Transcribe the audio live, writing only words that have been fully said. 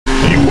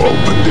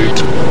found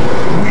it,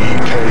 we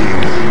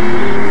came.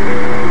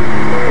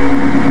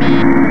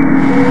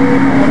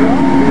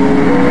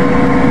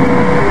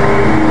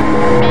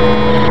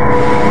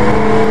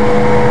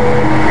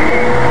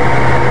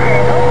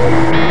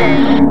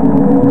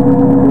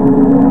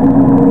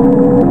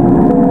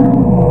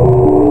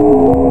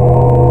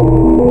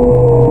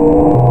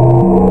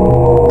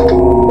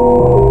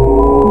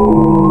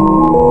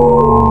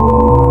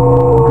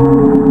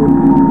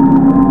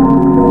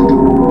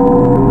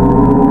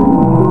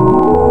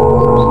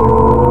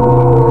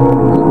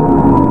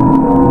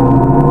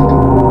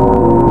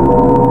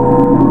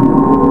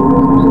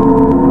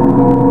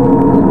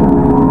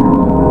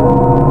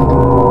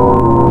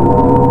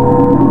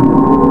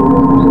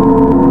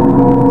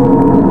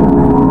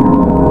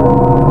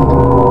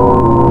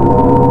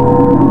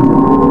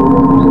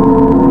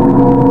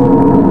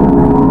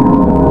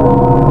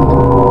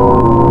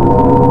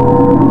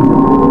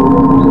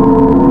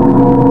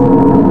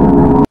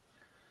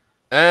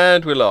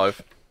 And we're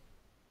live.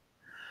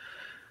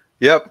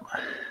 Yep,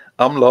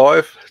 I'm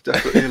live.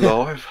 Definitely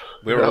live.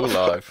 We're all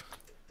live.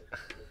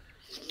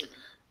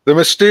 The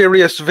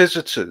mysterious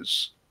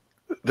visitors,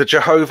 the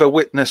Jehovah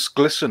Witness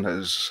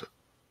glisteners,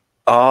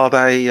 are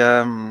they,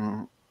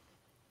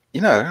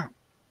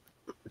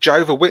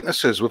 Jehovah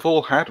Witnesses, we've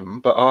all had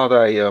them, but are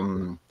they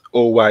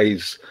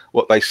always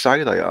what they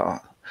say they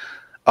are?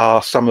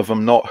 Are some of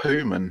them not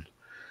human?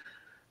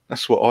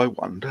 That's what I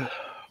wonder.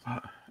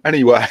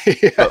 Anyway.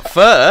 But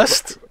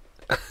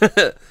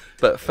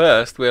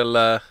first,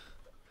 we'll,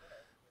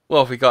 what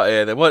have we got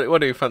here then?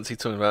 What do you fancy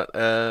talking about?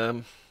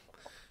 How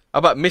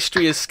about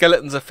mystery as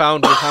skeletons are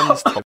found with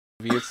hands tied?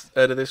 Have you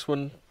heard of this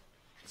one,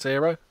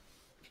 Zero?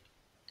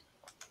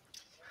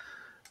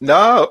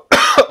 No.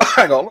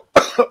 Hang on.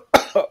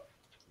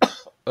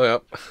 Oh,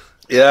 yep.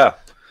 Yeah.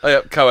 Oh,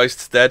 yep,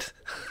 co-host's dead.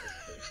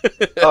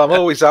 I'm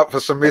always up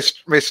for some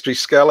mystery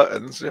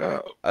skeletons,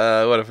 yeah.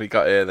 What have we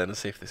got here then?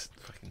 Let's see if this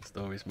fucking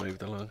story's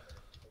moved along.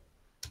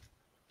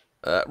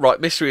 Right,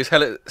 mystery is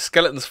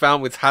skeletons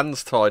found with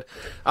hands tied.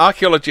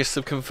 Archaeologists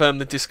have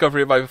confirmed the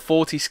discovery of over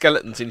 40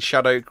 skeletons in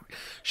shallow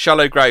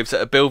graves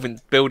at a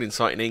building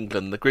site in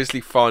England. The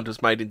grisly find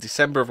was made in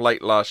December of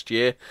late last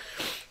year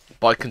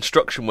by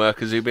construction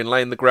workers who've been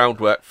laying the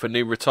groundwork for a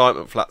new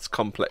retirement flats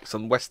complex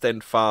on West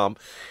End Farm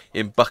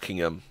in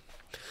Buckingham.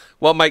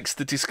 What makes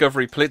the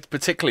discovery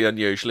particularly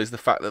unusual is the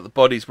fact that the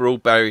bodies were all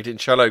buried in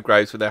shallow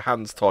graves with their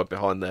hands tied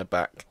behind their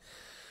back.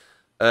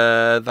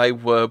 They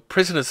were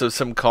prisoners of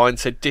some kind,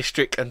 said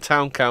District and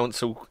Town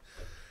Councillor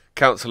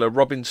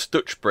Robin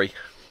Stutchbury.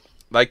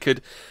 They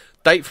could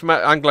date from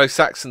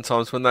Anglo-Saxon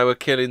times when they were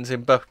killings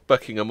in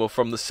Buckingham, or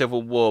from the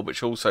Civil War,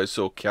 which also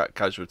saw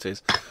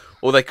casualties.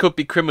 Or they could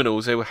be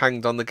criminals who were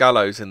hanged on the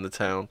gallows in the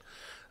town.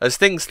 As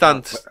things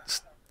stand,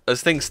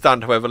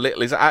 however,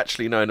 little is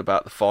actually known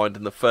about the find,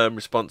 and the firm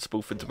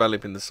responsible for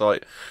developing the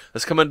site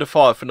has come under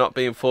fire for not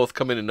being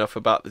forthcoming enough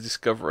about the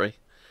discovery.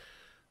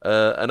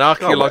 An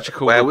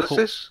archaeological where report, was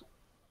this?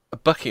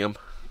 Buckingham.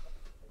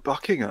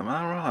 Buckingham,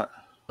 all right.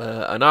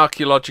 An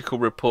archaeological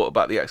report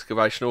about the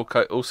excavation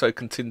also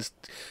continues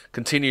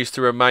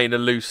to remain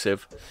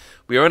elusive.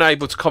 We are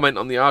unable to comment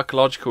on the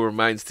archaeological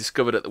remains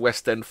discovered at the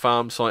West End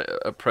Farm site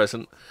at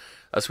present,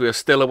 as we are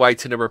still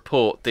awaiting a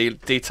report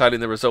detailing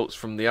the results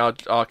from the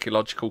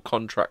archaeological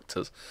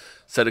contractors,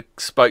 said a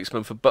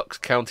spokesman for Bucks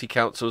County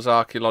Council's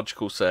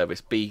Archaeological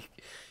Service,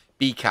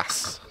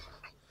 BCAS.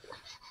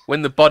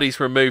 When the bodies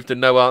were removed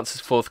and no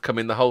answers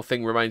forthcoming, the whole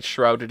thing remains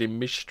shrouded in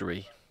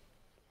mystery.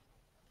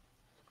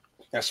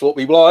 That's what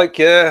we like,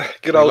 yeah.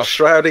 Good old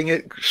shroud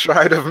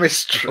of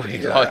mystery. We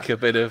like a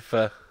bit of.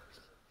 I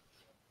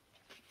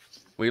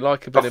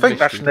think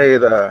that's near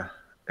there.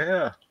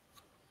 Yeah.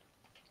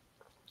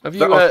 Have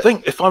you? I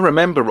think, if I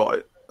remember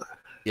right,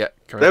 yeah,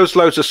 correct. There was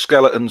loads of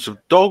skeletons of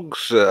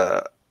dogs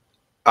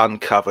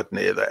uncovered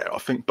near there. I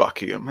think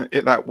Buckingham.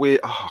 That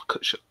weird.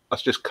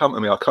 That's just come to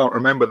me. I can't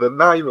remember the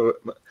name of it.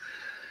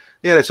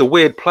 Yeah, there's a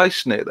weird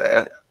place near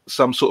there.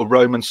 Some sort of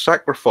Roman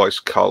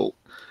sacrifice cult.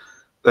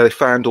 They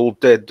found all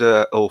dead,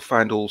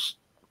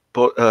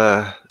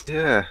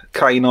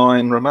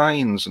 canine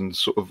remains and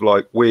sort of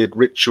like weird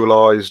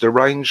ritualized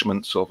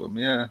arrangements of them.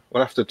 Yeah,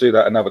 we'll have to do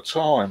that another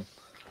time.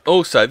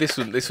 Also, this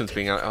one's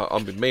been.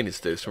 I've been meaning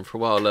to do this one for a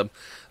while. A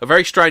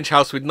very strange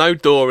house with no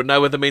door and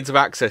no other means of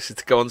access is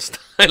to go on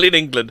sale in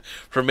England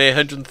for a mere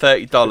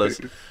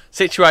 $130.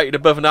 Situated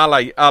above an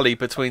alley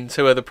between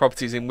two other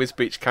properties in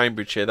Wisbech,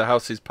 Cambridgeshire, the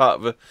house is part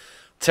of a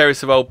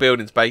terrace of old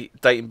buildings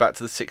dating back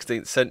to the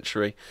 16th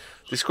century.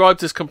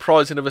 Described as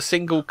comprising of a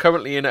single,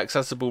 currently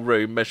inaccessible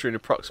room measuring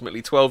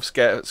approximately 12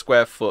 square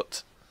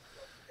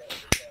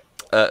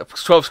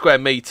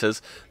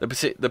meters,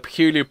 the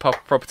peculiar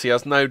property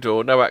has no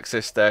door, no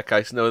access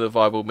staircase, no other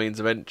viable means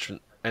of entering.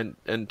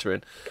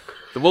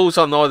 The walls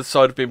on either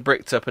side have been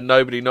bricked up, and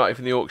nobody, not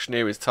even the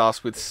auctioneer, is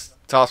tasked with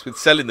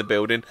selling the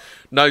building,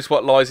 knows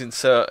what lies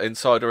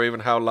inside or even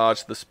how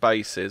large the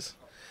space is.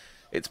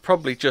 It's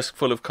probably just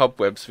full of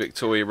cobwebs,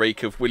 Victoria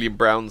Reek of William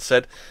Brown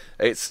said.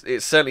 It's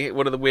certainly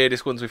one of the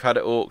weirdest ones we've had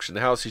at auction.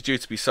 The house is due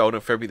to be sold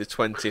on February the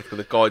 20th with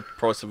a guide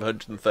price of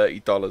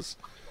 $130.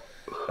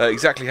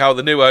 Exactly how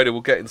the new owner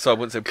will get inside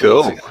once they've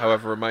bought it,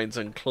 however, remains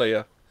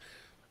unclear.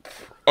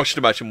 I should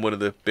imagine one of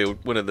the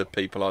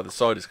people either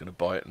side is going to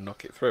buy it and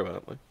knock it through,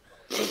 aren't they?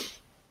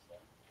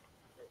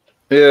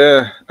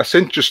 Yeah, that's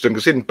interesting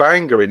because in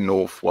Bangor in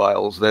North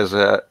Wales, there's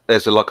a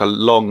like a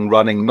long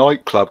running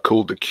nightclub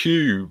called the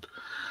Cube,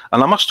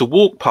 and I must have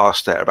walked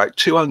past there about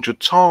 200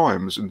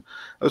 times. And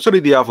it was only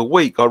the other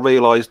week I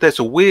realised there's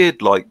a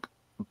weird like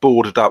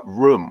boarded up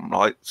room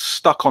like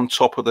stuck on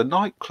top of the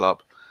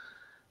nightclub.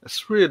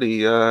 It's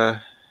really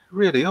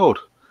really odd.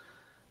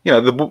 You know,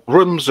 the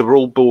rooms are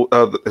all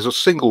there's a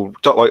single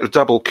like a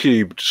double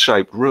cubed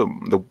shaped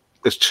room.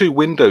 There's two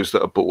windows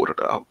that are boarded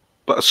up,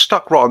 but are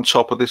stuck right on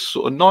top of this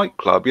sort of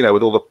nightclub, you know,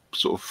 with all the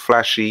sort of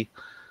flashy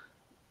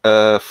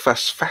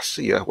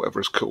fascia, whatever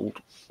it's called.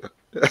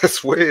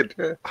 That's weird.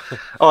 Yeah.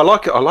 Oh, I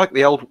like it. I like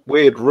the old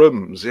weird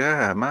rooms.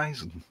 Yeah,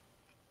 amazing.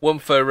 One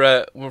for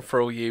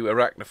all you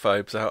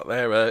arachnophobes out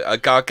there. A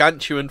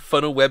gargantuan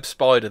funnel web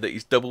spider that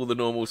is double the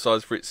normal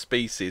size for its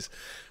species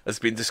has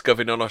been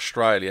discovered in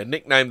Australia.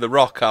 Nicknamed the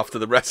Rock after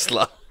the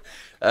wrestler.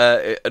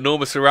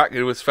 Enormous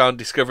arachnid was found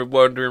discovered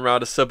wandering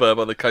around a suburb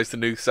on the coast of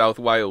New South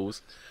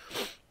Wales.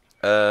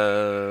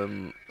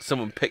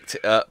 Someone picked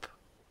it up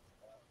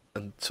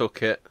and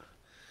took it,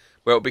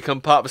 where it will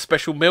become part of a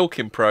special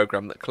milking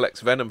program that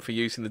collects venom for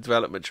use in the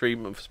development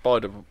treatment for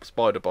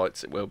spider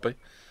bites. It will be.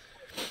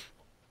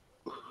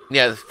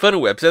 Yeah, the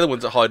funnel webs, they're the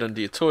ones that hide under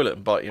your toilet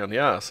and bite you on the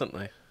arse, aren't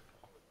they?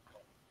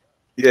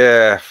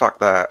 Yeah, fuck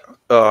that.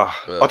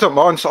 I don't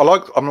mind.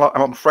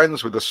 I'm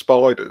friends with the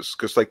spiders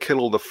because they kill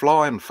all the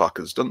flying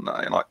fuckers, don't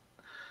they? And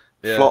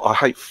I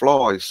hate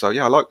flies, so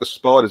yeah, I like the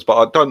spiders, but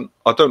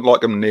I don't like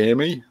them near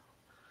me.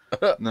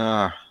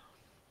 Nah,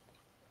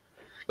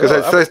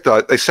 because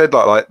they said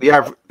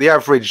the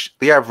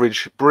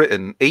average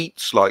Briton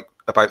eats like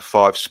about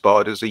 5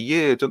 spiders a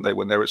year, don't they,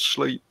 when they're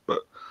asleep? But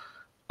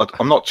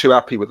I'm not too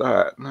happy with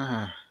that.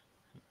 Nah,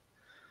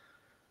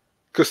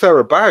 because they're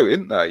about,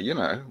 aren't they? You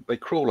know, they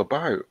crawl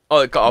about. Oh,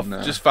 I've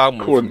just found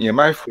one. Crawling in your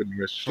mouth when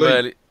you're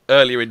asleep.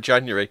 Earlier in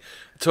January,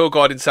 a tour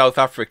guide in South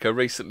Africa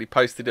recently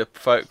posted a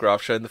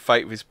photograph showing the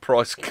fate of his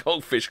prize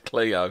goldfish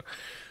Cleo.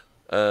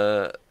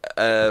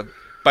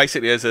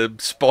 Basically, there's a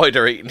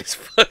spider eating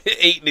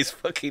his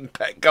fucking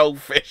pet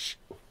goldfish.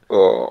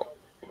 Oh,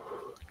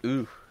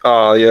 ooh.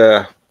 Oh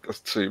yeah,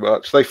 that's too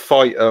much. They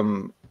fight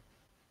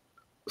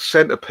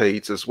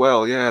centipedes as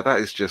well. Yeah,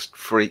 that is just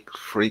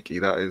freaky.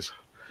 That is.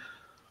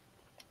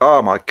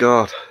 Oh my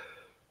god.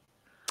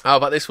 How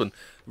about this one?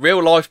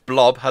 Real life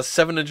blob has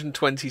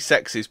 720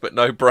 sexes but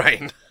no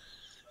brain.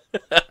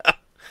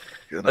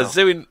 A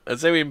zoo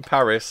in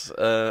Paris.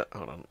 Hold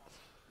on.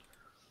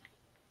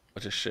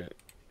 I'll just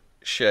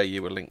share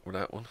you a link with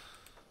that one.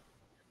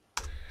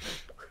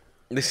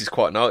 This is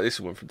quite nice. This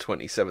is one from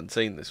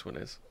 2017. This one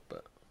is,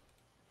 but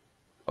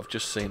I've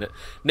just seen it.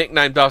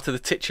 Nicknamed after the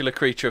titular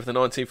creature of the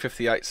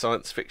 1958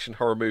 science fiction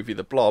horror movie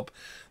The Blob,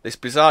 this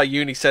bizarre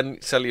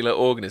unicellular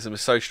organism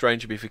is so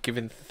strange to be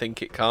forgiven to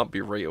think it can't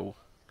be real.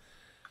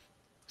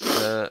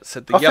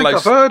 Said the I think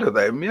I've heard of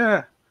them.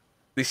 Yeah,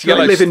 they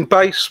live in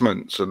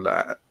basements and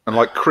that, and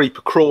like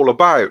crawl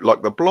about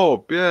like the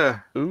Blob.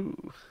 Yeah.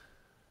 Ooh.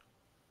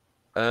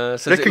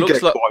 Says they can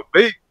get quite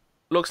big.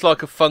 Looks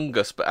like a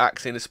fungus, but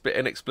acts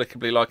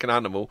inexplicably like an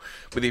animal,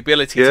 with the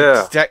ability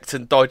to detect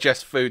and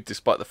digest food,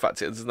 despite the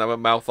fact it doesn't have a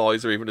mouth,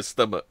 eyes, or even a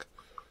stomach.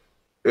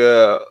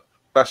 Yeah,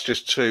 that's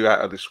just too out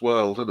of this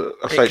world, isn't it?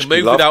 It can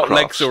move without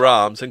legs or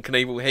arms, and can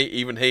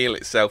even heal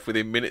itself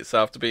within minutes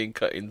after being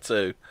cut in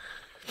two.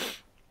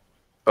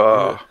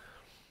 That's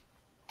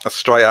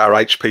straight out of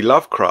H.P.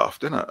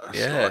 Lovecraft, isn't it?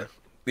 Yeah.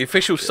 The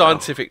official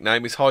scientific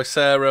name is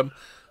Hycerum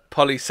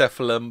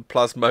polycephalum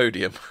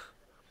plasmodium.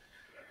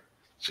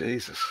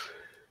 Jesus.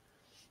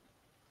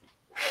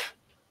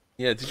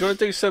 Yeah, did you want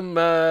to do some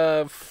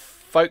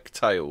folk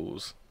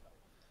tales?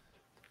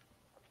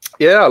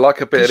 Yeah, I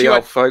like a bit of the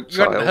old folk tales.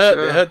 You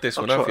haven't heard this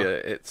one, have you?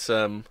 It's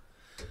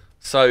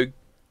so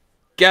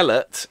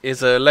Gellert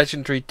is a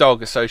legendary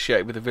dog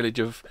associated with the village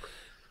of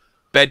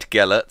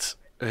Bedgellert,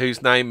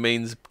 whose name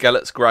means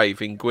Gellert's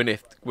grave in Gwynedd.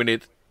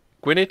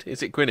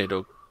 Is it Gwynedd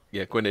or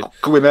Gwynedd?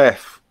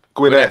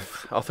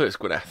 Gwynedd. I thought it was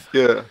Gwynedd.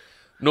 Yeah.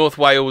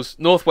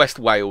 Northwest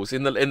Wales.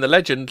 In the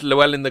legend,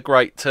 Llewellyn the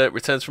Great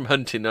returns from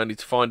hunting only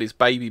to find his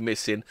baby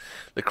missing,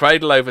 the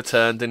cradle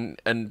overturned,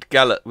 and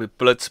Gellert with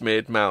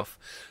blood-smeared mouth.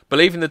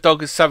 Believing the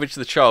dog has savaged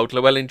the child,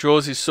 Llewellyn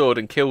draws his sword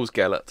and kills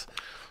Gellert.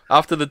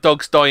 After the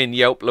dog's dying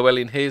yelp,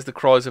 Llewellyn hears the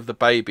cries of the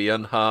baby,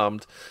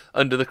 unharmed,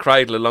 under the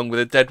cradle, along with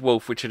a dead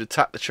wolf which had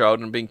attacked the child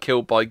and been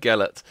killed by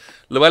Gellert.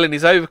 Llewellyn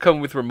is overcome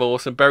with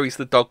remorse and buries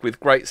the dog with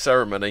great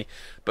ceremony,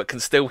 but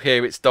can still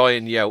hear its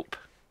dying yelp.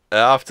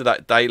 After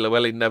that day,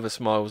 Llewellyn never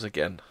smiles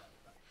again.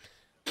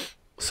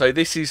 So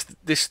this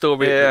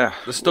story. Yeah,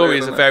 the story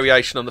is a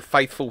variation on the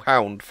Faithful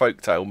Hound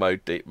folktale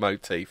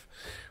motif,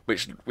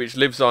 which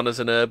lives on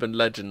as an urban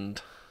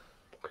legend.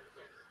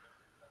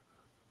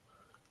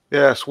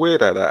 Yeah, it's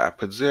weird how that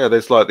happens. Yeah,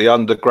 there's like the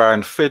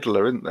underground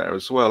fiddler, isn't there,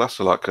 as well? That's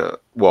like a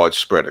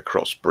widespread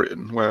across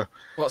Britain, where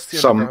What's the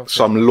some underground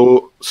some fiddler?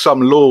 lord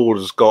some lord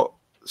has got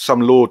some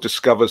lord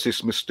discovers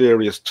this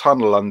mysterious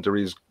tunnel under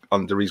his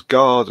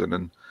garden,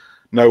 and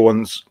no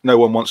one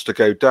wants to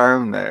go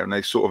down there, and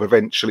they sort of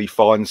eventually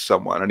find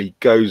someone, and he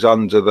goes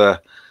in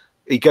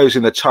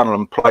the tunnel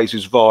and plays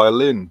his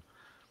violin,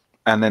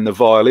 and then the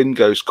violin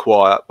goes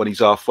quiet when he's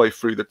halfway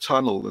through the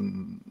tunnel,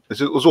 and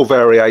there's all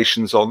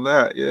variations on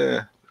that.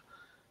 Yeah.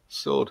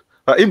 Sort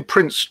in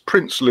Prince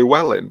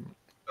Llewellyn,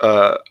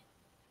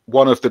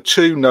 one of the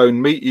two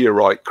known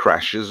meteorite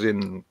crashes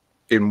in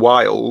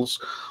Wales,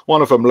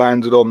 one of them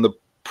landed on the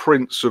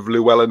Prince of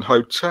Llewellyn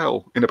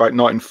Hotel in about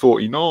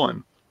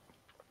 1949,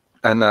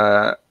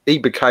 and he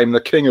became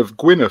the King of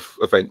Gwynedd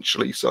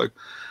eventually. So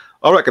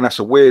I reckon that's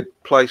a weird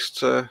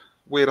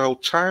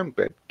old town,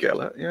 Bed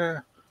Gellert. Yeah,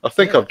 I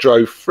think I've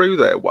drove through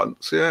there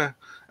once. Yeah,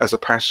 as a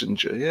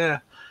passenger. Yeah.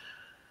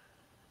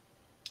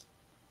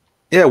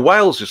 Yeah,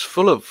 Wales is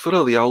full of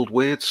the old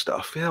weird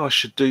stuff. Yeah, I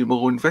should do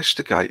more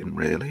investigating.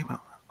 Really,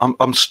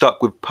 I'm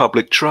stuck with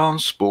public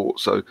transport,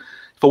 so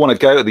if I want to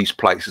go to these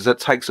places, that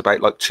takes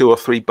about like 2 or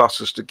 3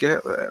 buses to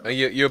get there.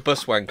 You're a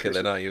bus wanker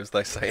then, are you? As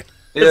they say.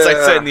 Yeah, as they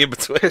say in the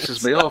in-between.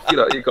 Pisses me off.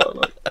 You got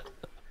like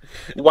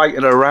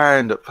waiting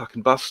around at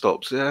fucking bus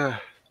stops. Yeah,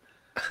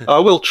 I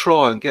will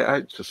try and get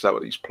out to some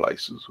of these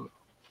places.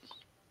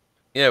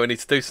 Yeah, we need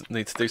to do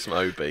some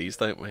OBs,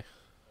 don't we?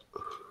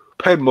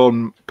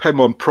 Penmon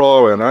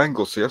Priory and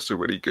Anglesey, that's a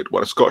really good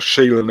one. It's got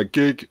Sheila and a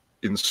Gig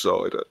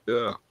inside it.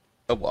 Yeah.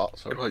 A what?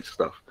 Sorry. Great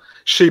stuff.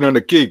 Sheila and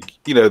a Gig,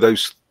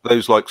 those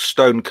like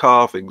stone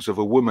carvings of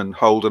a woman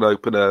holding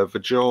open her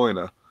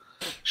vagina.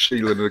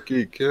 Sheila and a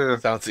Gig, yeah.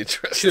 Sounds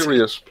interesting.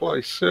 Curious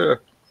place, yeah.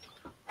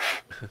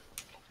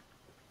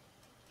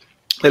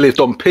 They lived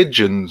on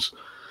pigeons,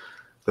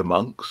 the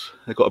monks.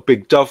 They got a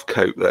big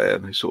dovecote there,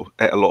 and they sort of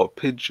ate a lot of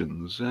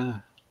pigeons, yeah.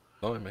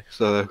 Blimey.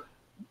 So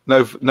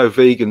no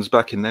vegans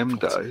back in them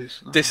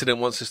days. Dissident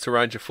wants us to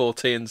arrange a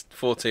 14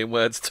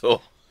 words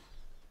tour.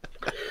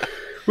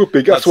 Would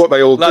be. That's what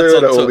they all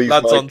do. All these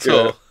lads on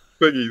tour.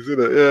 Thingies, isn't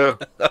it? Yeah.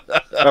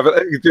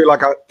 You do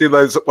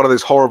one of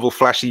those horrible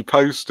flashy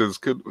posters,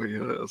 couldn't we?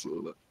 Yeah, that's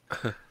all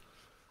that.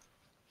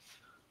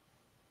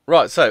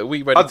 Right. So, are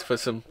we ready for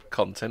some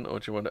content, or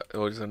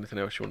is there anything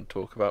else you want to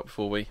talk about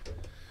before we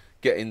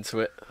get into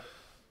it?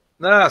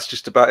 No, that's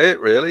just about it,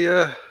 really.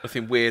 Yeah.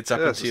 Nothing weird's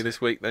happened to you this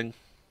week, then?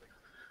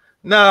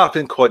 No, I've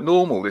been quite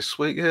normal this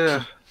week.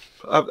 Yeah,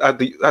 I've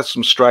had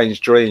some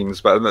strange dreams,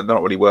 but they're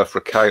not really worth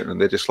recounting.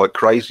 They're just like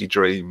crazy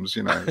dreams,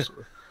 sort of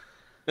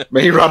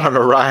me running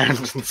around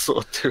and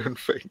sort of doing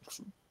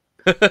things.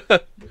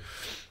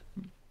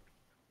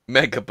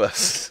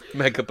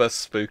 Megabus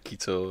spooky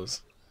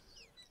tours.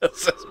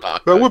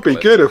 That would be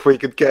good if we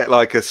could get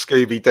like a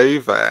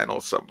Scooby-Doo van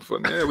or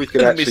something. Yeah, we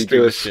could actually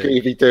do a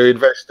Scooby-Doo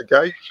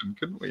investigation,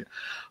 couldn't we?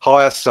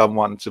 Hire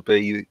someone to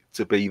be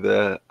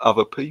the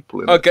other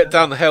people. Get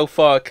down the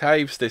Hellfire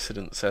Caves,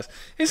 Dissident says.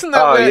 Isn't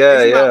that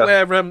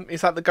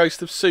is that the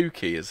ghost of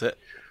Suki, is it?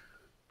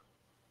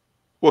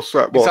 What's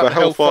that? What, the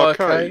Hellfire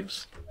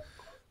Caves?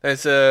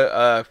 There's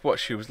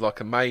she was like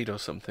a maid or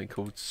something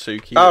called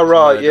Suki. Oh,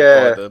 right,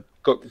 yeah.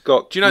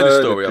 Got Do you know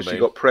the story? She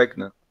got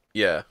pregnant.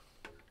 Yeah.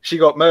 She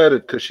got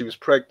murdered because she was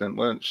pregnant,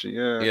 weren't she?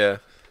 Yeah. Yeah.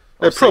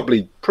 They're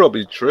probably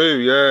true.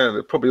 Yeah.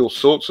 There probably all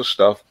sorts of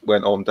stuff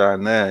went on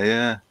down there.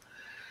 Yeah.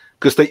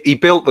 Because he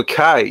built the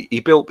cave. He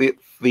built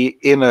the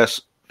inner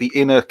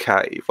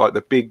cave, like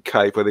the big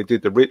cave where they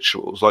did the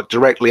rituals, like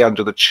directly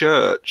under the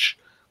church.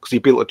 Because he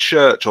built a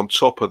church on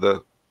top of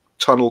the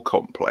tunnel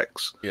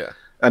complex. Yeah.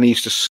 And he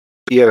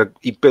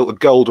built a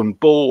golden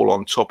ball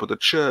on top of the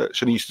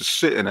church, and he used to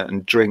sit in it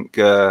and drink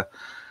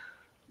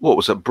what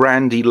was it,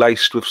 brandy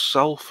laced with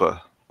sulphur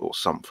or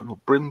something, or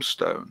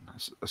brimstone.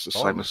 That's the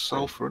same as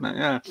sulphur, isn't it?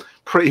 Yeah.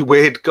 Pretty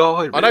weird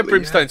guy, really. I know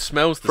brimstone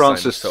smells the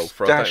Francis same as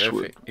sulphur. I don't know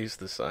if it is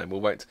the same. We'll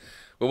wait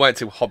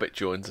until Hobbit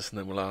joins us and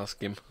then we'll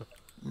ask him.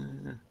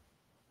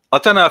 I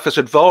don't know if it's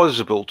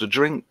advisable to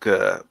drink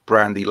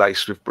brandy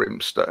laced with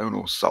brimstone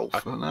or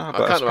sulphur. No,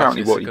 but that's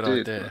apparently what he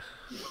did. Idea.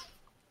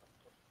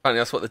 Apparently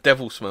that's what the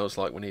devil smells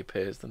like when he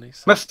appears, doesn't he?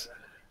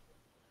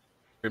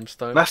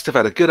 Brimstone. Must have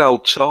had a good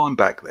old time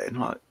back then.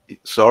 Like,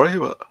 sorry,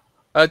 what?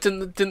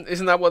 Isn't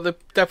that what the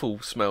devil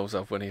smells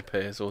of when he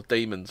appears, or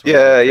demons?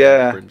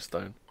 Yeah.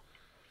 Brimstone.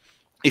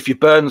 If you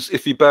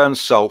burn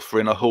sulphur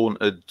in a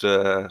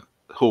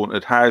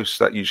haunted house,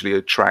 that usually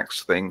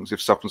attracts things.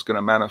 If something's going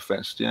to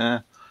manifest,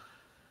 yeah.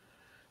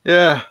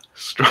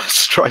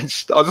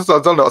 Strange. I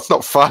don't know. It's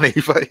not funny,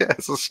 but yeah,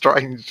 it's a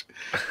strange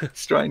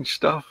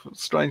stuff.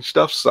 Strange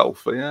stuff.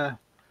 Sulphur, yeah.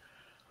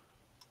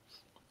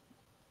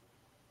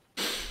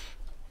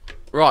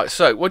 Right,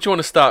 so what do you want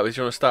to start with?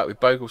 Do you want to start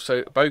with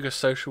bogus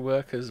social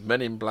workers,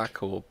 Men in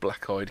Black, or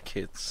black-eyed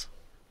kids?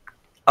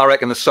 I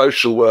reckon the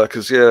social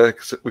workers, yeah,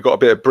 because we've got a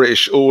bit of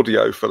British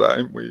audio for that,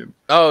 haven't we?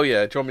 Oh,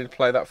 yeah. Do you want me to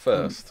play that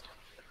first?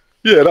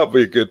 Yeah, that'd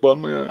be a good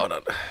one, yeah. Hold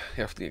on.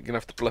 You're going to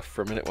have to bluff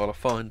for a minute while I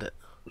find it.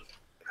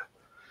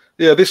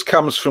 Yeah, this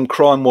comes from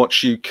Crime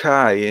Watch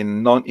UK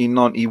in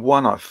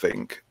 1991, I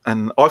think.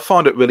 And I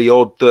find it really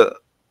odd that,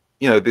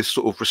 this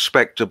sort of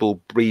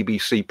respectable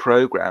BBC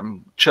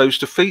programme chose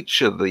to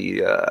feature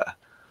the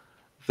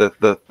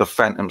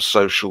phantom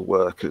social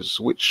workers,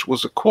 which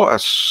was quite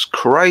a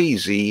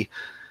crazy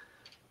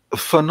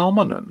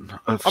phenomenon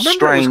of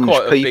strange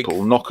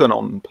people knocking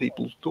on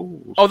people's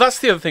doors. Oh, that's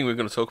the other thing we were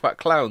going to talk about,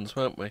 clowns,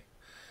 weren't we?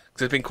 Because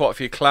there's been quite a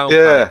few clown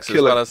panics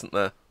as well, hasn't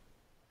there?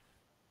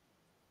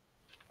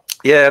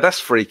 Yeah, that's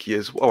freaky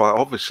as well.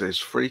 Obviously, it's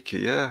freaky,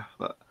 yeah.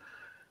 But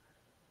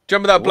do you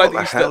remember that bloke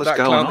that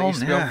clown that used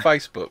to be on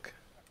Facebook?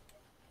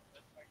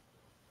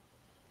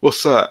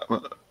 What's that?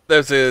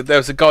 There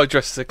was a guy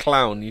dressed as a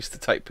clown used to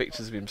take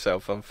pictures of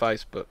himself on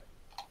Facebook.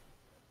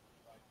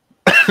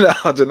 No,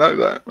 I don't know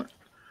that.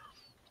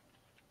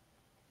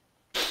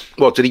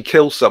 What, did he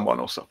kill someone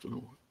or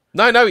something?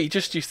 No, he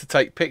just used to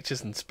take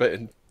pictures and spit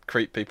and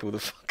creep people the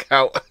fuck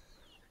out.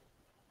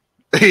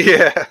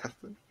 Yeah.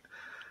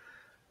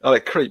 Oh,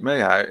 it creeped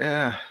me out,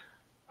 yeah.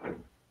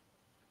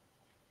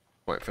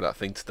 Wait for that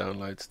thing to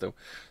download still.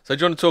 So do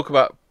you want to talk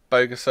about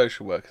bogus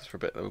social workers for a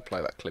bit? Then we'll play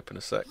that clip in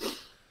a sec.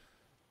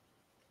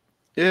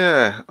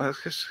 Yeah, I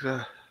guess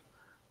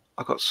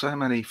I've got so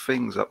many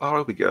things up. Oh,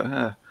 here we go,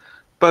 yeah.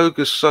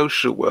 Bogus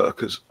social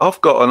workers. I've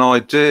got an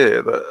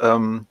idea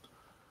that,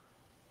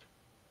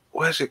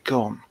 where's it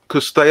gone?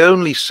 Because they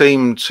only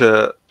seem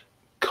to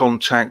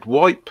contact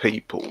white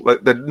people.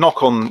 They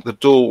knock on the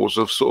doors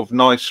of sort of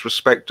nice,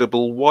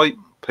 respectable white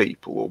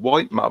people or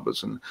white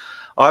mothers, and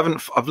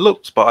I've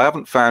looked, but I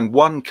haven't found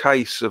one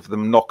case of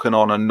them knocking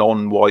on a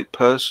non-white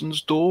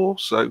person's door.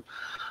 So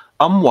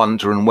I'm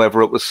wondering whether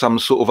it was some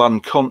sort of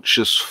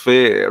unconscious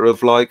fear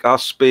of like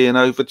us being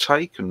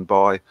overtaken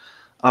by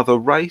other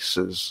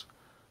races,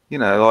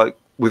 like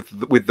with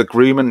the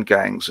grooming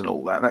gangs and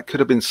all that. That could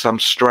have been some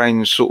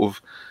strange sort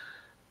of,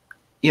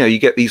 you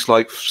get these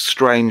like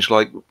strange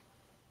like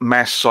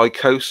mass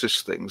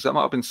psychosis things. That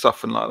might have been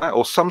something like that,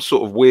 or some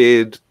sort of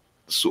weird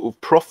sort of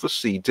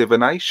prophecy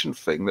divination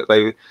thing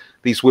that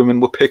these women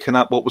were picking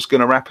up what was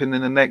going to happen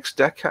in the next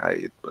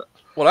decade. But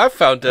well, I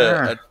found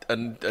a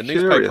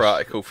newspaper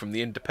article from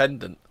the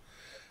Independent.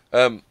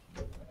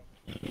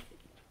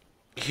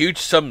 Huge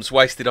sums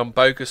wasted on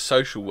bogus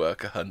social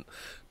worker hunt.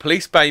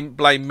 Police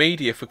blame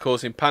media for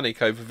causing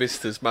panic over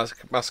visitors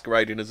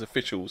masquerading as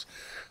officials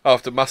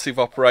after massive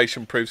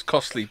operation proves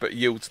costly but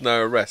yields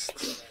no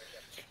arrests.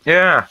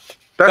 Yeah,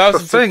 that's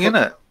the thing, isn't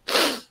it?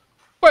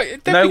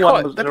 Wait, they'd be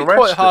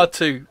quite hard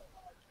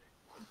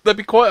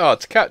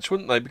to catch,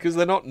 wouldn't they? Because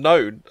they're not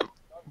known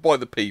by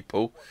the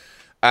people,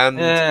 and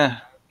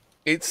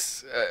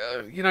it's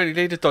you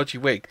need a dodgy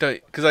wig,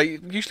 because they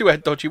usually wear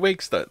dodgy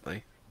wigs, don't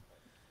they?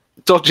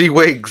 Dodgy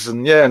wigs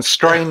and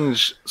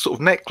strange sort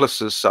of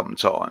necklaces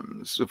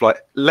sometimes with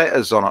like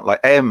letters on it,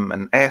 like M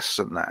and S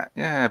and that.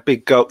 Yeah,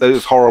 big gold,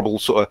 those horrible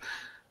sort of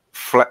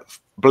flat,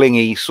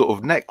 blingy sort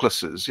of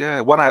necklaces.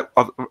 Yeah, one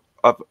of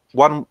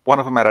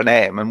them had an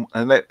M and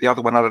the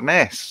other one had an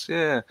S.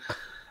 Yeah,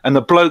 and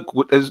the bloke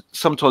would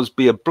sometimes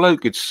be a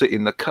bloke who'd sit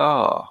in the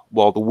car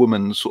while the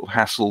woman sort of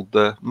hassled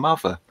the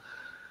mother.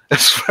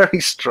 It's very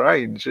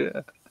strange.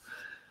 Yeah.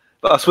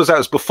 But I suppose that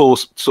was before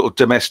sort of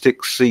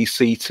domestic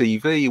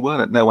CCTV,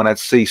 weren't it? No one had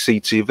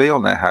CCTV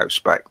on their house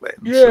back then.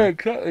 Yeah,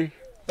 exactly.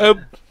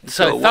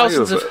 So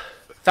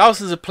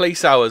thousands of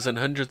police hours and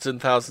hundreds and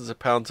thousands of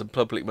pounds of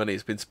public money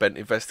has been spent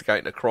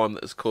investigating a crime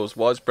that has caused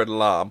widespread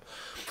alarm,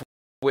 for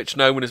which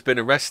no one has been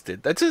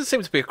arrested. There doesn't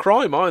seem to be a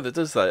crime either,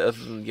 does there?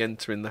 Other than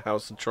entering the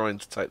house and trying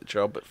to take the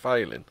child but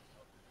failing.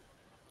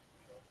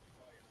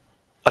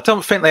 I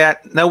don't think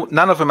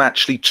none of them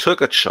actually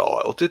took a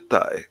child, did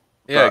they?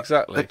 Yeah,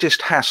 exactly. They just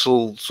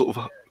hassled sort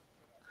of,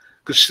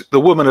 because the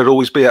woman would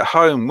always be at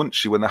home, wouldn't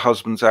she, when the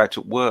husband's out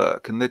at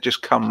work, and they'd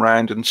just come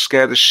round and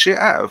scare the shit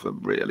out of them,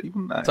 really,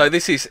 wouldn't they? So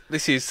this is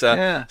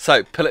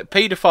so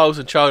paedophiles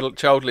and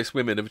childless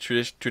women have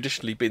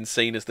traditionally been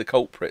seen as the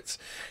culprits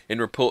in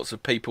reports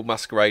of people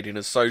masquerading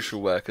as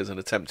social workers and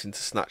attempting to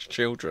snatch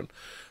children.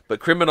 But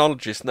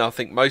criminologists now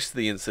think most of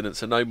the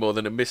incidents are no more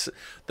than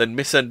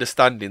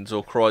misunderstandings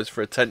or cries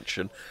for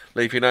attention,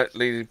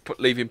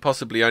 leaving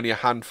possibly only a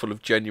handful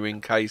of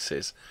genuine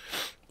cases.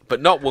 But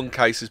not one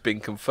case has been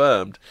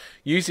confirmed.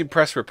 Using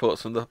press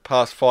reports from the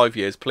past 5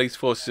 years, police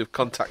forces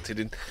contacted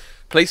in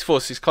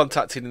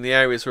the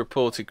areas of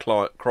reported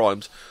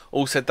crimes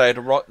all said they had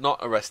not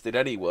arrested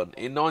anyone.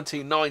 In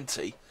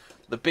 1990,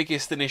 the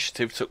biggest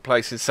initiative took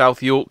place in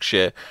South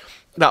Yorkshire.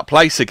 That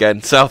place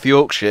again, South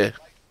Yorkshire.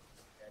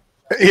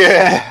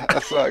 Yeah,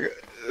 that's like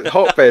a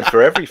hotbed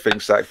for everything,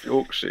 South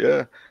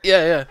Yorkshire.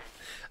 Yeah.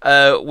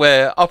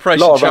 Where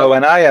Operation a lot of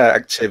O&A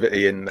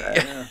activity in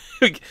there.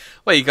 Yeah.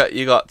 Well, you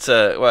got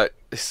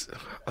this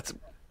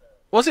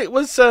was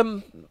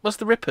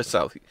the Ripper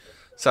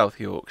South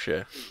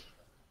Yorkshire?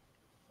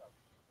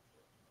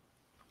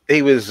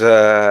 He was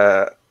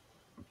oh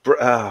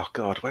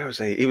God, where was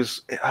he? He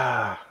was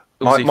my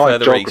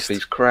geography's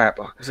east? Crap.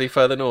 Was he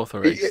further north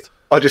or east?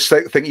 I just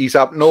think he's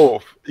up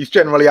north. He's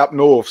generally up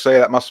north, so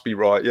that must be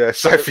right. Yeah,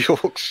 South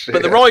Yorkshire.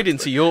 But they're riding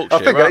to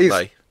Yorkshire, aren't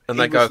they? And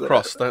they go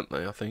across, don't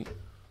they? I think.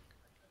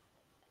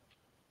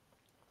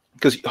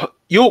 Because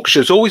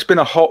Yorkshire's always been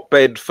a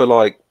hotbed for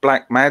like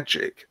black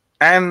magic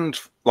and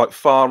like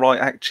far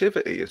right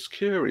activity. It's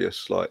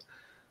curious, like,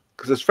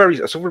 because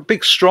it's a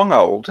big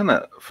stronghold, isn't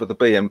it, for the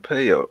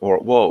BNP, or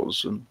it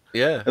was. And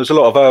yeah, there was a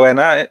lot of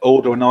ONA,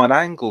 Order of Nine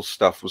Angles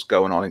stuff was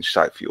going on in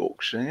South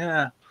Yorkshire.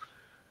 Yeah,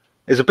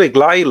 there's a big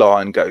ley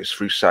line goes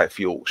through South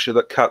Yorkshire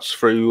that cuts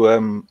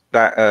through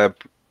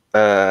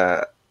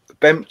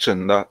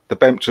Bempton, the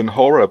Bempton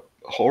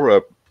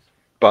horror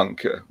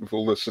bunker with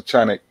all the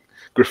satanic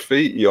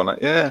graffiti on it.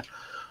 Yeah,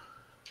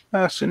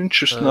 that's an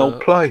interesting old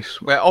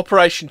place. Where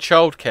Operation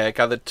Childcare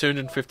gathered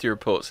 250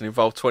 reports and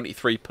involved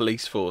 23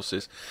 police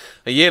forces.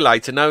 A year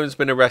later, no one's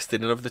been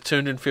arrested, and of the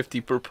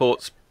 250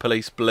 reports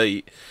police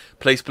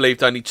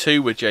believed only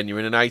 2 were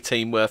genuine and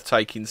 18 worth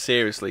taking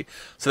seriously.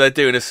 So they're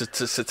doing a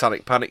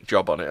satanic panic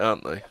job on it,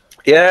 aren't they?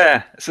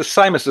 Yeah, it's the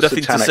same as the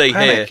Nothing satanic to see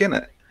panic, here. isn't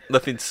it?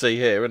 Nothing to see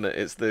here, isn't it?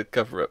 It's the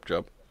cover-up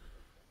job.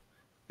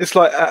 It's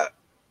like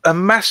a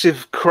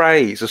massive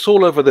craze. It's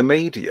all over the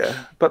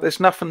media, but there's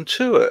nothing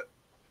to it.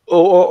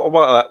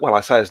 Well,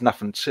 I say there's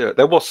nothing to it.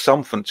 There was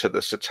something to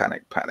the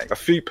satanic panic. A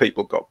few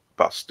people got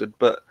busted,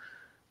 but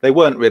they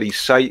weren't really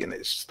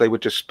Satanists. They were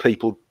just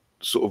people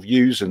sort of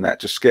using that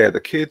to scare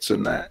the kids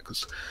and that.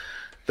 Because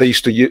they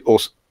used to use, or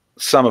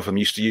some of them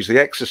used to use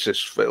the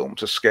Exorcist film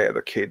to scare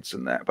the kids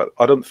and that. But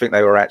I don't think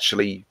they were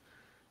actually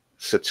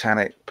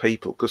satanic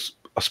people, because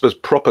I suppose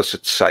proper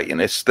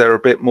Satanists, they're a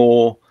bit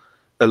more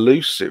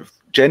elusive,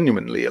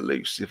 genuinely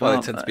elusive. Well,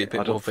 they tend to be a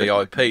bit more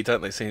VIP,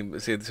 don't they? Seem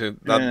to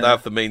they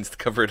have the means to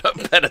cover it up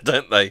better,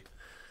 don't they?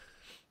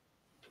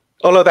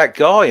 Although that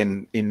guy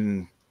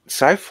in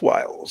South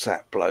Wales,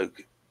 that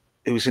bloke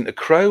who was into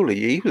Crowley,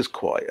 he was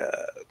quite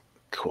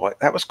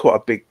that was quite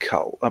a big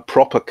cult, a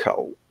proper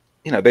cult.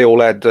 You know, they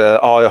all had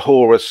Eye of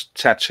Horus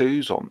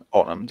tattoos on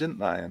them, didn't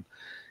they? And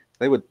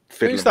they were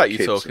fiddling. Who's that with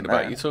you're kids talking and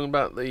about? that. You're talking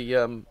about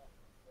the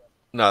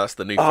no, that's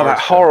the New Oh,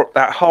 Forest.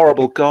 that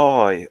horrible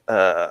guy.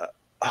 I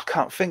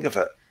can't think of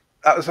it.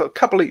 That was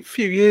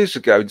few years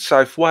ago in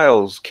South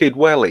Wales.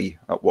 Kidwelly,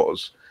 that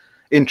was.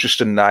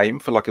 Interesting name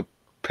for like a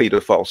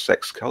paedophile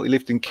sex cult. He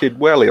lived in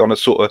Kidwelly on a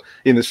sort of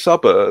in the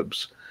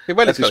suburbs.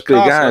 Kidwelly's Had this got a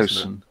big castle, house.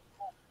 hasn't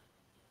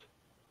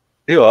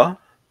You are.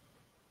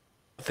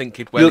 I think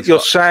Kidwelly's Your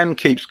got... sound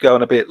keeps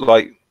going a bit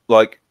like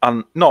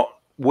not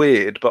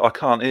weird, but I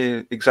can't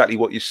hear exactly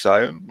what you're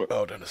saying. But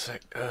Hold on a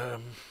sec.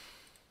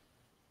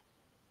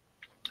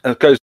 it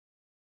goes.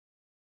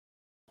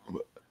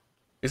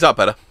 Is that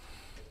better?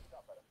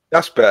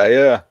 That's better,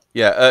 yeah.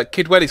 Yeah,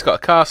 Kidwelly's got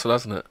a castle,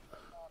 hasn't it?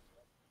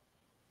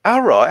 Oh,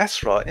 right,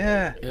 that's right,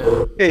 yeah.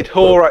 Yeah. He'd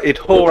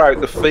whore out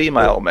the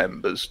female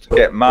members to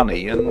get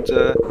money, and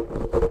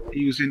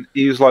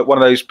he was like one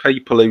of those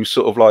people who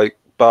sort of like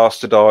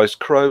bastardised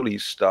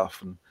Crowley's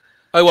stuff and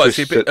Oh, what? Is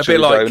he a twisted bit it to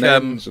his like own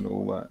ends and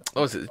all that.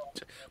 what was it?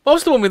 What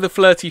was the one with the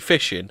flirty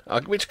fishing?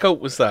 Which cult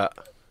was that?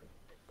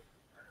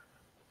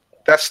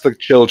 That's the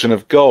Children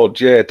of God,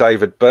 yeah.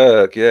 David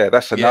Berg, yeah.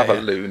 That's another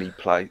Yeah.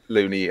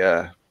 loony.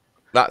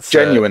 That's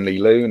Genuinely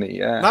loony,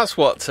 yeah. That's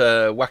what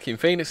Joaquin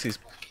Phoenix's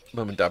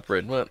mum and dad were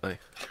in, weren't they?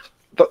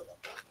 But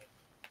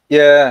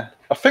yeah,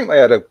 I think they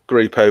had a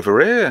group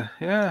over here.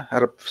 Yeah,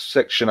 had a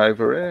section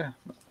over here.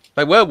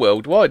 They were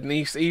worldwide, and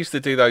he used to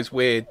do those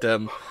weird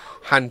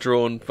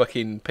hand-drawn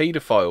fucking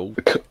paedophile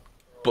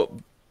but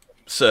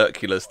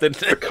circulars, didn't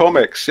The he?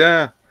 comics,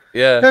 yeah.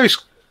 Yeah. Yeah,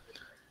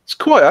 it's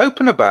quite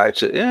open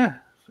about it, yeah.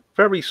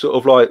 Very sort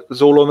of like, it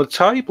was all on the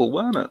table,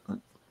 weren't it?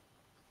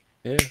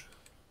 Yeah.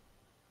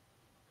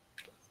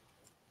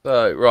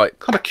 So, right.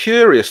 Kind of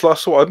curious.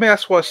 That's what I mean.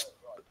 That's why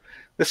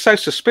they're so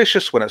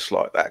suspicious when it's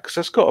like that, because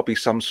there's got to be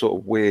some sort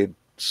of weird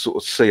sort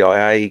of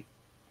CIA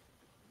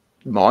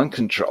mind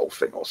control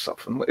thing or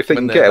something. If they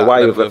When can they're get that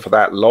away with level it for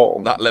that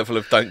long. That level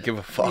of don't give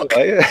a fuck.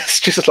 Yeah,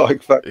 it's just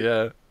like that.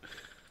 Yeah.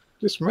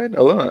 Just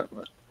mental, isn't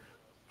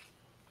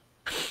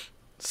it?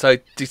 So,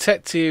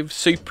 Detective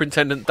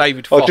Superintendent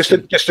David Oh,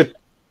 Fossen...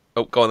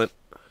 Oh, go on then.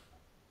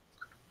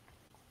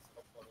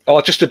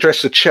 I'll just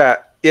address the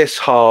chat. Yes,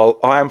 Harl,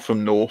 I am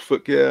from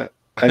Norfolk, yeah.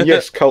 And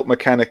yes, Cult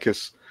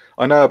Mechanicus.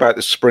 I know about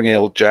the Spring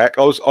Hill Jack.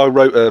 I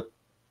wrote a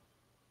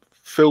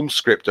film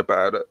script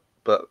about it,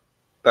 but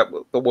that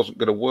wasn't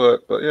going to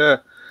work. But yeah,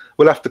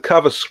 we'll have to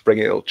cover Spring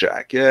Hill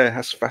Jack. Yeah,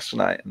 that's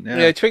fascinating. Yeah,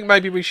 Yeah, do you think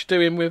maybe we should do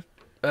him with...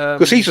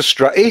 because he's a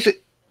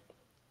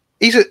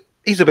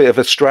bit of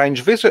a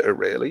strange visitor,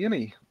 really, isn't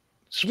he?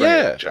 Spring Hill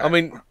Yeah, Jack. I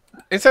mean,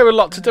 is there a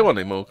lot to do on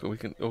him, or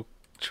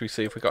should we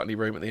see if we got any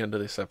room at the end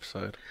of this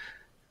episode?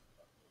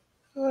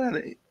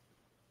 Well,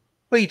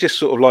 he just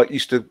sort of like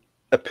used to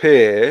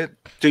appear,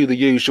 do the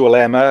usual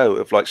MO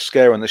of like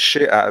scaring the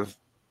shit out of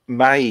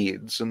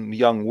maids and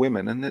young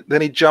women, and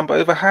then he'd jump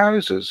over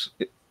houses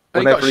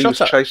whenever he was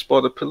chased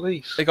by the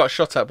police. He got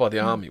shot at by the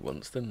army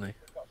once, didn't he?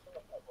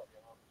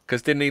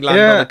 Because didn't he land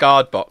on a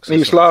guard box? He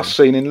was last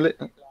seen in...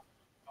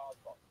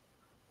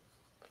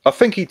 I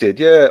think he did,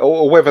 yeah.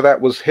 Or whether that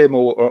was him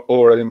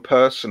or an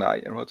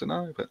impersonator, I don't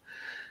know. But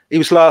he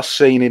was last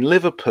seen in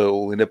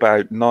Liverpool in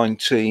about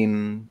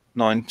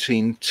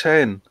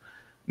 1910,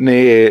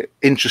 near,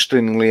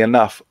 interestingly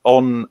enough,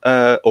 on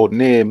or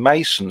near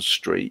Mason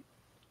Street,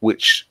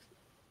 which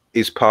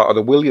is part of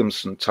the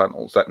Williamson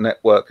tunnels, that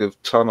network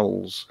of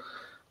tunnels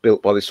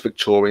built by this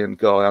Victorian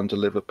guy under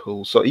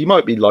Liverpool. So he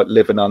might be like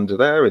living under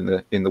there in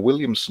the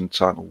Williamson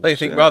tunnels. So you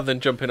think rather than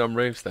jumping on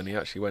roofs, then he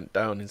actually went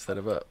down instead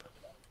of up?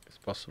 It's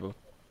possible.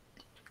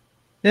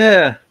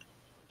 Yeah.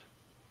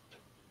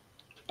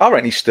 I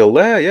reckon he's still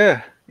there,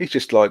 yeah. He's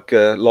just like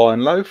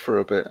lying low for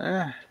a bit,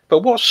 yeah. But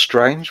what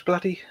strange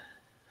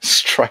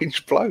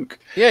strange bloke.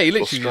 Yeah, he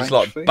literally just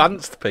like thing.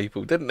 bounced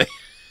people, didn't he?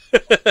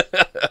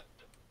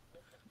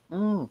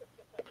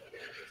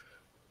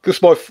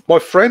 Because my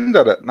friend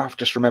had I've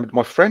just remembered,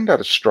 my friend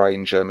had a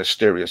strange,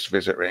 mysterious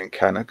visitor in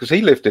Canada, because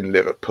he lived in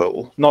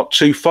Liverpool, not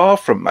too far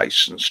from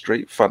Mason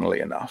Street,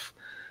 funnily enough.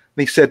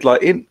 And he said,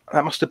 like,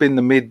 that must have been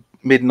the mid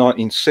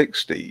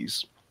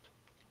 1960s.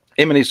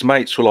 Him and his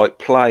mates were like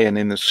playing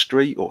in the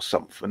street or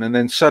something, and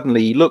then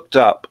suddenly he looked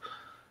up,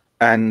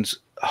 and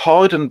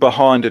hiding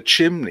behind a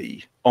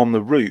chimney on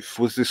the roof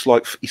was this,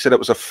 like, he said it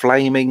was a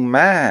flaming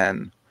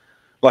man,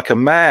 like a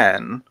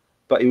man,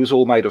 but he was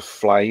all made of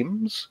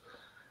flames.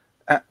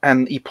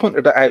 And he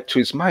pointed it out to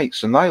his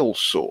mates, and they all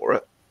saw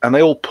it, and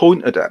they all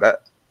pointed at it.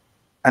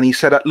 And he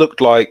said that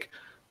looked like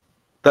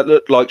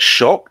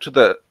shocked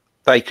that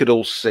they could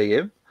all see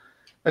him.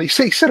 And he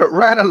said it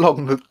ran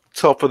along the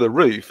top of the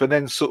roof and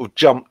then sort of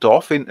jumped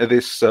off into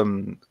this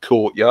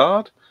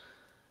courtyard.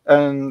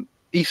 And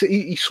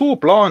he saw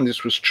blind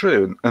this was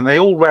true, and they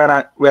all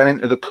ran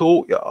into the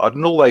courtyard,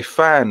 and all they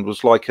found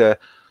was like a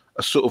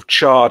sort of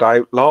charred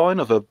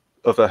outline of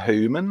a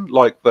human,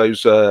 like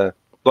those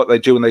like they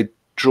do when they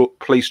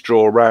police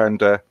draw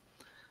around a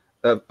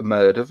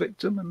murder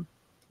victim. And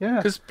yeah,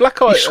 because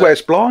Black Eye, he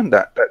swears blind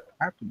that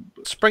happened.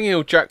 Spring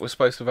Heel Jack was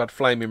supposed to have had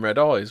flaming red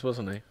eyes,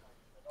 wasn't he?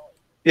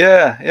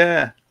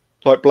 Yeah,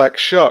 like Black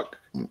Shuck.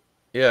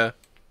 Yeah.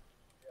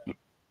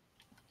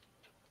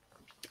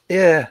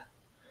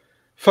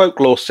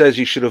 Folklore says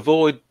you should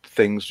avoid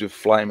things with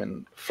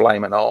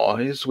flaming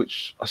eyes,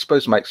 which I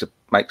suppose makes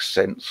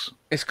sense.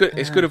 It's good.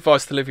 It's good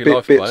advice to live your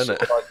life by,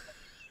 isn't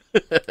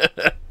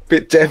it?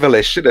 Bit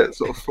devilish, isn't it?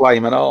 Sort of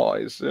flaming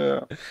eyes.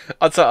 Yeah,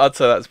 I'd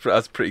say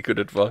that's pretty good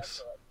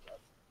advice.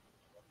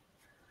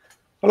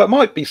 Well, it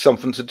might be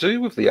something to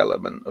do with the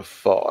element of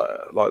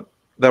fire. Like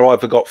they're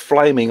either got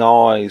flaming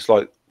eyes,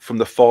 like from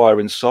the fire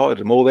inside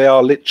them, or they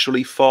are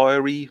literally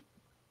fiery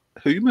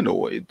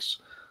humanoids.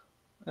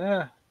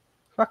 Yeah,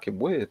 fucking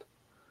weird.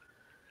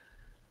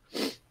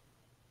 Yeah,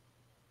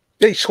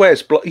 he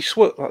swears. Like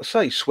I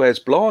say, he swears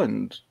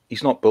blind.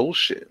 He's not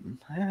bullshitting.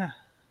 Yeah.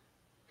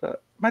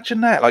 But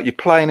imagine that, like you're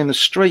playing in the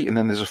street and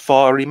then there's a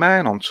fiery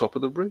man on top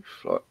of the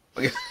roof. Like,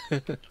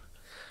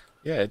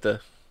 yeah,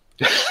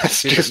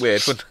 it's just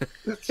weird.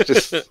 It's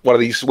just one of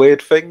these weird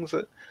things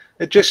that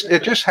it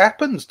just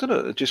happens,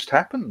 doesn't it? It just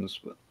happens.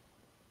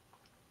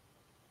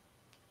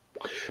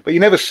 But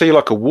you never see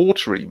like a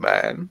watery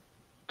man,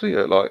 do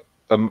you? Like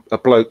a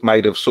bloke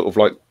made of sort of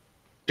like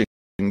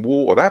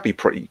water. That'd be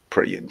pretty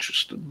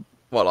interesting.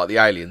 What, like the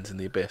aliens in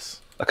the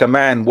abyss? Like a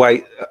man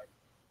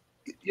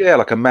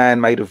like a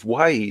man made of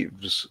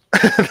waves.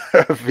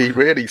 That'd be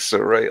really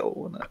surreal,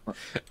 wouldn't it? Do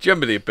you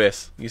remember the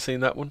abyss? You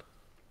seen that one?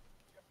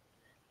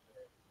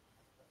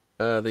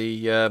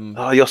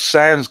 Oh, your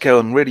sound's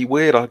going really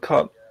weird. I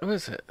can't. What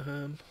is it?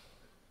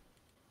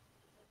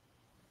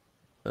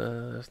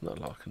 There's not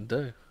a lot I can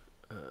do.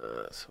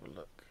 Let's have a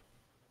look.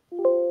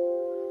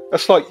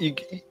 That's like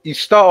you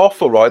start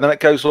off all right, then it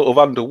goes sort of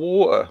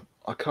underwater.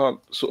 I can't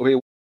sort of hear.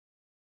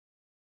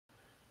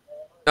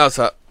 How's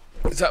that?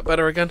 Is that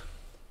better again?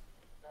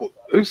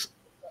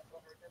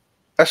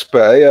 That's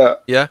better, yeah.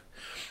 Yeah.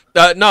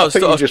 No, I was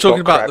talking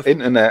about the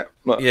internet.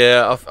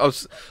 Yeah, I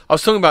was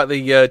talking about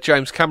the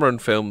James Cameron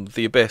film,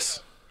 The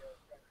Abyss.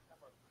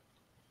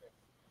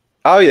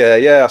 Oh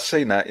yeah, I've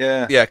seen that.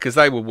 Yeah, yeah, because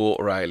they were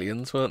water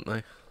aliens, weren't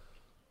they?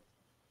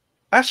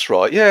 That's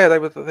right. Yeah, they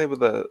were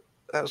the.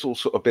 That was all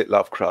sort of a bit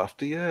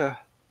Lovecrafty, yeah.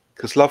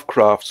 Because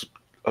Lovecraft's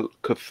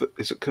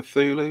is it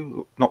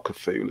Cthulhu? Not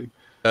Cthulhu.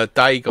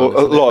 Dagon. A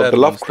lot of the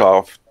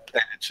Lovecraft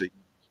entity.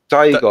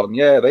 Dagon,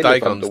 yeah, they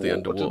live Dagon's underwater, the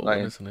underwater one,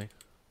 isn't he?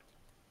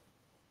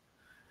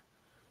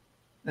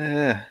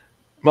 Yeah,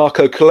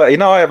 Marco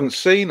Coletti. I haven't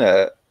seen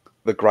the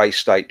Grey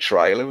State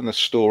trailer and the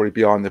story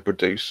behind the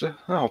producer.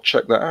 I'll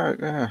check that out.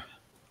 Yeah,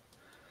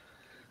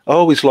 I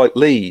always like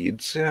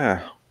leads.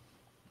 Yeah.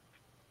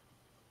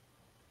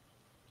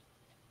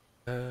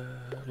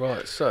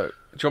 Right. So, do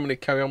you want me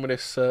to carry on with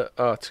this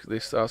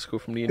article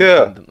from the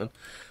Independent then?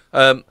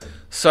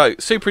 So,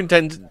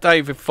 Superintendent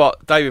David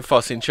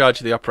Foss, in charge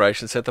of the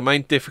operation, said the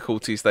main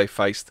difficulties they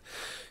faced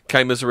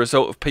came as a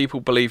result of people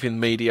believing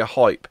media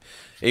hype.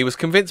 He was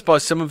convinced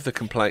some of the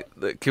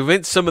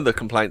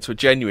complaints were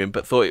genuine,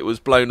 but thought it was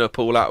blown up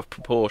all out of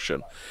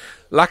proportion.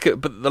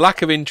 But the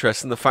lack of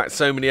interest and the fact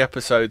so many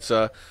episodes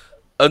are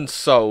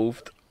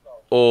unsolved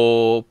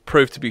or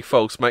proved to be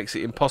false makes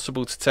it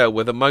impossible to tell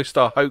whether most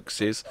are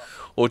hoaxes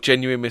or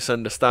genuine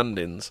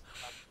misunderstandings.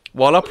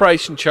 While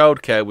Operation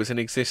Childcare was in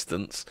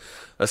existence,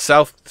 a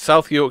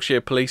South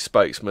Yorkshire police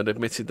spokesman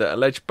admitted that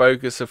alleged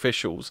bogus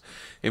officials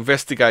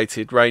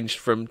investigated ranged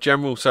from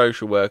general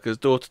social workers,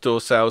 door-to-door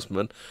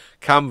salesmen,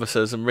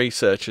 canvassers and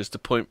researchers to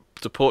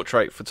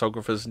portrait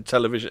photographers and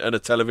a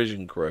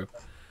television crew.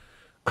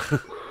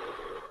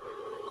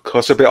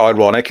 It's a bit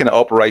ironic in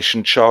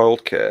Operation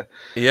Childcare.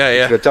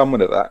 Yeah. Could have done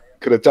with that.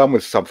 Could have done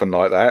with something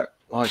like that,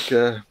 like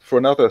for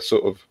another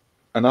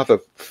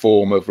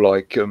form of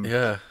like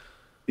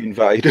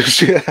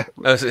invaders. Yeah,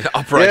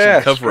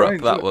 Operation Cover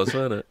Up. That was,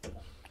 wasn't it?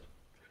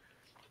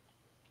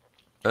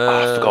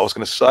 I forgot what I was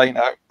going to say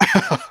now.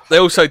 They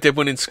also did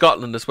one in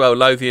Scotland as well.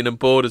 Lothian and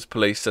Borders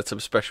Police set up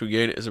a special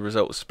unit as a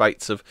result of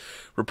spates of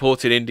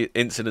reported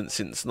incidents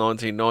since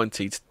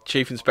 1990.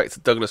 Chief Inspector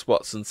Douglas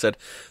Watson said,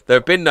 "There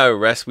have been no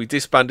arrests. We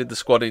disbanded the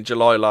squad in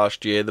July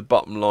last year. The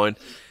bottom line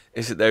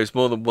is that there is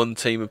more than one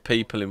team of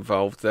people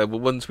involved. There were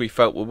ones we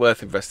felt were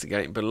worth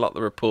investigating, but a lot of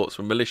the reports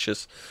were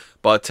malicious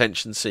by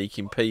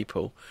attention-seeking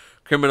people.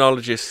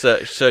 Criminologists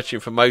searching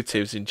for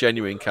motives in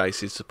genuine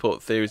cases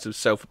support theories of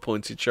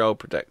self-appointed child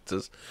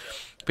protectors,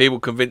 people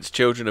convinced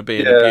children are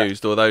being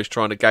abused, or those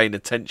trying to gain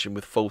attention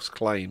with false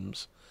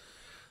claims."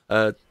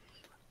 I've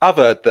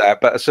heard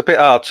that, but it's a bit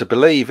hard to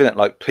believe, isn't it?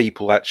 Like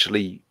people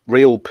actually,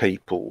 real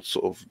people,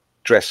 sort of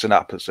dressing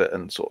up as it,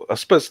 and sort of. I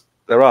suppose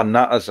there are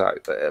nutters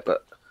out there,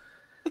 but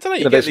I don't know.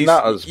 You know, there's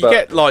nutters, you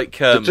get like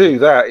to do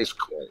that is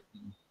quite.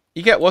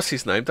 You get what's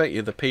his name, don't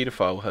you? The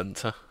paedophile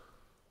hunter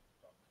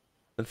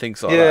and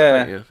things like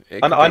that. Don't you?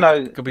 I know.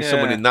 It could be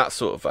someone in that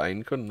sort of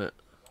vein, couldn't it?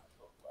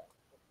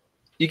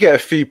 You get a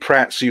few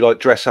prats who like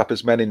dress up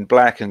as Men in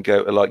Black and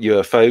go to like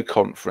UFO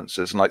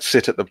conferences and like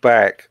sit at the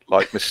back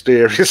like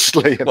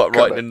mysteriously. And what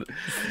writing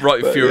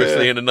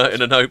furiously in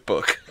a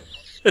notebook?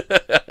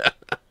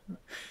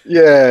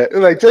 Yeah,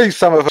 they do.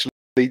 Some of them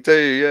they do.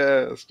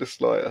 Yeah, it's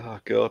just like, oh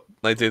god,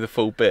 they do the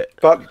full bit.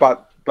 But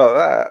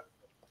that,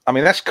 I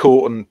mean, that's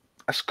caught on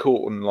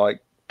like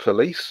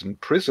police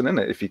and prison, isn't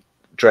it? If you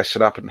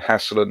dressing up and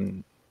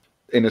hassling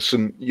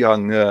innocent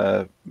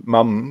young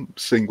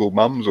single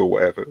mums or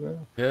whatever.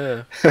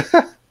 Yeah.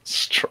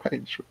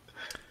 Strange.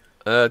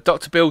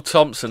 Dr. Bill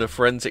Thompson, a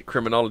forensic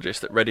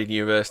criminologist at Reading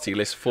University,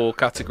 lists 4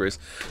 categories.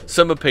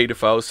 Some are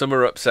paedophiles, some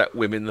are upset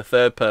women, the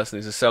third person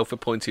is a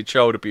self-appointed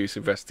child abuse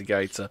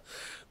investigator.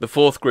 The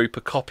fourth group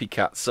are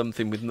copycats,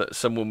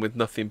 someone with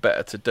nothing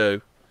better to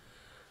do.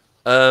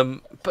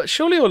 But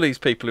surely all these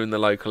people are in the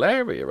local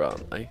area,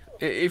 aren't they?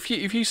 If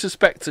you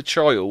suspect a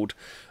child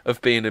of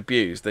being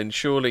abused, then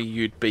surely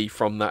you'd be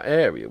from that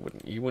area,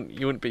 wouldn't you?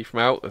 You wouldn't be from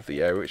out of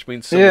the area, which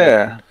means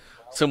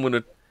someone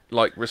would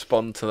like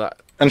respond to that.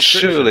 And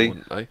surely,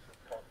 wouldn't they?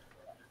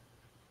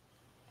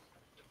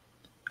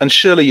 And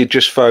surely you'd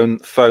just phone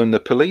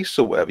the police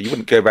or whatever. You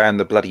wouldn't go around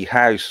the bloody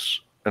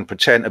house and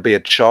pretend to be a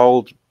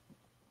child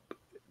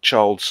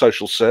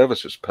social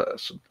services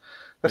person.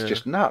 That's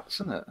just nuts,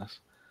 isn't it?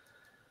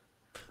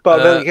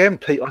 But then again,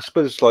 I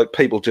suppose like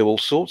people do all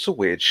sorts of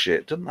weird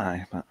shit, don't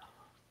they? But...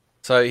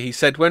 So he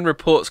said when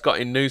reports got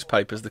in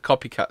newspapers, the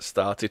copycats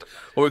started.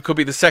 Or it could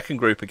be the second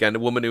group again, a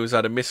woman who has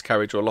had a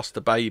miscarriage or lost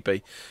a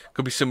baby.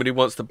 Could be somebody who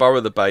wants to borrow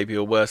the baby,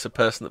 or worse, a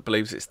person that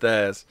believes it's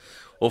theirs.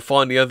 Or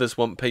finally, others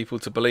want people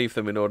to believe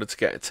them in order to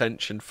get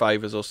attention,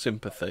 favours or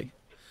sympathy.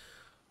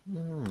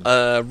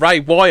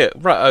 Ray Wire.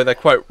 They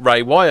quote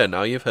Ray Wire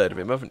now. You've heard of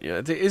him, haven't you?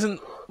 Isn't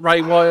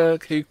Ray Wire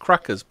who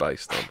Cracker's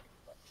based on?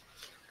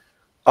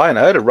 I ain't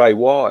heard of Ray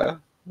Wire.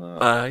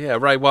 Yeah,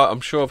 Ray Wire.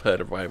 I'm sure I've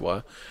heard of Ray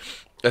Wire.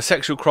 A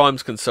sexual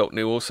crimes consultant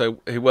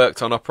who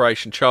worked on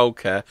Operation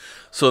Childcare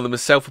saw them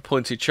as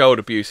self-appointed child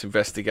abuse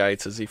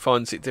investigators. He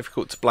finds it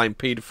difficult to blame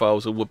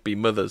paedophiles or would-be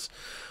mothers.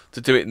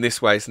 To do it in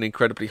this way is an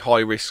incredibly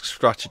high-risk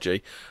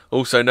strategy.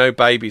 Also, no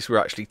babies were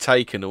actually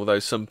taken, although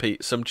some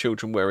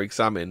children were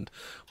examined.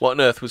 What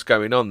on earth was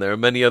going on? There are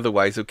many other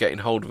ways of getting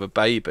hold of a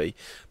baby,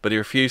 but he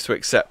refused to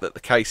accept that the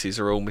cases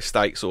are all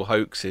mistakes or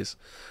hoaxes.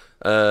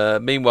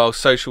 Meanwhile,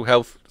 social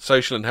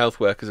and health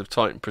workers have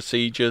tightened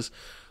procedures.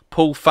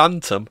 Paul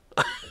Phantom,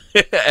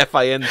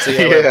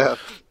 F-A-N-T-O-M,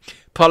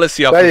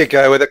 policy offer. There you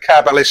go, with the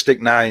Kabbalistic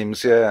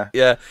names, yeah.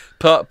 Yeah,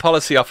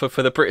 policy offer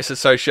for the British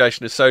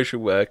Association of Social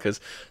Workers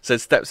said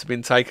steps have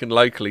been taken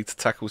locally to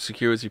tackle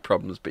security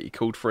problems, but he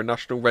called for a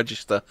national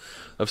register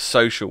of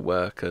social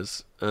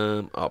workers.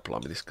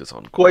 Blimey, this goes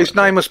on. Well, his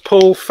name was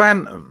Paul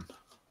Phantom.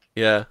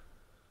 Yeah.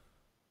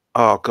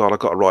 Oh, God, I've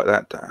got to write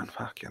that down.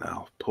 Fucking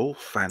hell. Paul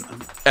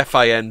Phantom.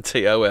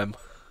 F-A-N-T-O-M.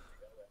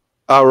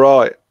 Oh,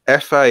 right.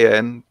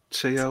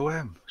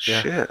 F-A-N-T-O-M.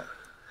 Yeah. Shit.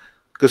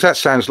 Because that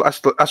sounds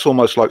that's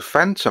almost like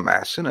Phantom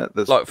Ass, isn't it?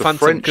 Like the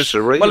Phantom, French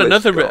well,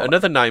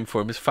 another name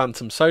for him is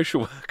Phantom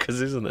Social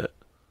Workers, isn't it?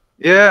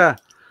 Yeah.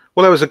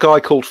 Well, there was a guy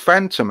called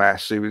Phantom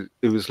Ass who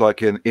was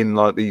like in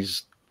like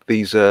these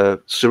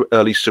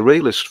early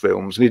surrealist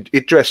films, and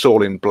he'd dress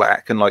all in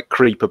black and like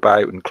creep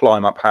about and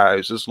climb up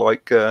houses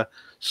like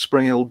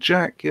Spring Hill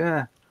Jack.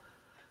 Yeah.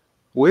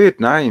 Weird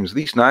names.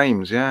 These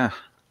names, yeah.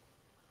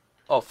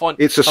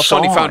 It's a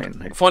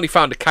I finally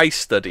found a case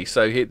study.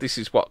 So here, this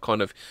is what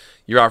kind of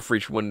your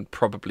average one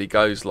probably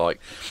goes like.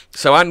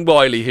 So Anne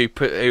Wiley, who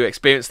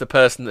experienced the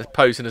person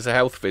posing as a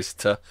health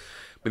visitor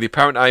with the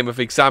apparent aim of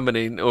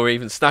examining or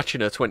even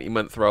snatching her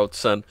 20-month-old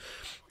son,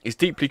 is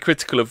deeply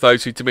critical of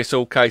those who dismiss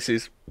all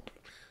cases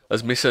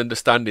as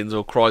misunderstandings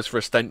or cries for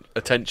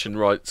attention,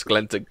 writes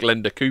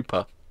Glenda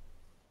Cooper.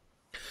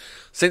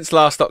 Since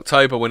last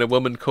October, when a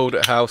woman called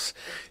at a house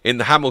in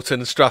the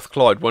Hamilton and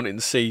Strathclyde wanting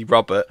to see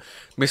Robert,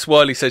 Miss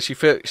Wiley says she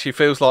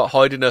feels like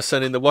hiding her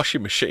son in the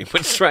washing machine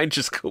when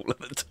strangers call at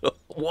the door.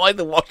 Why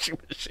the washing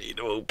machine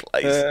of all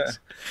places?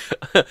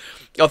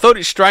 I thought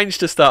it's strange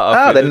to start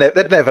off with.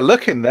 They'd never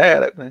look in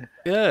there.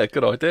 Yeah,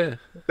 good idea.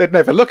 They'd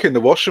never look in the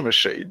washing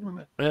machine.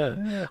 Wouldn't they?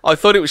 Yeah. I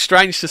thought it was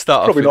strange to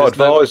start Probably off with.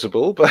 Probably not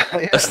advisable, but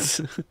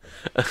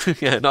yeah.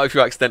 Yeah, not if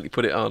you accidentally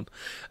put it on.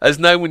 As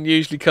no one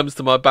usually comes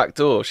to my back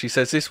door, she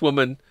says this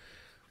woman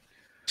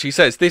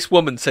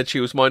said she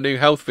was my new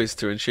health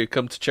visitor and she had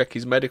come to check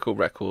his medical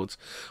records.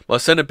 My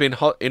son had been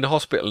in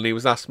hospital and he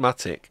was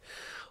asthmatic.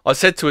 I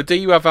said to her, do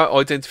you have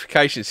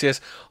identification? She says,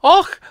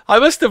 oh, I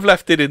must have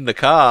left it in the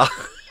car.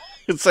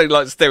 So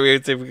like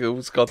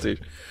stereotypical Scottish.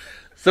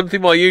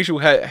 Something my usual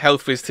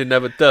health visitor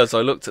never does.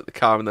 I looked at the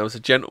car and there was a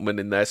gentleman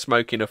in there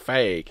smoking a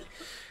fag,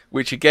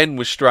 which again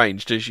was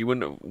strange, as you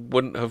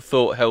wouldn't have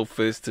thought health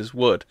visitors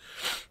would.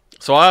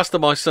 So I asked her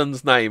my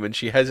son's name and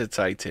she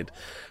hesitated.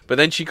 But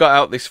then she got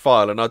out this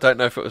file, and I don't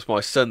know if it was my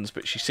son's,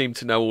 but she seemed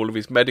to know all of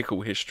his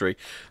medical history,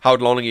 how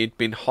long he'd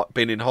been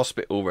in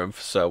hospital and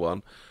so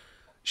on.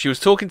 She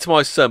was talking to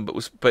my son, but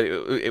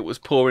it was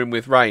pouring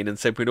with rain, and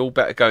said we'd all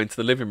better go into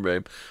the living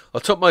room. I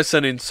took my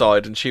son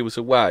inside, and she was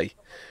away.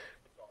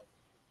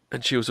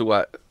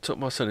 Took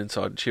my son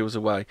inside, and she was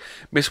away.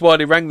 Miss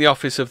Wiley rang the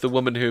office of the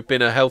woman who had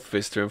been her health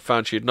visitor and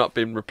found she had not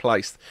been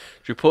replaced.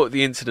 She reported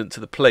the incident to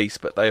the police,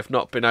 but they have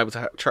not been able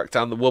to track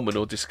down the woman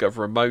or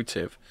discover a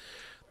motive.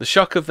 The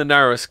shock of the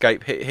narrow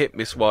escape hit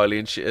Miss Wiley,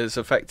 and she has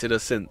affected her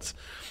since.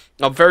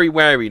 I'm very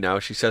wary now,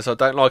 she says. I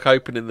don't like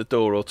opening the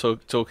door or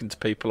talking to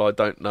people I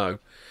don't know.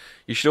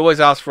 You should always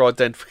ask for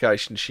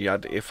identification, she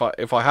added. If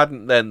I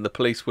hadn't then, the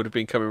police would have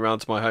been coming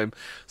round to my home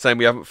saying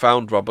we haven't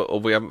found Robert or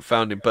we haven't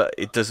found him, but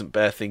it doesn't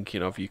bear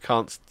thinking of. You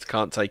can't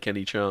take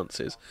any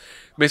chances.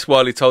 Miss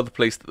Wiley told the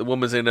police that the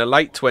woman's in her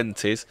late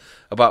 20s,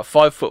 about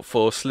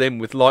 5'4", slim,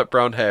 with light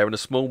brown hair and a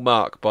small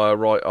mark by her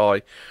right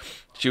eye.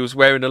 She was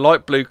wearing a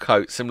light blue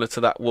coat similar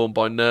to that worn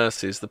by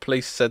nurses. The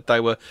police said they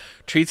were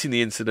treating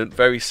the incident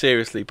very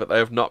seriously, but they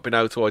have not been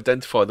able to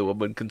identify the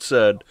woman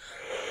concerned.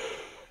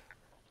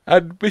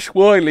 And Miss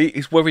Wiley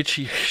is worried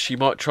she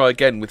might try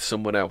again with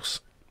someone else.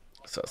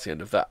 So that's the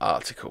end of that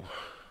article.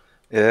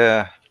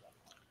 Yeah.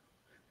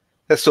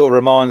 That sort of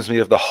reminds me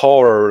of the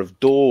horror of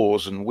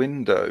doors and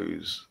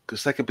windows,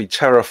 because they can be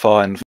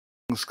terrifying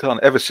things,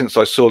 can't? Ever since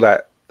I saw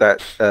that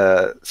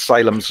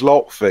Salem's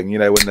Lot thing, you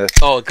know, when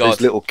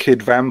those little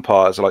kid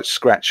vampires are like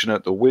scratching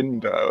at the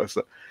window.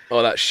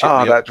 Like, that shit.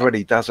 That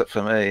really does it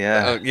for me.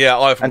 Yeah,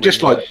 I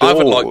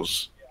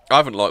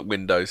haven't liked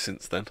windows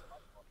since then.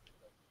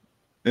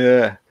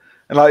 Yeah,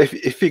 and like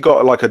if you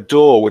got like a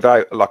door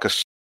without like a,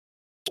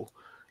 you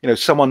know,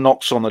 someone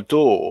knocks on the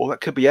door,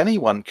 that could be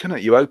anyone, couldn't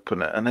it? You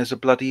open it and there's a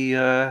bloody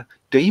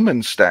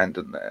demon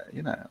standing there.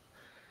 You know,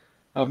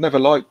 I've never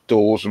liked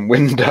doors and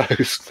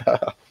windows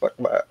stuff like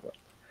that.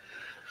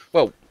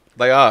 Well,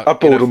 they are. I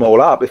board them all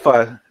up. If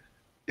I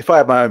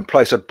had my own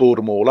place, I'd board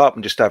them all up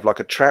and just have like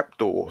a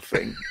trapdoor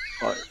thing.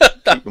 Like,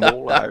 keep them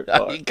all out.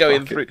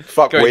 Like,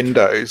 fuck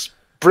windows.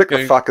 Brick the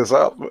fuckers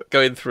up.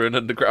 Going through an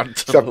underground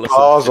tunnel. Some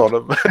bars on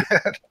them.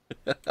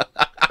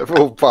 They've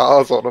all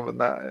bars on them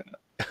and that.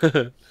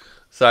 Yeah.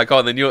 So go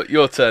on then.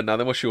 Your turn now.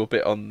 Then what's your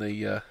bit on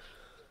the?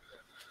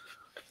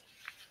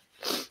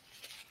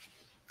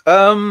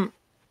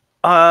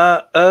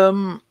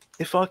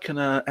 If I can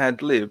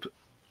ad lib.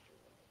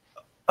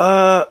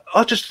 I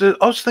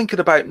was thinking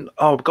about.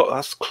 Oh, we've got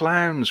us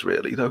clowns,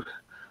 really. Though,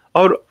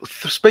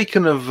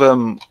 speaking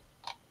of,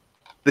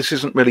 this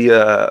isn't really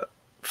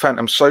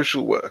Phantom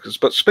Social Workers,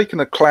 but speaking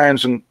of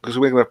clowns, and because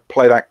we're going to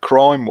play that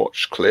Crime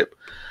Watch clip,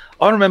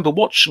 I remember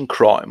watching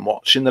Crime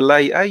Watch in the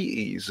late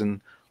 80s,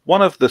 and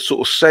one of the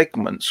sort of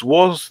segments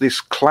was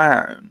this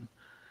clown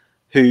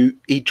who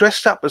he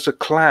dressed up as a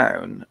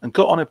clown and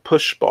got on a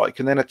push bike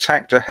and then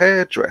attacked a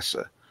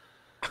hairdresser.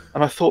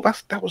 And I thought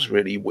that was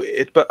really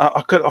weird, but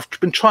I've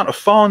been trying to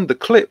find the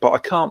clip, but I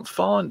can't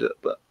find it.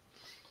 But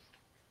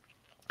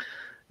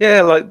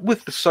yeah, like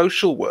with the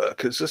social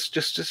workers, it's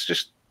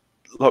just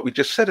like we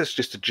just said, it's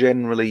just a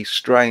generally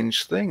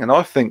strange thing, and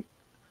I think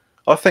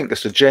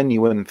it's a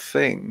genuine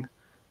thing,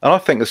 and I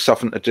think it's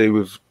something to do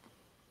with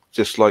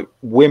just like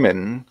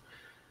women,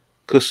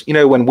 because you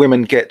know when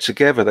women get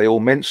together, they all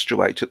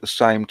menstruate at the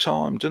same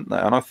time, don't they?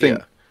 And I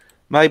think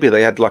maybe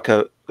they had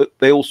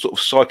they all sort of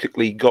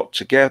psychically got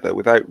together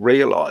without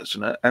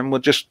realizing it, and were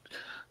just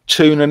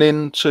tuning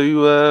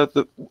into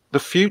the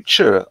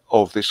future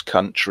of this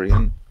country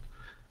and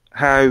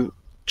how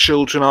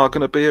children are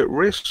going to be at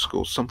risk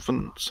or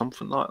something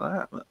like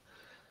that.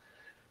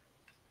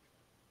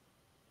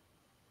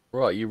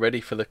 Right, you ready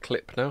for the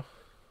clip now?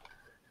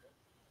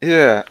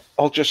 Yeah,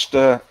 I've just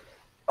got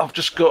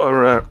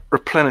to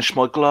replenish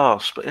my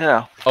glass, but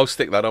yeah. I'll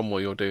stick that on while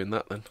you're doing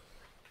that then.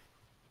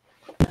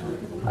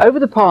 Over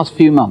the past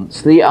few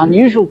months, the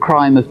unusual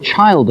crime of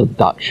child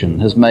abduction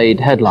has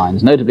made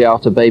headlines, notably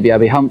after baby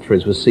Abby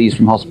Humphries was seized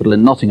from hospital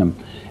in Nottingham.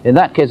 In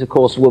that case, of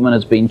course, a woman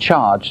has been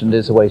charged and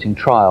is awaiting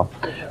trial.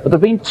 But there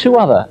have been two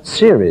other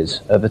series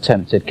of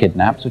attempted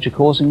kidnaps which are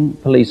causing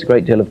police a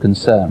great deal of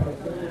concern.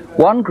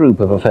 One group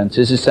of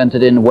offences is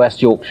centred in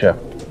West Yorkshire.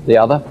 The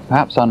other,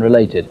 perhaps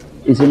unrelated,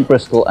 is in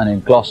Bristol and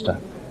in Gloucester.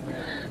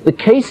 The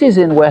cases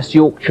in West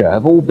Yorkshire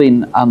have all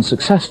been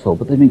unsuccessful,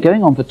 but they've been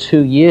going on for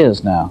 2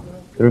 years now.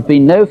 There have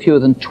been no fewer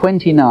than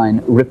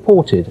 29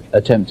 reported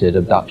attempted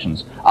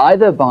abductions,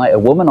 either by a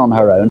woman on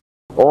her own,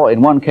 or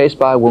in one case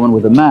by a woman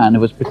with a man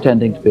who was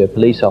pretending to be a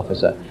police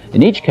officer.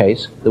 In each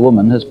case, the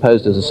woman has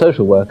posed as a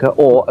social worker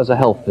or as a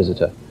health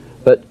visitor,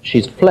 but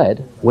she's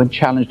fled when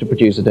challenged to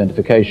produce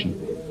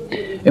identification.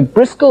 In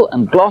Bristol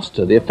and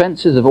Gloucester, the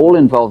offences have all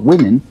involved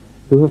women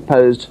who have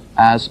posed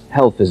as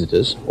health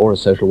visitors, or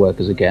as social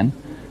workers again.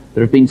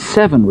 There have been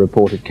 7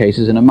 reported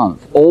cases in a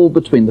month, all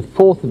between the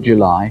 4th of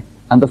July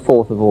and the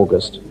 4th of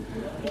August.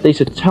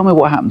 Lisa, tell me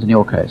what happened in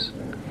your case.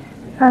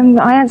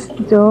 I answered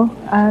the door.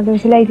 There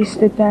was a lady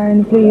stood there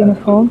in a blue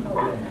uniform.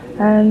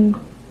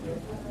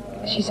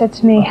 She said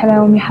to me,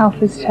 "Hello, I'm your health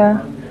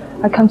visitor.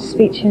 I come to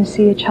speak to you and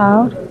see your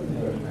child."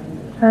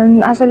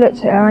 As I looked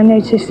at her, I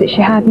noticed that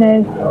she had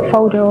no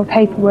folder or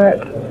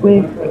paperwork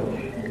with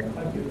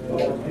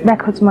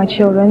records of my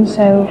children,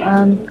 so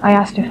I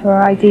asked her for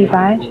her ID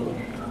badge.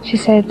 She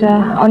said,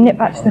 "I'll nip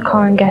back to the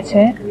car and get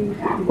it."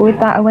 With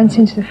that, I went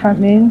into the front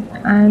room,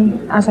 and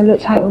as I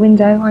looked out the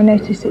window, I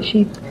noticed that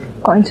she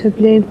got into a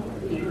blue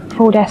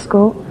Ford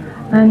Escort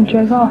and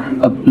drove off.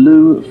 A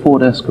blue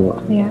Ford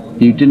Escort? Yeah.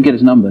 You didn't get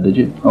his number, did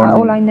you?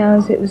 All I know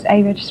is it was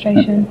A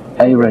registration.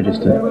 A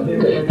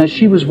register. Now,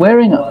 she was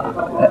wearing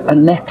a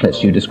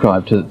necklace you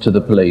described to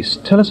the police.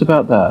 Tell us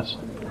about that.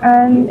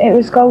 It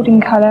was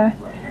golden colour,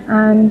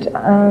 and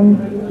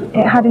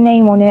it had a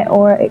name on it,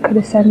 or it could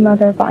have said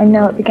mother, but I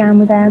know it began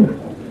with M.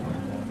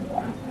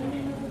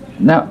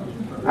 Now,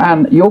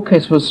 Anne, your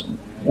case was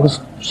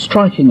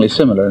strikingly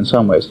similar in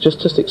some ways.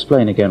 Just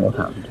explain again what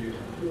happened.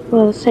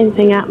 Well, the same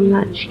thing happened,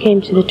 that she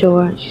came to the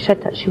door and she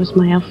said that she was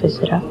my health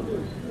visitor.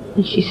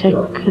 And she said,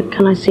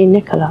 can I see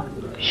Nicola?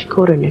 She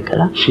called her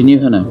Nicola. She knew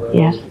her name?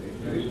 Yes.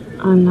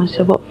 And I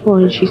said, what for?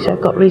 And she said,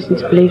 I've got reason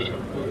to believe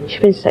she's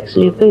been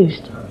sexually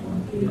abused.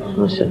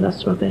 And I said,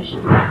 that's rubbish.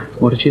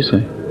 What did you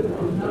say?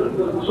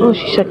 Well,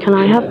 she said, can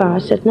I have her? I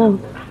said, no.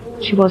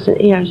 She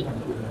wasn't here.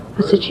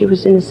 I said she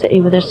was in the city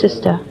with her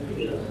sister.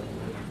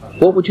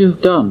 What would you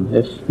have done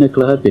if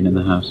Nicola had been in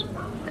the house?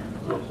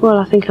 Well,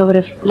 I think I would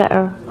have let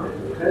her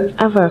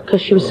have her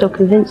because she was so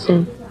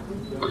convincing.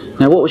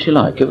 Now, what was she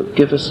like?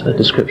 Give us a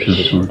description of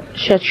this woman.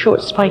 She had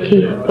short,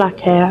 spiky black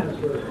hair,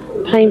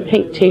 plain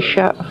pink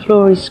t-shirt, a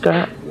flowery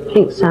skirt,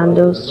 pink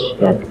sandals.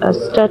 She had a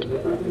stud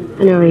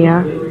in her ear,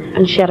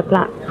 and she had a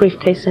black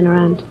briefcase in her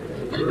hand.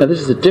 Now,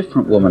 this is a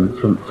different woman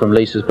from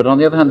Lisa's, but on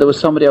the other hand, there was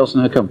somebody else in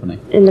her company.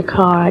 In the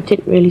car, I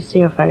didn't really see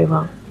her very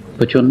well.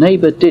 But your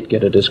neighbour did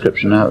get a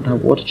description out. Now,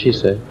 what did she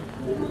say?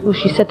 Well,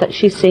 she said that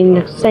she'd seen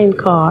the same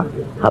car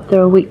up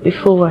there a week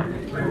before,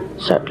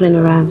 circling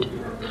around.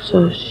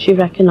 So she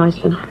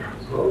recognised them.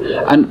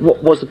 And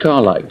what was the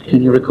car like?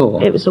 Can you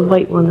recall? It was a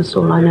white one, that's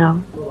all I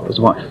know. It was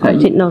white. I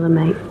didn't know the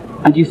mate.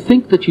 And you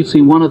think that you'd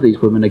seen one of these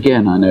women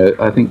again,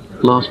 I think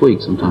last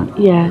week sometime?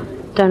 Yeah,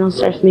 down on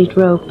Southmead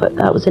Road, but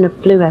that was in a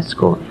blue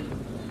Escort.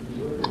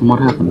 And what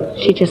happened?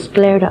 She just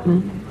glared at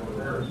me.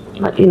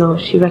 Like,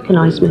 she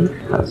recognised me.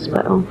 That was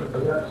about all.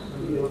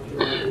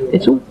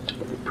 It's all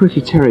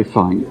pretty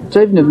terrifying.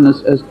 David Niven,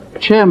 as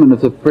chairman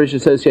of the British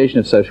Association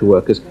of Social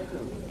Workers,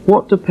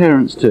 what do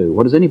parents do?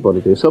 What does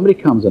anybody do? Somebody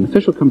comes, an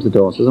official comes to the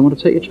door and says, I want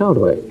to take your child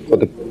away. But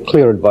the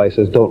clear advice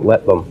is don't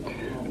let them.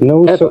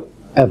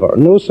 Ever.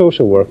 No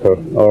social worker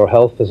or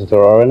health visitor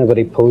or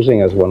anybody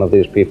posing as one of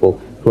these people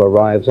who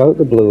arrives out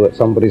the blue at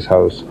somebody's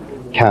house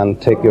can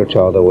take your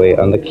child away,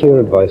 and the clear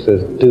advice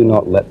is do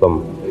not let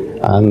them.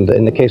 And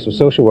in the case of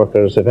social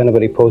workers, if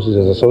anybody poses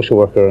as a social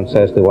worker and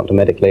says they want to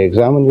medically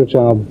examine your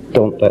child,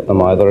 don't let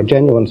them either. A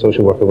genuine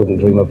social worker wouldn't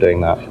dream of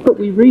doing that. But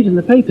we read in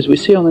the papers, we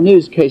see on the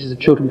news cases of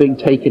children being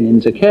taken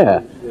into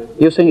care.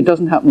 You're saying it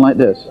doesn't happen like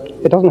this?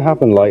 It doesn't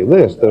happen like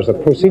this. There's a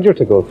procedure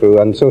to go through,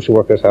 and social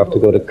workers have to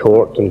go to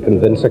court and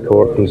convince a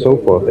court and so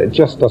forth. It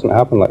just doesn't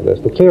happen like this.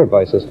 The clear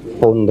advice is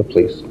phone the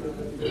police.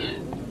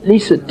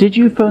 Lisa, did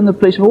you phone the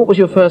police? What was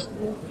your first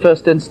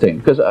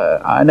instinct? Because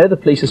I know the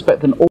police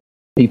suspect that all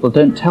people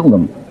don't tell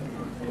them.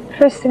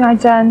 First thing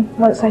I'd done,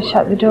 once I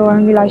shut the door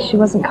and realised she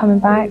wasn't coming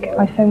back,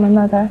 I phoned my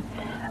mother.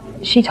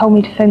 She told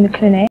me to phone the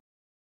clinic.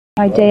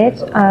 I did.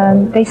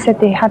 They said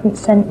they hadn't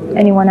sent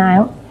anyone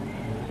out,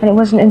 and it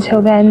wasn't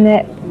until then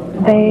that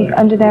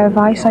under their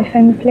advice, I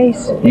phoned the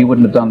police. You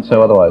wouldn't have done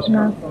so otherwise?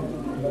 No.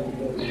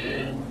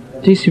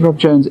 DC Rob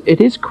Jones, it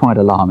is quite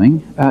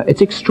alarming.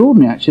 It's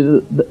extraordinary,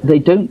 actually, that they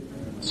don't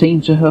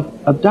seem to have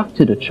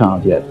abducted a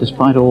child yet,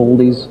 despite all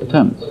these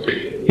attempts.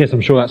 Yes,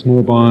 I'm sure that's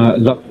more by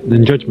luck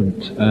than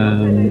judgment.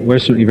 We're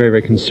certainly very,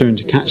 very concerned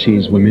to catch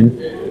these women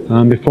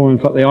before, in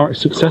fact, they are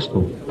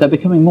successful. They're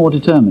becoming more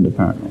determined,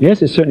 apparently.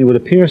 Yes, it certainly would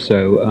appear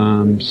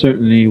so.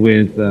 Certainly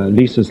with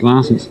Lisa's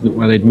last incident,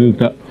 where they'd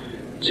moved up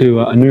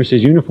to a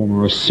nurse's uniform,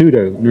 or a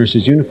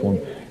pseudo-nurse's uniform,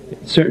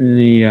 it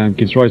certainly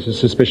gives rise to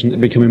suspicion that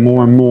they're becoming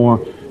more and more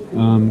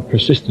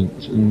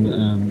persistent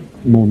and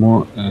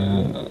more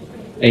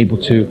able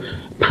to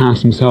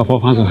pass himself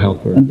off as a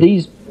helper. And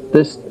this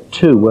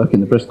two work in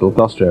the Bristol,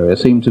 Gloucester area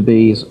seem to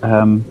be sort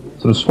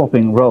of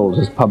swapping roles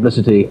as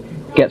publicity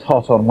gets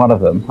hot on one of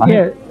them.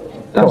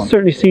 That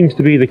certainly seems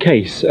to be the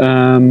case.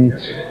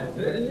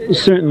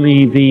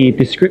 Certainly the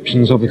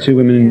descriptions of the two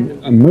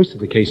women in most of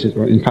the cases,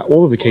 or in fact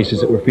all of the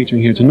cases that we're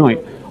featuring here tonight,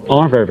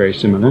 are very, very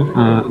similar.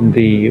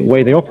 The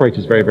way they operate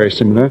is very, very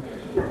similar,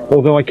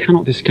 although I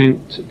cannot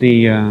discount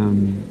the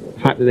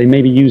fact that they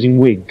may be using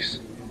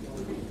wigs.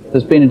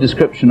 There's been a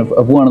description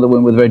of one of the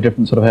women with a very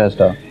different sort of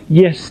hairstyle.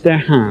 Yes, there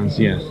has,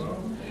 yes.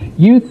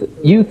 You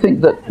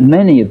think that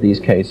many of these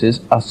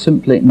cases are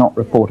simply not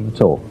reported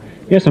at all?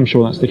 Yes, I'm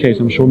sure that's the case.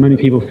 I'm sure many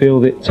people feel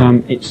that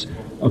it's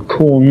a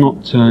call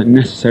not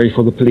necessary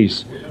for the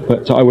police.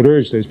 But I would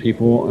urge those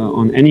people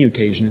on any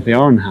occasion, if they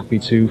are unhappy,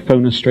 to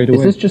phone us straight away.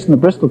 Is this just in the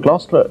Bristol,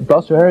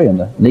 Gloucester area, in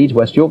the Leeds,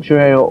 West Yorkshire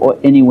area, or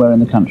anywhere in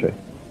the country?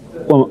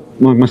 Well,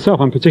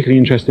 myself, I'm particularly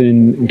interested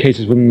in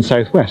cases within the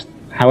southwest.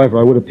 However,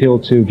 I would appeal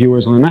to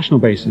viewers on a national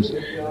basis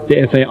that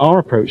if they are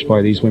approached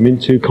by these women,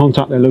 to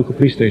contact their local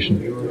police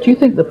station. Do you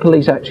think the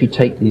police actually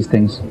take these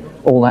things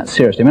all that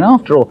seriously? I mean,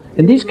 after all,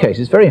 in these cases,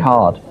 it's very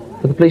hard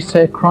for the police to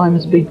say a crime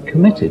has been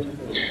committed.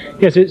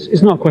 Yes,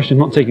 it's not a question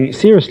of not taking it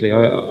seriously.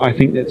 I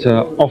think that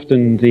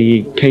often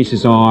the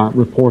cases are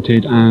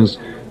reported as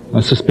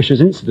a suspicious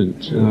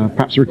incident,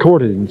 perhaps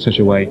recorded in such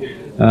a way,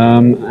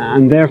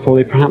 and therefore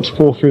they perhaps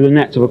fall through the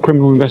net of a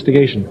criminal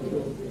investigation.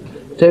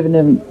 David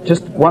Niven,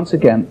 just once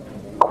again,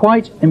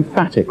 quite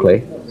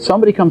emphatically,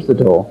 somebody comes to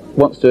the door,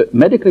 wants to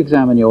medically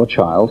examine your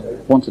child,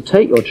 wants to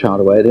take your child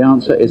away. The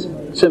answer is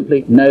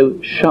simply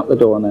no, shut the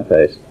door on their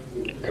face.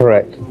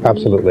 Correct,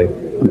 absolutely.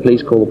 And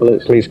please call the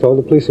police. Please call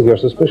the police if you're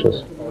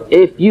suspicious.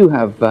 If you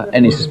have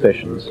any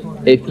suspicions,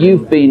 if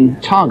you've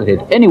been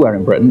targeted anywhere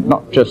in Britain,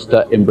 not just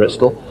in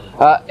Bristol,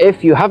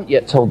 if you haven't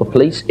yet told the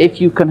police, if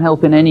you can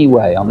help in any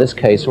way on this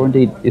case, or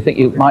indeed you think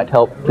you might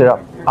help clear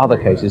up other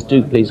cases,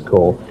 do please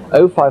call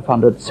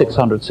 0500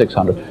 600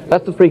 600.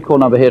 That's the free call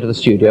number here to the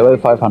studio,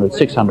 0500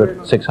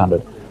 600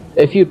 600.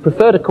 If you'd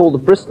prefer to call the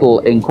Bristol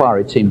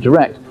Inquiry Team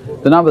direct,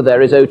 the number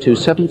there is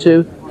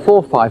 0272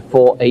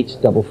 454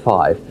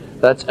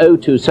 855. That's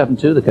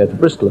 0272, the code for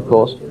Bristol, of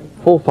course,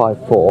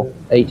 454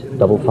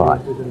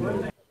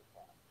 855.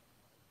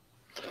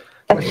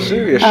 That's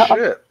serious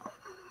shit.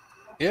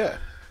 Yeah.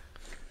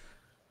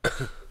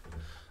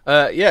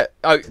 Yeah.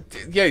 Oh,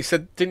 yeah. You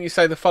said, didn't you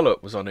say the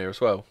follow-up was on here as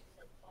well?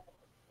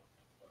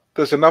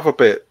 There's another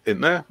bit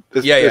in there.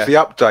 There's the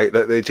update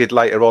that they did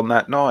later on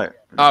that night.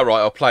 Oh, right.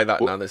 I'll play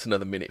that now. There's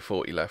another minute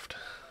 40 left.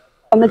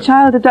 On the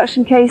child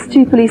abduction case,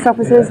 2 police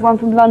officers, one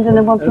from London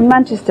and one from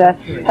Manchester,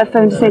 have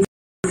phoned to say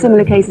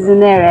similar cases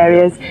in their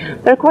areas.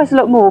 There are quite a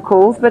lot more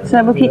calls, but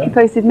we'll keep you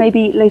posted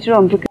maybe later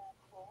on.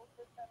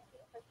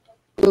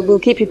 We'll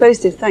keep you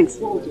posted. Thanks.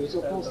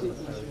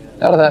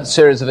 Out of that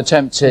series of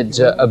attempted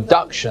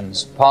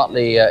abductions,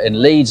 partly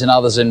in Leeds and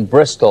others in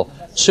Bristol,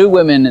 2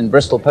 women in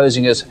Bristol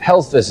posing as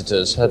health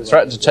visitors had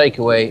threatened to take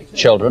away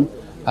children,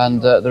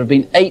 and there have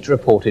been 8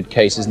 reported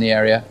cases in the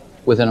area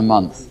within a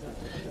month.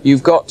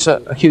 You've got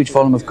a huge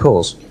volume of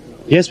calls.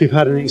 Yes, we've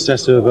had in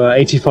excess of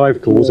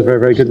 85 calls, a very,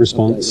 very good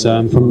response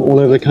from all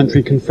over the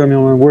country, confirming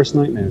our worst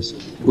nightmares.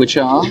 Which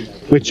are?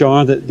 Which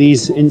are that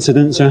these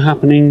incidents are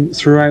happening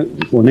throughout,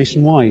 well,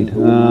 nationwide.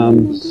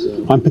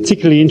 I'm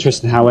particularly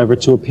interested, however,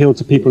 to appeal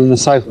to people in the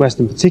southwest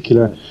in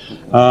particular,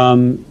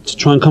 to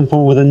try and come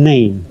forward with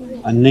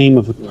a name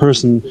of a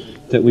person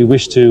that we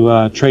wish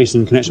to trace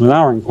in connection with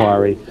our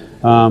inquiry.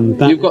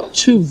 You've got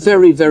 2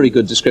 very, very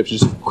good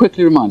descriptions.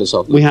 Quickly remind us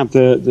of them. We have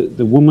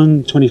the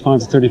woman,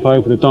 25 to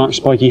 35, with the dark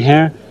spiky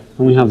hair,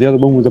 and we have the other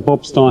one with the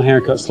bob style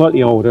haircut,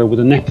 slightly older, with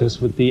a necklace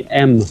with the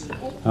M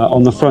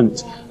on the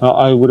front.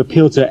 I would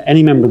appeal to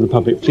any member of the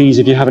public, please,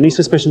 if you have any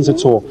suspicions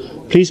at all,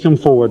 please come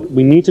forward.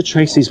 We need to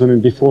trace these women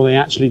before they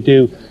actually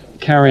do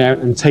carry out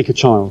and take a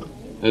child.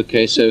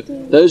 Okay, so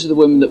those are the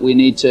women that we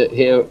need to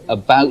hear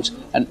about,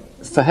 and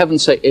for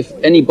heaven's sake, if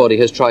anybody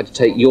has tried to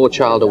take your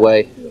child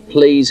away,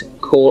 please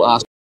call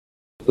us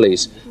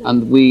police.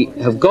 And we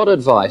have got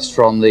advice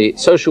from the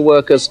social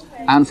workers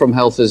and from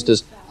health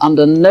visitors.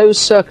 Under no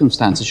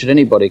circumstances should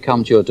anybody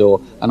come to your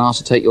door and ask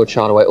to take your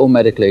child away or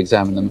medically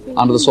examine them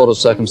under the sort of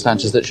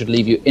circumstances that should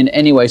leave you in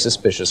any way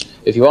suspicious.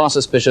 If you are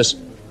suspicious,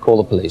 call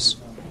the police.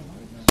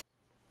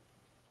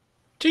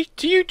 Do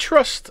you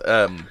trust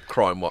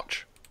Crime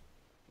Watch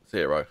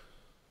Zero?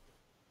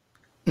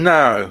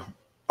 No,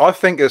 I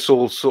think it's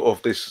all sort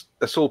of this.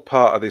 It's all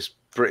part of this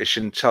British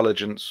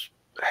intelligence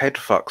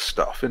headfuck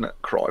stuff, isn't it?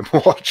 Crime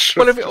Watch.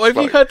 Well, have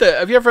you heard that?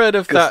 Have you ever heard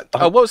of that?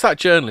 What was that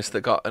journalist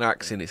that got an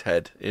axe in his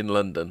head in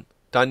London?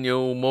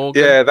 Daniel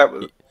Morgan. Yeah, that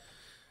was.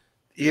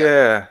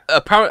 Yeah.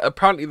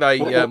 Apparently they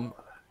What-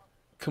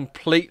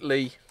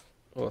 completely.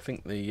 Well, I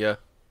think the.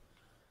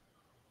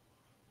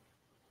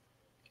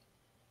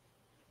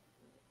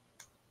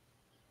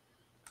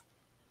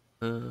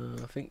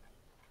 I think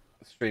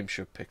the stream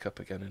should pick up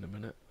again in a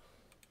minute.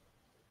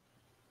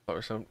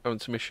 I'm having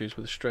some issues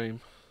with the stream.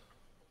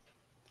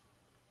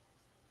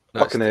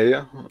 No, I can hear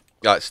you.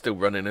 yeah, it's still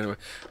running anyway.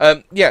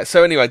 Yeah.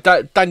 So anyway,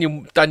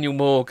 Daniel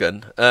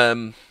Morgan,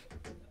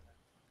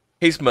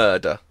 his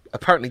murder.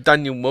 Apparently,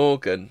 Daniel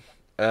Morgan,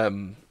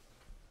 they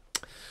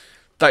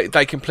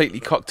completely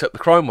cocked up the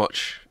Crime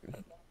Watch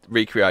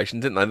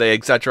recreation, didn't they? They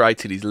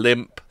exaggerated his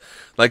limp.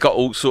 They got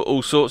all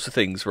sorts of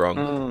things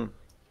wrong.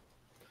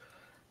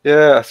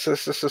 Yeah, it's a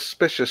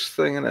suspicious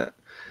thing, isn't it?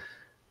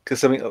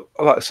 Because, I mean,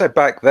 like I say,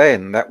 back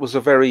then, that was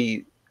a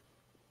very...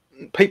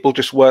 People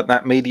just weren't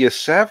that media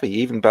savvy,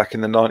 even back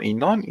in the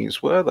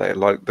 1990s, were they?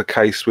 Like the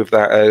case with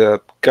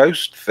that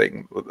ghost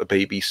thing that the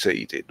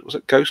BBC did. Was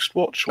it Ghost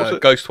Watch? Was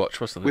it? Ghost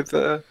Watch, wasn't it?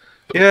 With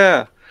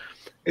yeah.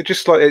 It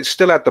just like it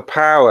still had the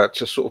power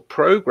to sort of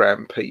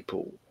program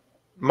people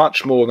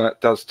much more than it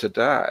does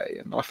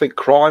today. And I think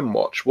Crime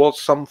Watch was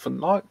something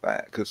like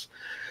that, because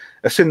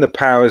it's in the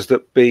powers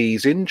that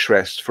be's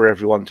interest for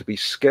everyone to be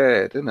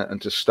scared, isn't it? And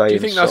to stay Do you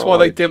think that's why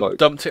they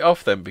dumped it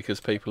off then?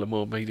 Because people are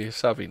more media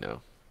savvy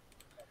now?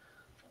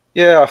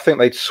 Yeah, I think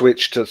they'd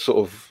switched to sort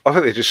of... I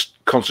think they just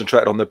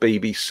concentrated on the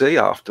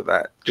BBC after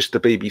that. Just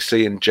the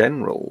BBC in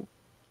general.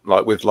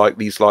 Like with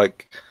these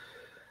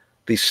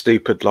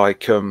stupid I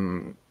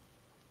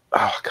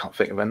can't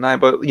think of her name,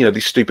 but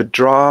these stupid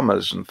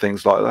dramas and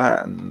things like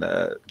that, and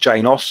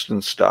Jane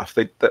Austen stuff.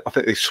 I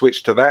think they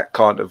switched to that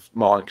kind of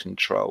mind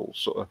control,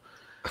 sort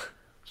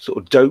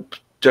of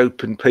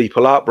doping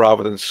people up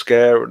rather than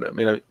scaring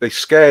them. They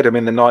scared them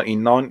in the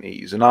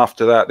 1990s, and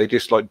after that they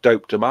just like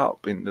doped them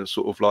up in the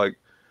sort of like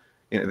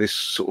this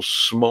sort of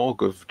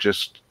smog of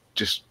just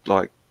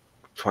like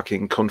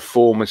fucking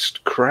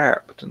conformist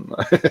crap.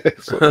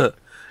 So,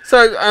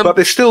 but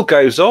it still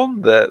goes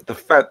on.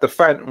 The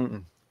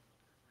phantom.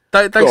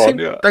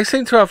 They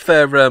seem to have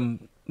their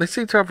they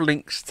seem to have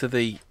links to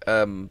the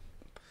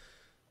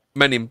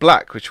Men in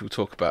Black, which we'll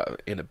talk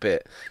about in a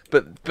bit.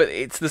 But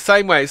it's the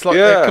same way. It's like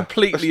they're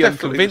completely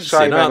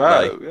unconvincing,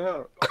 aren't they?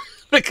 Yeah.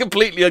 They're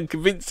completely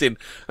unconvincing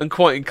and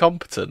quite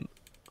incompetent.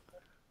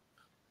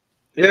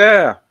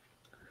 Yeah.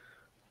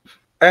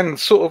 And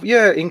sort of,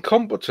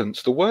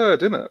 incompetence, the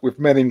word, isn't it? With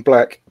Men in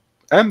Black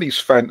and these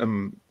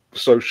phantom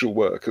social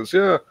workers,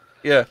 yeah.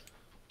 Yeah.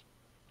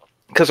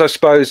 Because I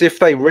suppose if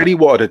they really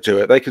wanted to do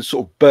it, they could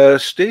sort of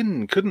burst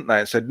in, couldn't they?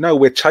 And said, no,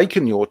 we're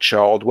taking your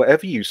child,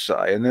 whatever you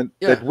say. And then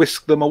they'd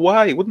whisk them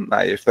away, wouldn't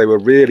they? If they were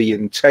really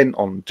intent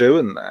on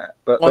doing that.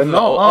 But they're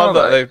not, are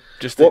they?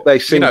 Just what they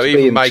seem to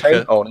be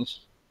intent on is...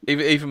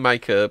 Even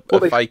make a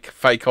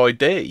fake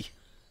ID.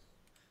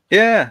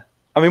 Yeah.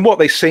 I mean, what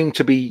they seem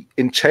to be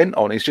intent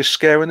on is just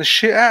scaring the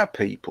shit out of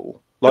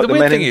people. Like the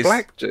Men in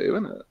Black do,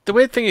 isn't it? The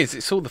weird thing is,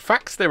 it's all the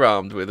facts they're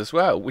armed with as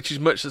well, which is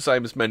much the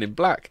same as Men in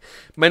Black.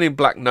 Men in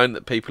Black know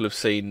that people have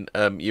seen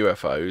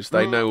UFOs.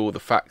 They know all the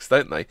facts,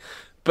 don't they?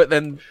 But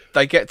then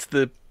they get to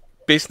the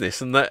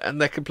business and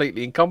they're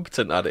completely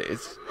incompetent at it.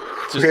 It's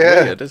just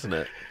weird, isn't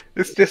it?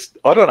 It's just,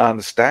 I don't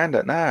understand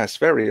it now. It's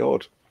very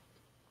odd.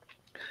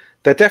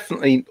 They're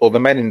definitely, or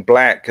the Men in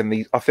Black,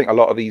 and I think a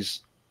lot of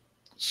these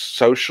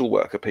social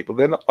worker people,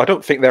 I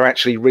don't think they're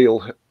actually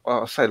real.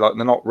 I'll say like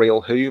they're not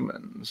real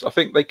humans. I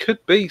think they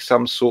could be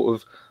some sort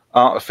of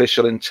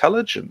artificial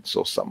intelligence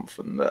or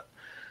something that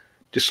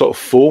just sort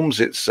of forms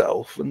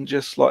itself, and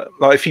just like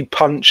if you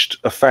punched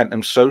a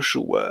phantom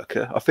social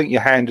worker, I think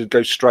your hand would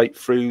go straight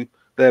through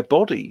their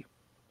body.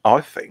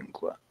 I think,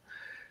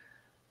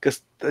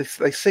 because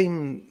they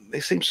seem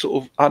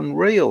sort of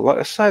unreal. Like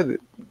I say,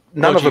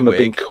 none of them have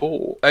been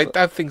caught. They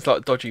have things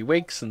like dodgy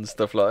wigs and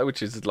stuff like that,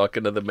 which is like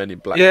another Men in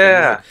Black.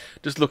 Yeah, thing,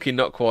 just looking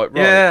not quite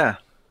right. Yeah,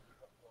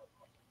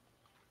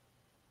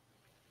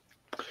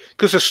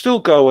 because they're still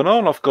going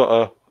on. I've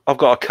got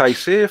a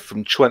case here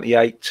from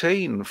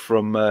 2018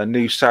 from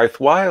New South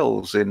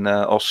Wales in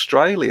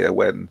Australia,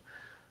 when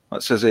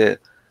it says here,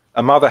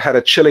 a mother had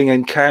a chilling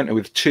encounter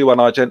with two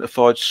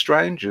unidentified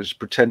strangers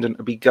pretending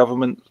to be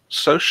government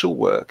social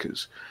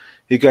workers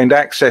who gained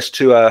access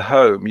to her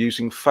home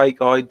using fake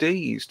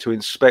IDs to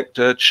inspect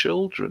her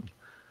children.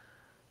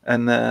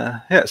 And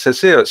it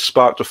says here it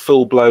sparked a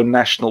full-blown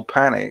national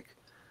panic,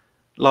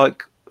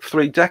 like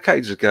 3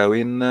 decades ago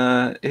in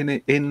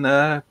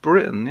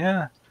Britain.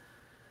 Yeah,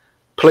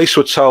 police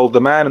were told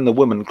the man and the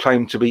woman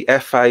claimed to be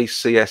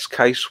FACS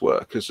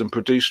caseworkers and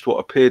produced what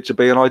appeared to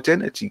be an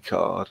identity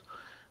card.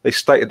 They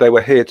stated they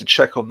were here to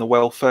check on the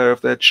welfare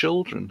of their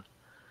children.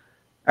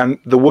 And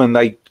the woman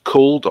they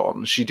called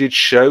on, she did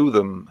show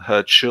them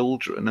her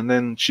children, and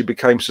then she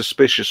became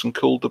suspicious and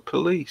called the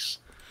police.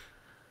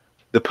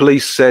 The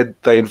police said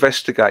they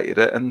investigated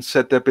it and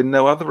said there had been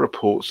no other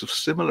reports of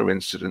similar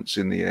incidents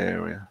in the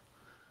area.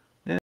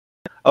 Yeah.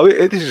 Oh,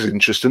 this is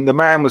interesting. The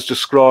man was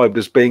described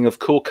as being of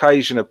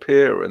Caucasian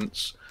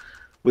appearance,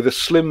 with a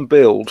slim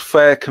build,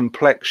 fair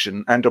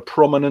complexion, and a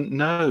prominent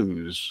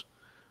nose.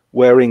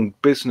 wearing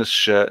business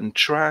shirt and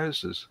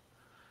trousers.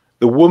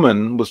 The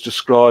woman was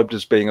described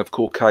as being of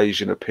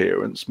Caucasian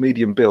appearance,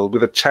 medium build,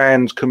 with a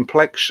tanned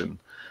complexion.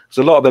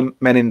 So a lot of the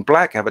men in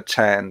black have a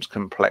tanned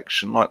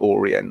complexion, like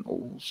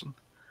Orientals.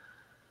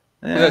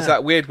 Well, there's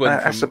that weird one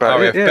That's from about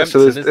RAF it. Yeah, Bempton.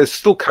 so there's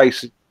still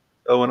cases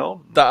going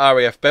on. That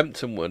RAF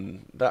Bempton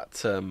one,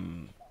 that's he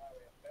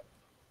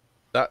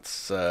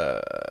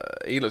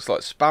looks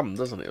like Spam,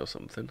 doesn't he, or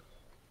something?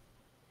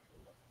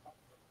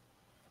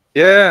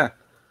 Yeah,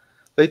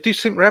 they do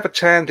seem to have a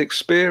tanned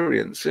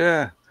experience.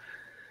 Yeah.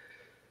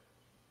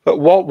 But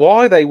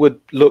why they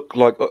would look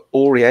like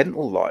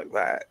Oriental like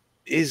that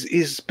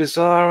is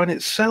bizarre in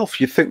itself.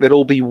 You'd think they'd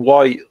all be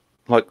white,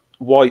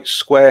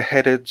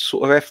 square-headed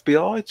sort of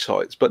FBI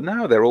types, but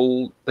no, they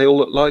all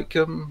look like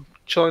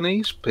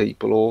Chinese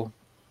people or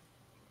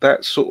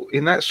that sort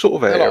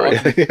of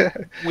area. Yeah.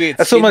 Weird.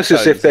 It's almost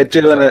as if they're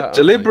doing it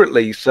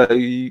deliberately. So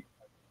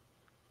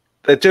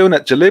they're doing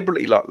it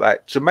deliberately like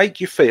that to make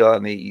you feel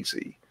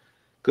uneasy,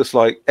 because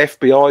like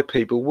FBI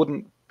people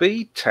wouldn't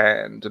be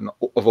tanned and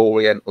of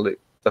Oriental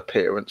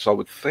appearance, I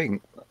would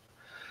think.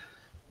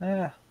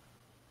 Yeah.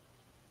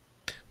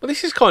 Well,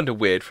 this is kind of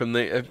weird. From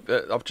the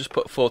I've just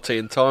put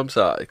 14 Times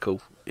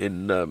article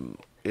in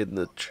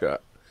the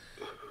chat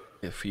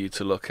for you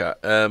to look at.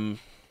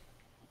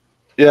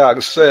 Yeah, I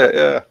can see it.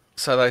 Yeah.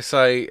 So they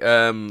say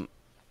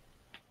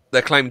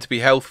they're claiming to be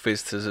health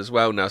visitors as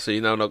well now. So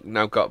you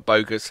now got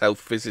bogus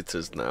health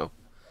visitors now.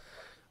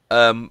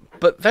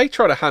 But they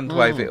try to hand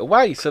wave it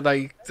away. So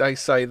they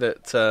say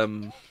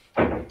that.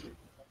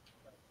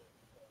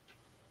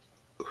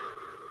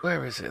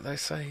 Where is it? They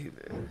say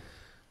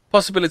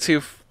possibility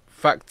of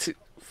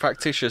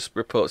factitious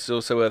reports is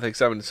also worth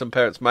examining. Some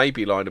parents may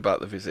be lying about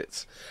the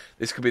visits.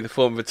 This could be the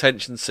form of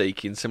attention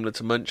seeking, similar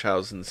to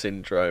Munchausen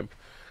syndrome.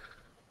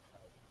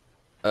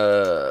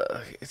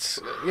 They're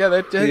just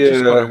going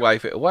to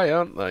wave it away,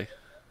 aren't they?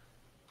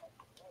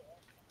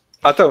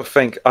 I don't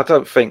think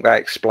that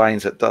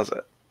explains it, does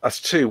it? That's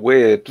too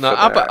weird. No,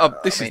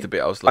 this is the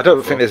bit I was looking for. I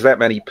don't for. think there's that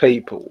many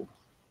people.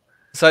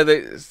 So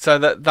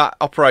that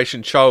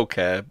Operation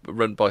Childcare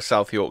run by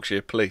South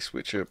Yorkshire Police,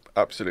 which are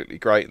absolutely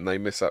great, and they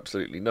miss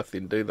absolutely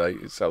nothing, do they?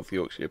 South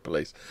Yorkshire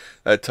Police,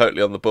 they're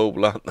totally on the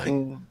ball, aren't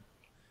they?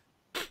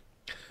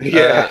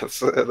 Yeah.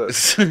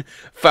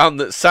 Found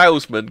that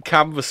salesmen,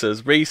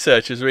 canvassers,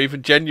 researchers, or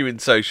even genuine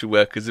social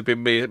workers have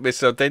been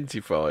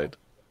misidentified.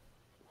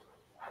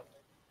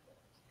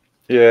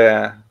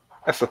 Yeah,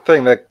 that's the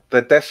thing.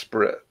 They're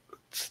desperate.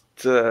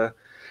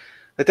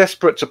 They're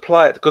desperate to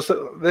play it because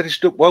they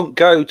just won't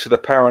go to the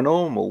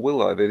paranormal,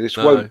 will they? They just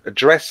won't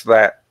address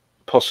that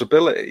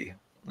possibility.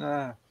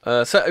 No.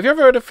 So, have you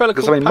ever heard of a fellow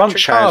called Patrick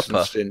Munchausen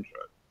Harper? syndrome.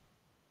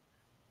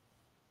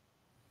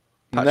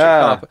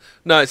 Harper.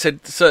 No, it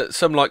said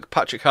some like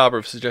Patrick Harper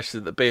have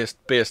suggested that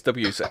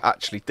BSWs are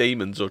actually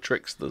demons or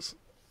tricksters.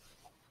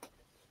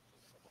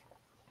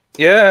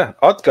 Yeah,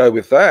 I'd go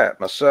with that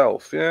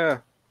myself. Yeah,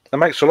 that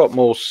makes a lot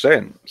more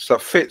sense.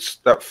 That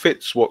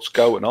fits what's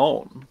going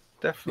on.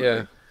 Definitely.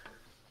 Yeah.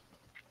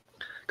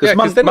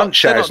 Because they're not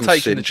Munchausen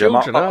taking the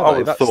syndrome, children, I are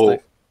would they? have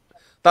thought.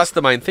 That's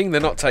the main thing. They're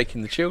not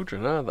taking the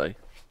children, are they?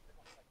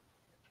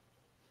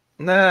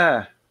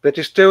 Nah, they're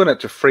just doing it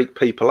to freak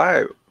people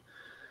out,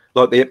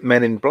 like the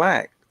Men in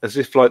Black, as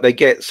if like they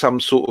get some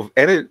sort of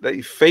energy.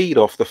 They feed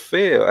off the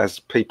fear, as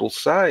people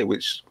say,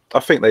 which I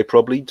think they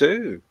probably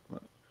do.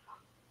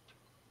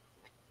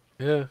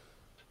 Yeah.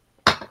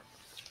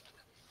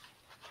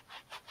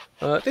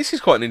 This is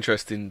quite an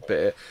interesting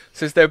bit. It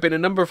says there have been a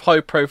number of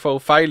high-profile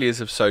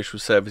failures of social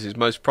services,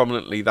 most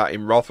prominently that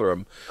in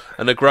Rotherham,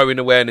 and a growing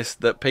awareness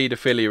that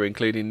paedophilia,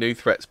 including new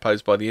threats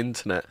posed by the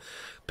internet.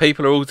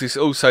 People are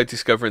also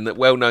discovering that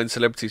well-known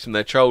celebrities from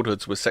their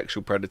childhoods were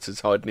sexual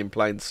predators hiding in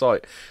plain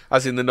sight.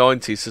 As in the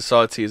 90s,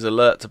 society is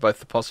alert to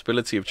both the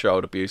possibility of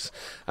child abuse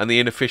and the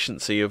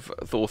inefficiency of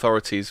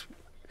authorities,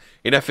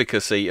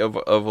 inefficacy of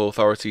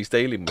authorities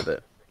dealing with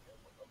it,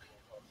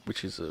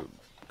 which is a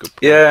good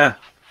point. Yeah.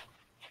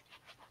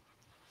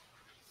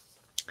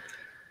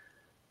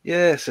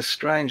 Yeah, it's a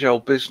strange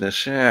old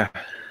business, yeah.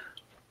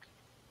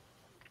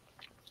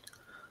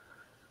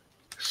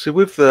 So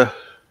with the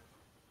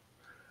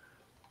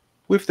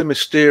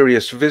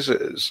mysterious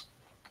visitors,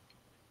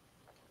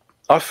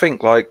 I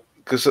think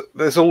because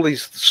there's all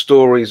these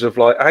stories of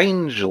like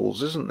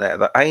angels, isn't there?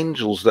 The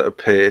angels that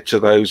appear to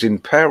those in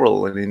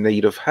peril and in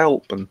need of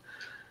help, and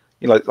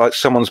like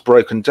someone's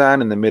broken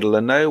down in the middle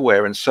of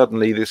nowhere, and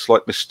suddenly this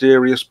like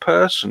mysterious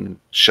person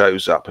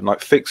shows up and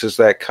like fixes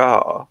their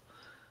car.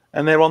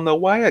 And they're on their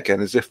way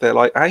again, as if they're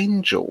like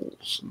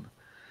angels.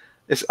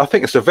 I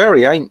think it's a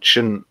very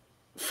ancient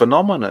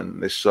phenomenon,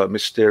 this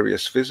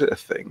mysterious visitor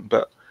thing.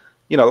 But,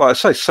 like I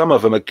say, some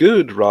of them are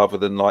good rather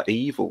than like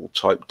evil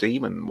type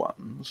demon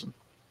ones.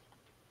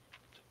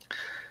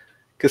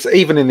 Because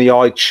even in the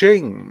I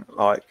Ching,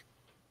 like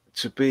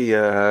to be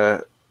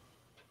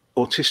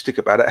autistic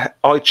about it,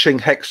 I Ching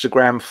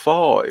hexagram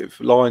 5,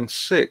 line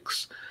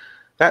 6,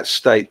 that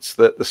states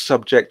that the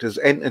subject has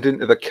entered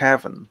into the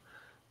cavern,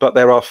 but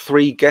there are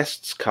 3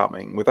 guests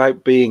coming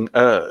without being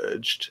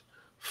urged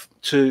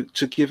to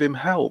give him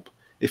help.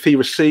 If he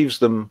receives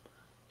them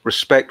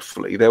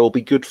respectfully, there will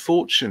be good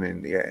fortune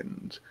in the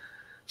end.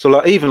 So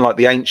like even like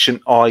the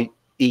ancient I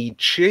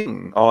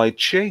Ching,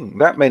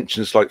 that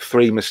mentions like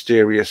 3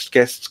 mysterious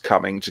guests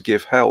coming to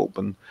give help,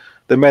 and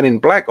the men in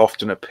black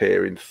often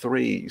appear in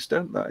threes,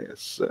 don't they?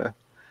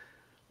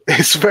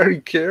 It's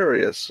very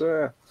curious.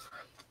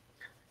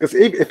 Because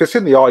if it's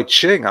in the I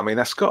Ching, I mean,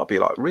 that's got to be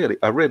like really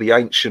a really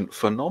ancient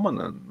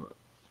phenomenon.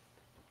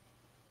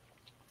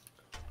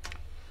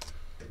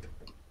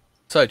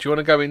 So, do you want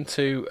to go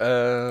into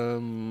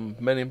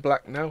Men in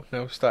Black now?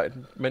 Now we've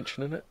started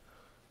mentioning it.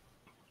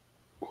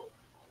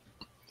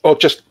 Or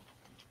just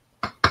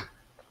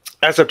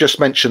as I've just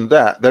mentioned,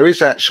 that there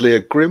is actually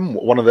a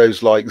grimoire, one of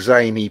those like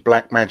zany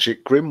black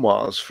magic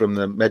grimoires from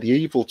the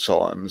medieval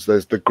times.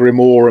 There's the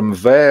Grimorum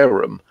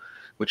Verum,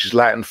 which is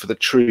Latin for the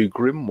true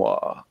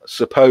grimoire,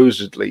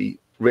 supposedly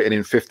written in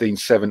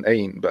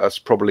 1517, but that's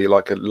probably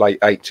like a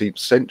late 18th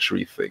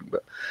century thing.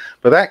 But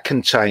that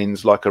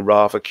contains like a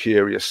rather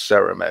curious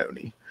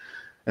ceremony.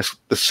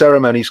 The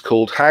ceremony is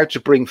called How to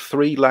Bring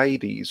 3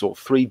 Ladies or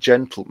 3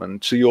 Gentlemen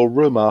to Your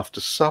Room After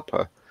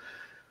Supper.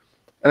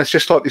 And it's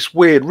just like this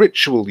weird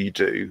ritual you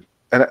do.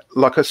 And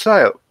like I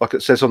say, like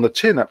it says on the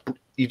tin,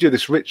 you do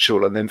this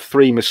ritual and then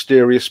 3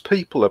 mysterious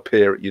people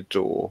appear at your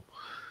door.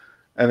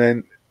 And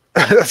then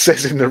it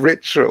says in the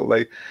ritual,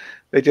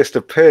 they just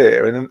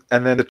appear.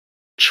 And then the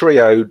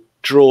trio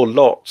draw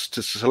lots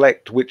to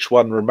select which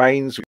one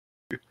remains with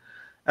you.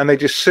 And they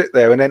just sit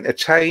there and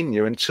entertain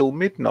you until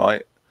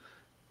midnight,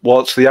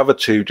 whilst the other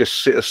 2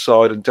 just sit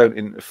aside and don't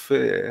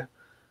interfere.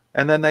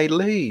 And then they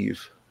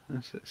leave.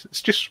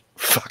 It's just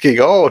fucking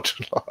odd.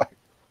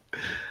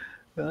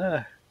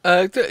 Do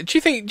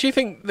you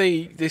think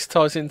this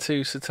ties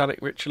into satanic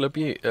ritual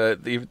abuse,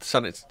 the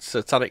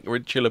satanic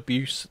ritual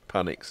abuse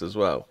panics as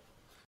well?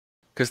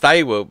 Because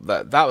they were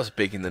that was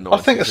big in the 90s.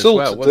 I think it's all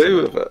to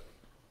do with it.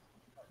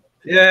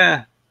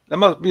 Yeah, there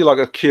must be like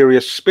a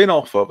curious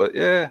spin-off of it.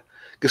 Yeah,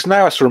 because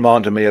now it's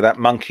reminding me of that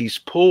monkey's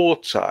paw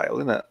tale,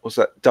 isn't it? Was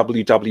that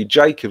W.W.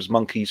 Jacobs'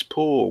 monkey's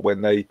paw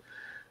when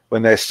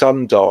their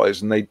son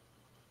dies and they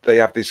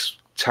have this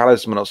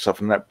talisman or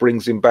something that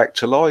brings him back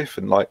to life,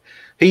 and like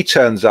he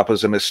turns up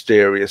as a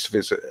mysterious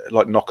visitor,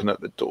 like knocking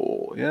at the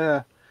door.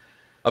 Yeah,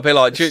 I'll be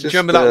like, do you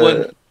remember that one?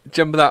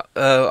 Do you remember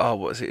that?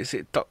 What is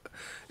it?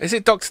 Is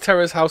it Dr.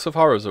 Terror's House of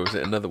Horrors, or is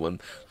it another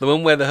one? The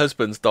one where the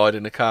husband's died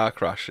in a car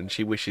crash and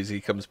she wishes he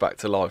comes back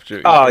to life.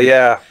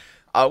 Yeah.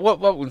 What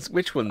one's?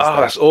 Which one's?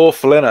 Oh, that's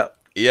awful, isn't it?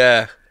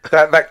 Yeah.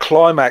 That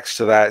climax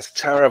to that, it's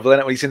terrible,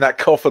 isn't it? When he's in that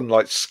coffin,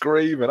 like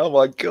screaming, "Oh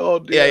my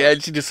god!" Yeah,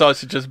 and she decides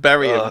to just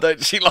bury him,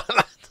 don't she? Like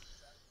that.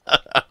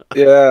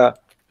 Yeah,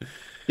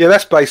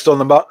 that's based on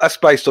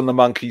the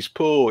monkey's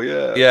paw.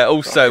 Yeah. Yeah.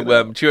 Also,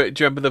 do you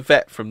remember the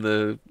vet from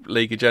the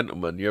League of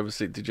Gentlemen?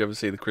 Did you ever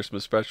see the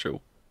Christmas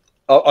special?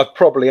 I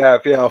probably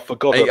have. Yeah, I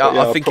forgot.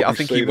 I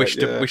think he wished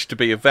to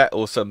be a vet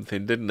or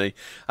something, didn't he?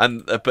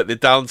 And but the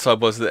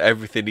downside was that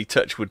everything he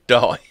touched would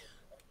die.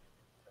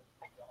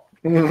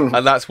 And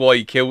that's why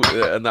he killed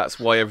it, and that's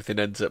why everything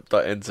ends up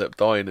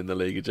dying in the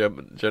League of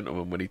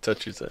Gentlemen when he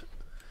touches it.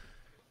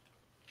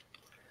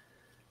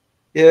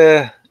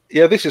 Yeah,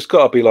 this has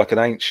got to be like an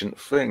ancient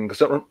thing,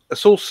 because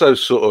it's also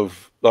sort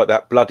of like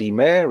that Bloody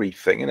Mary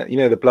thing, isn't it? You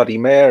know, the Bloody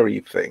Mary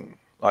thing,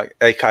 like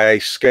AKA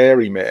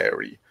Scary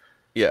Mary.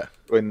 Yeah.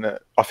 When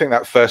I think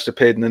that first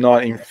appeared in the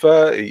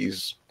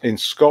 1930s in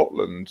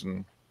Scotland,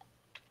 and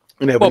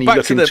you know, when you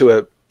look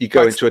into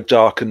into a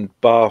darkened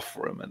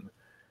bathroom and.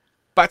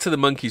 Back to the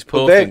monkey's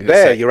paw thing.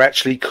 You're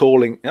actually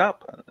calling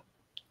up.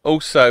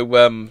 Also,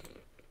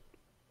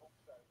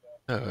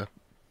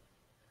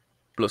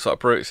 looks like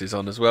Brutus is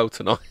on as well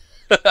tonight.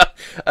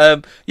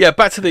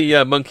 Back to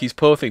the monkey's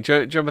paw thing. Do you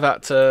remember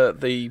that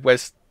the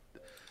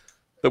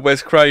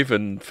Wes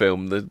Craven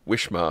film, The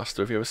Wishmaster?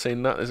 Have you ever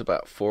seen that? There's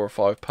about 4 or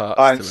 5 parts.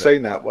 I haven't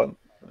seen that one.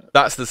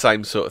 That's the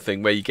same sort of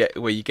thing where you get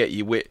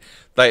your wit.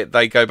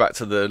 They go back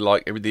to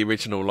the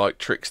original like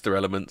trickster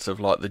elements of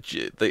like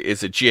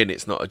it's a djinn,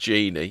 it's not a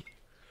genie.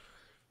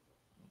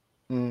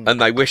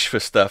 And they wish for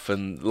stuff,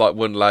 and like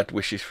one lad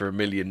wishes for $1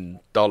 million,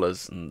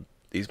 and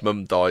his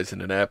mum dies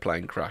in an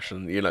airplane crash,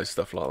 and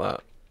stuff like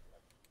that.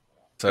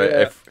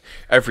 So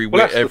every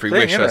wish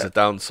has a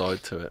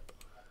downside to it.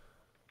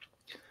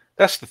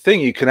 That's the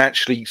thing. You can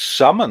actually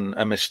summon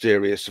a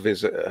mysterious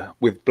visitor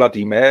with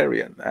Bloody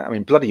Mary, and I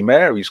mean, Bloody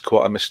Mary's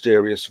quite a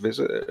mysterious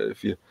visitor.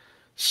 If you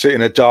sit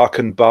in a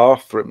darkened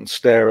bathroom,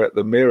 stare at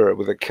the mirror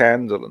with a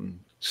candle, and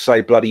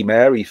say Bloody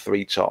Mary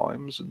 3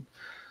 times, and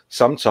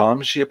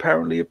sometimes she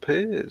apparently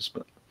appears,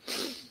 but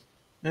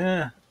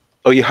yeah.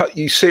 Or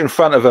you sit in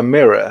front of a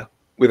mirror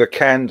with a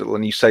candle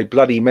and you say,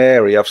 "Bloody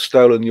Mary, I've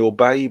stolen your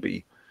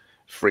baby,"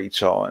 3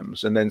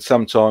 times, and then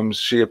sometimes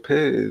she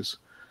appears.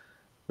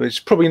 It's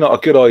probably not a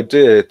good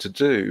idea to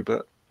do,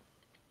 but.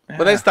 Yeah.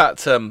 Well, there's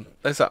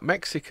that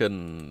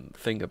Mexican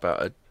thing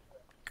about a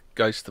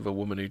ghost of a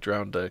woman who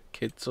drowned her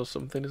kids or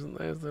something, isn't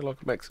there? Is there like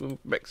a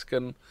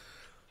Mexican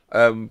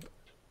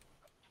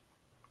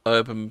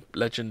urban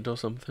legend or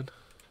something?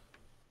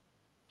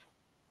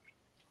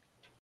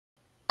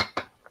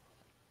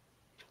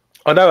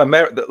 I know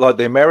like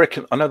the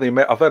American. I know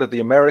I've heard of the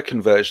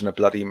American version of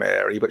Bloody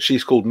Mary, but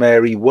she's called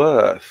Mary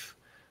Worth,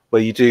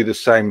 where you do the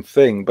same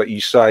thing, but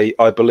you say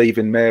 "I believe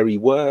in Mary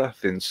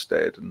Worth"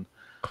 instead. And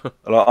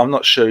I'm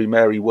not sure who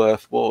Mary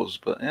Worth was,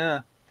 but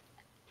yeah,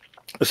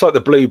 it's like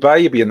the Blue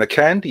Baby and the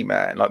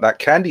Candyman, like that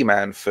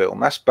Candyman film.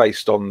 That's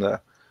based on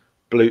the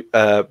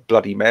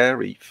Bloody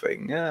Mary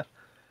thing. Yeah,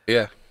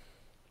 yeah.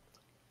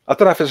 I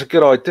don't know if it's a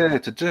good idea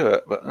to do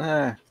it, but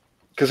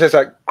because there's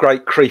that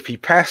great creepy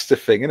pasta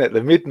thing, isn't it?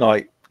 The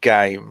Midnight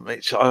Game,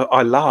 which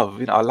I love.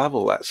 You know, I love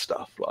all that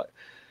stuff, like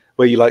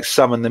where you like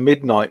summon the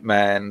Midnight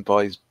Man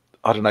by,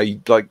 I don't know, you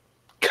like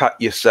cut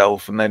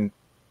yourself and then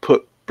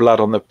put blood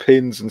on the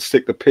pins and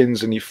stick the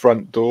pins in your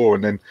front door,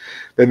 and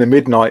then the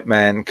Midnight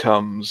Man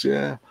comes.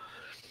 Yeah,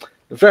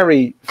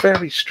 very,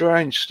 very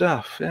strange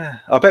stuff. Yeah,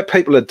 I bet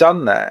people have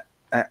done that,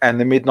 and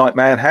the Midnight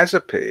Man has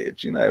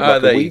appeared. You know,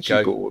 like a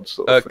Ouija board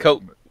sort of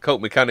thing. Cult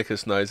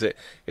Mechanicus knows it.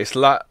 It's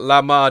La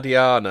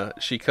Mardiana.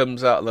 She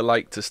comes out of the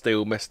lake to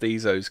steal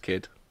Mestizo's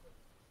kid.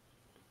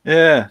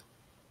 Yeah.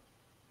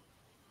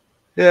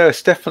 Yeah,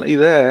 it's definitely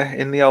there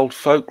in the old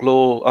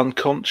folklore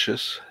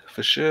unconscious,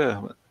 for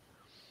sure.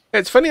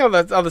 It's funny how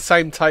the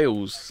same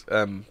tales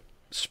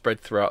spread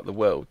throughout the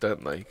world,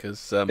 don't they?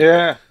 Because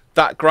yeah,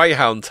 that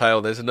greyhound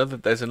tale. There's another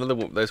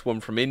one. There's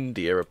one from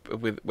India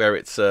where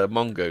it's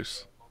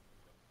mongoose.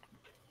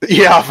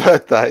 Yeah, I've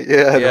heard that.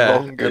 Yeah, the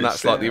mongoose, and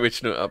that's like the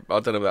original. I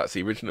don't know if that's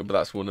the original,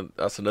 but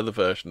that's another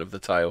version of the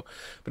tale.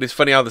 But it's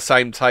funny how the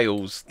same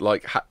tales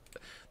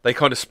they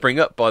kind of spring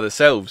up by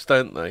themselves,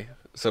 don't they?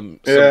 Some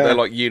they're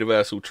like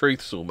universal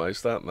truths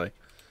almost, aren't they?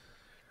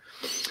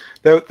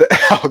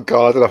 Oh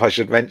God, I don't know if I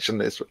should mention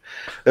this. But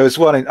there was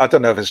one. I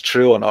don't know if it's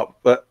true or not,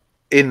 but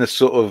in the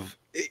sort of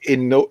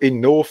in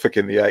Norfolk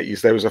in the 80s,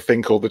 there was a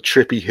thing called the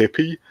Trippy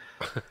Hippie.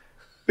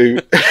 Who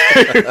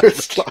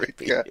was like,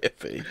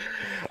 hippie.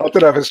 I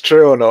don't know if it's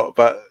true or not,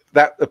 but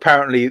that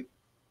apparently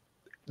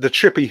the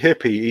Trippy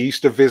Hippie, he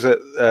used to visit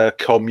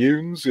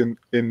communes in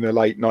the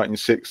late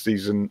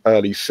 1960s and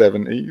early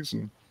 70s,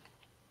 and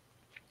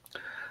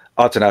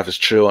I don't know if it's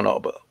true or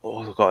not, but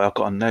I've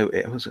got to note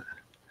it. Was it?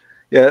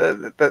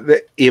 Yeah,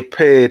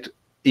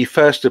 he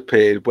first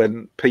appeared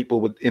when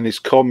people in his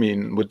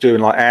commune were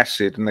doing like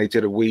acid, and they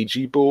did a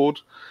Ouija board,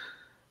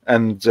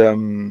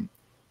 and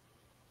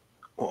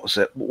what was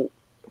it?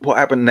 What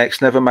happened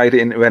next never made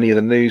it into any of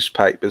the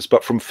newspapers,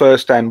 but from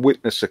first-hand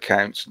witness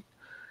accounts,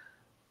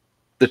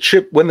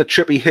 when the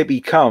Trippy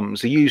Hippie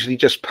comes, he usually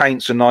just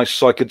paints a nice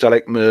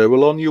psychedelic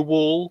mural on your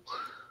wall,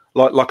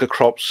 like a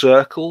crop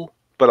circle,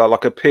 but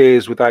like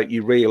appears without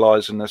you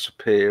realising it's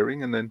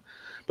appearing,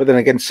 but then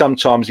again,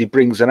 sometimes he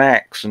brings an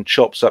axe and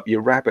chops up your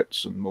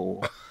rabbits and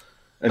more,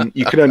 and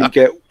you can only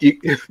get.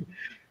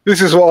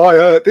 This is what I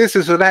heard. This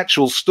is an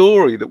actual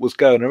story that was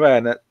going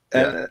around,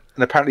 and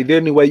apparently the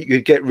only way you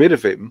could get rid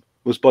of him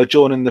was by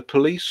joining the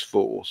police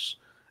force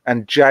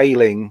and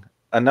jailing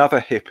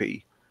another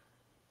hippie.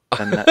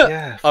 And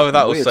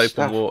that was soap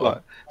and water.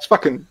 Like, it's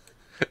fucking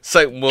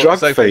soap and water. Drug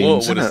Soap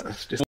fiends, and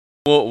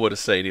water would have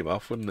seen him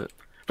off, wouldn't it?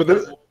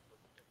 But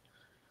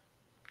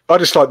I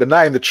just like the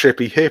name, the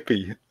Trippy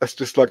Hippie. That's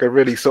just like a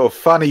really sort of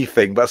funny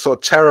thing, but sort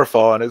of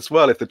terrifying as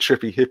well. If the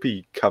Trippy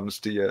Hippie comes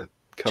to you,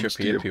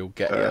 Hippie will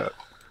get you.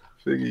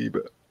 Thingy,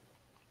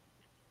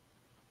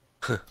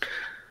 but.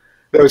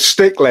 There was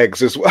stick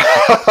legs as well.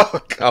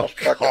 Oh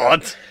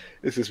God,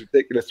 this is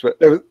ridiculous. But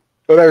there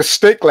was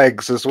stick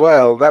legs as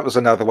well. That was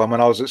another one when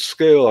I was at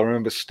school. I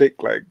remember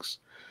stick legs.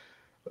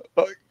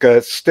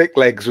 Stick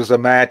legs was a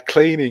mad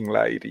cleaning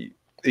lady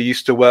who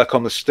used to work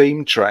on the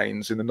steam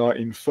trains in the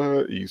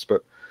 1930s.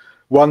 But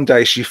one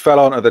day she fell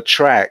onto the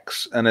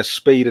tracks, and a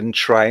speeding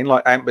train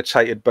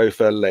amputated both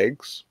her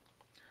legs.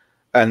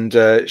 And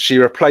she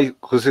replaced,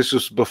 because this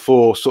was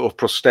before sort of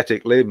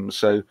prosthetic limbs,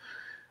 so.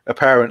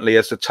 Apparently,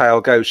 as the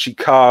tale goes, she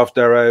carved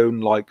her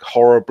own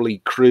horribly,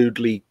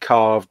 crudely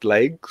carved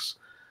legs.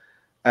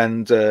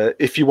 And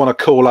if you want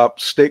to call up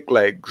stick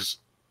legs,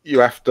 you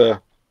have to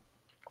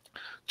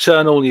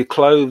turn all your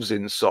clothes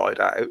inside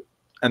out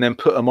and then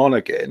put them on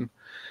again.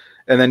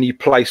 And then you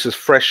place a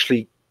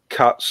freshly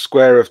cut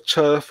square of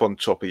turf on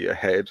top of your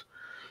head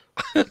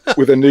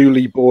with a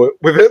newly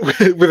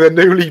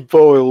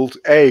boiled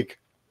egg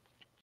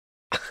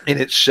in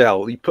its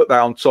shell. You put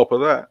that on top of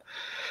that.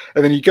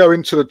 And then you go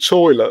into the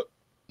toilet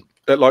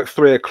at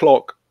 3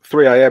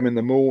 a.m. in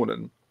the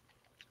morning,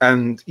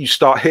 and you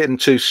start hitting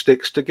two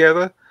sticks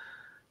together.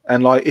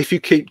 And if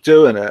you keep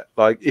doing it,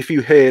 if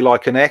you hear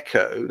an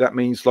echo, that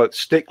means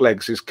stick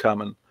legs is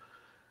coming.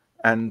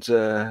 And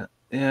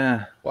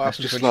yeah, what it's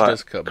happens just when she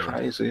does come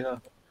crazy. Yeah.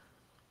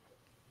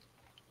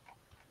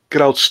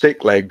 Good old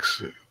stick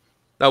legs.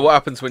 Now, what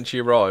happens when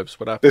she arrives?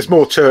 What happens? There's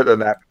more to it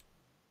than that.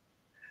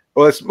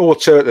 Well, there's more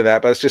to it than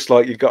that, but it's just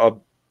you've got to.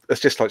 It's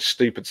just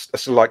stupid.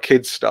 It's like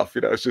kids stuff,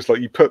 It's just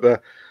you put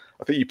the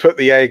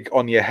egg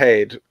on your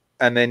head,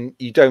 and then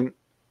you don't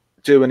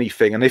do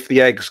anything. And if the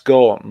egg's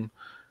gone,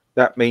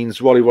 that means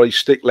Rolly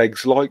Stick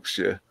Legs likes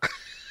you.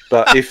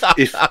 But if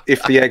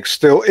the egg's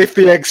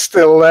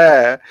still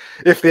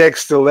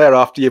there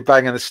after you're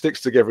banging the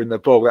sticks together in the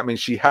bowl, that means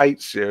she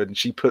hates you, and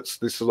she puts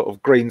this sort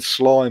of green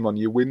slime on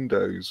your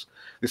windows.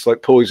 This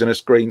like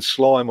poisonous green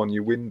slime on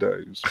your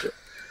windows.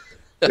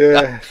 But,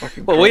 yeah.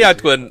 Well, we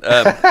had one.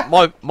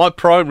 My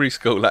primary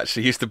school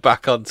actually used to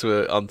back onto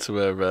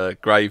a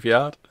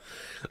graveyard.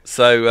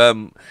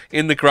 So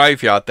in the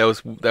graveyard there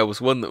was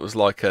one that was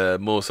like a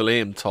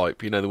mausoleum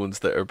type, you know, the ones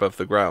that are above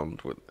the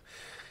ground.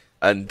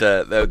 And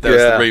there was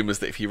the rumours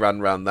that if you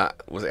ran around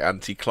that, was it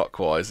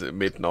anti-clockwise at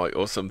midnight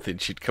or something,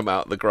 she'd come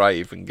out of the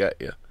grave and get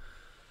you.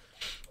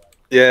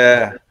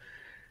 Yeah,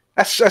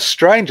 that's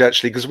strange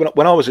actually, because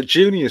when I was at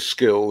junior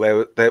school,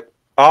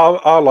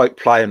 our like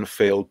playing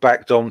field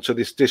backed onto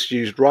this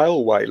disused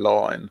railway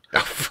line,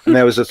 and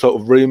there was a sort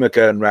of rumour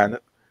going around.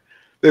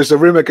 There's a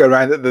rumour going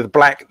around that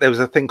there was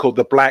a thing called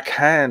the Black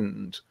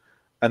Hand,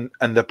 and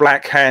the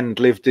Black Hand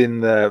lived in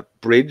the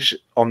bridge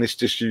on this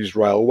disused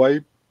railway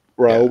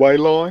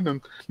line,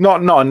 and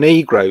not a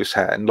Negro's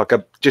hand,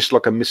 just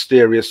like a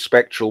mysterious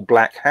spectral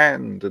black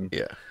hand. And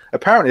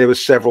apparently there were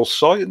several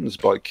sightings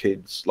by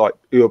kids like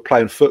who were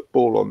playing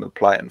football on the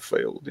playing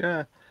field.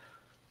 Yeah,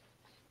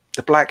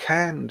 the Black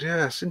Hand.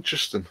 Yeah, it's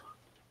interesting.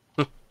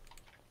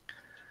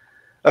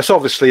 That's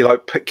obviously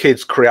like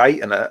kids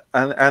creating it,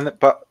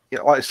 but you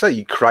know, like I say,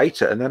 you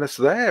create it and then it's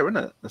there,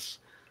 isn't it? It's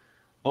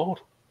odd.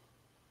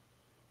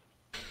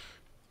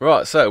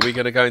 Right, so we're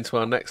going to go into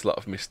our next lot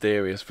of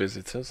mysterious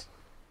visitors.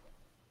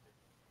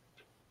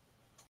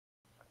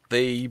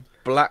 The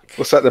Black...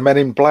 What's that, the Men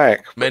in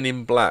Black? Men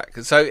in Black.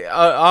 So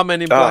are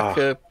Men in Black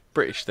a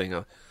British thing?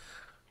 I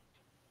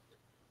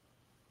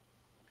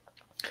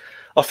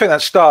think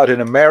that started in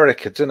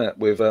America, didn't it?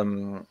 With,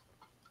 oh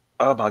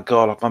my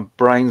God, my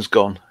brain's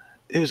gone.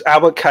 It was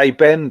Albert K.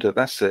 Bender,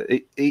 that's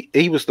it.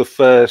 He was the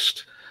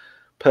first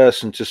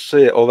person to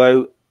see it,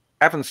 although,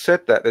 having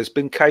said that, there's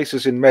been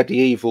cases in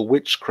medieval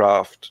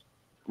witchcraft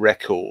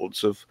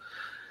records of...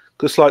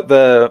 Because, like,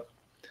 the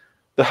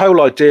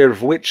whole idea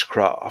of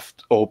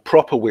witchcraft, or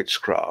proper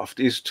witchcraft,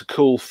 is to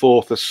call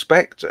forth a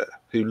spectre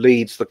who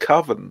leads the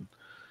coven.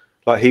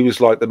 Like, he was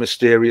like the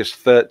mysterious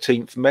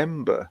 13th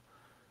member.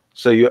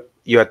 So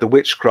you had the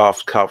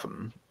witchcraft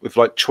coven with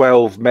like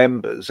 12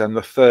 members, and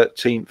the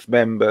 13th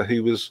member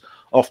who was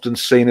often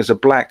seen as a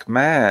black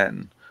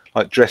man,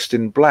 like dressed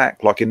in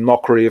black, like in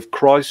mockery of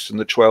Christ and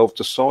the 12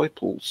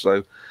 disciples.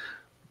 So,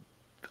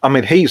 I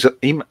mean, he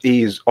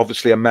is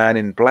obviously a man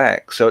in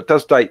black. So it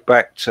does date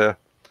back to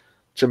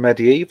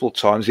medieval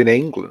times in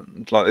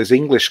England. Like there's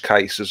English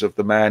cases of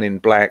the man in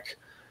black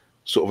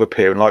sort of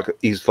appearing like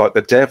he's like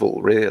the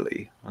devil,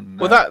 really. And,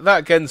 well, that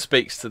again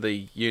speaks to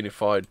the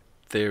unified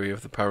theory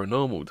of the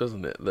paranormal,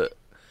 doesn't it? That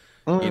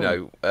you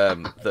know,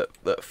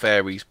 that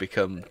fairies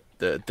become,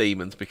 that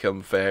demons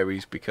become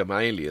fairies, become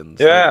aliens.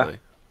 Yeah. Don't they?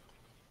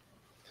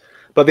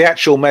 But the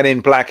actual Men in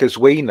Black, as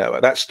we know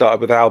it, that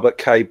started with Albert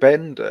K.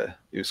 Bender.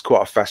 He was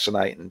quite a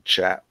fascinating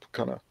chap,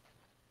 kind of.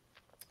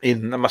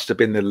 That must have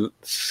been the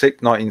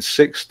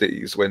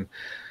 1960s when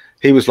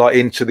he was like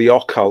into the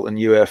occult and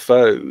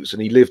UFOs, and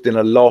he lived in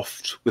a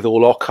loft with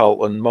all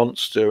occult and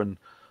monster and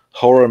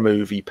horror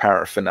movie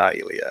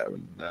paraphernalia.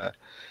 And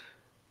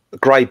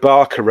Gray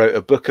Barker wrote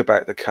a book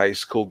about the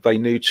case called "They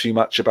Knew Too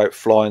Much About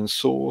Flying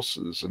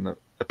Saucers," and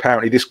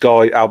apparently this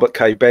guy Albert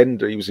K.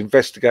 Bender, he was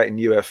investigating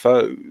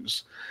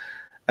UFOs,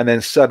 and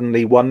then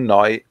suddenly one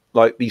night,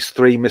 like these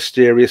three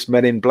mysterious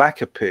men in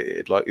black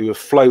appeared, like who were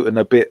floating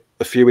a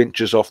few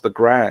inches off the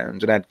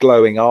ground and had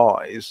glowing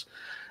eyes,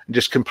 and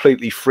just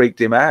completely freaked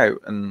him out.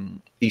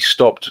 And he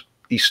stopped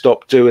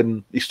research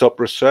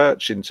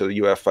into the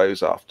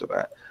UFOs after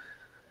that.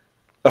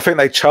 I think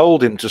they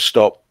told him to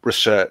stop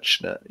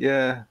researching it.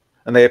 Yeah.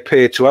 And they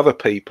appeared to other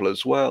people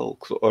as well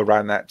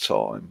around that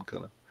time,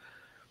 kind of.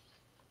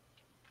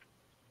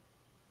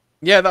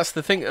 Yeah, that's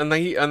the thing, and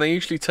they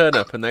usually turn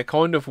up, and they're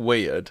kind of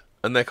weird,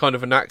 and they're kind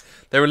of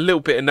they're a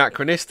little bit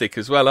anachronistic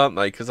as well, aren't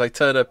they? Because they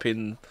turn up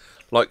in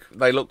like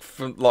they look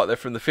like they're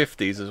from the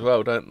 50s as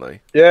well, don't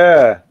they?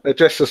 Yeah, they're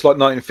dressed as like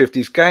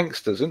 1950s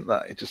gangsters, aren't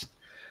they? Just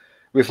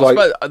with like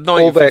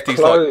all their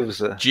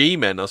clothes, like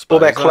G-men, I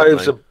suppose.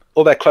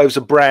 All their clothes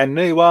are brand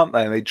new, aren't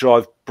they? And they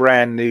drive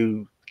brand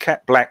new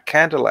black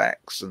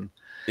Cadillacs, and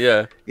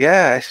yeah,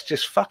 it's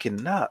just fucking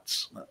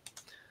nuts.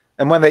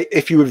 And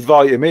if you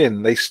invite them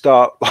in, they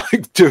start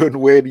like doing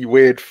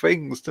weird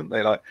things, don't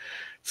they? Like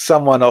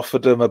someone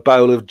offered him a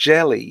bowl of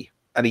jelly,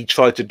 and he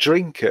tried to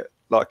drink it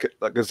like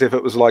as if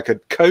it was like a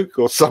Coke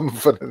or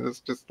something. And it's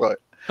just like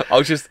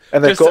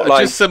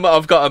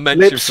I've got a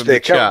mention from the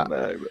chat.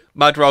 They?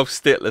 Mad Ralph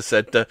Stittler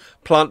said,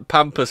 "Plant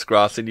pampas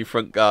grass in your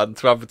front garden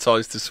to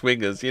advertise to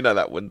swingers." You know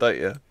that one, don't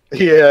you?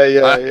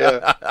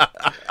 Yeah.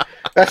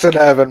 That's an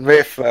urban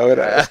myth, though, isn't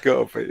it? It's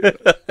got to be.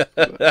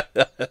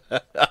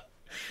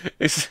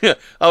 It's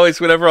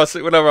always whenever I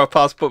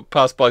pass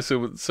by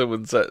someone's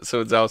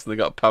house and they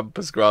got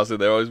pampas grass in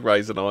there, I always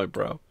raise an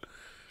eyebrow.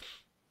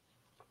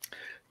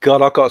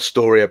 God, I've got a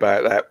story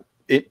about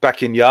that.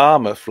 Back in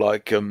Yarmouth,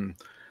 like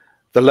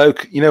the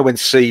local, you know, when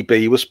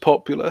CB was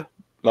popular,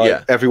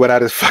 like everyone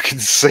had a fucking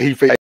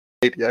CB.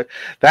 radio.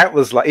 That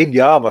was like in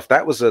Yarmouth.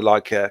 That was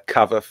like a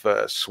cover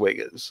for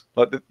swingers.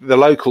 Like the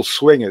local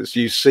swingers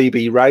used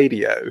CB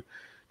radio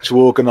to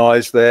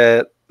organise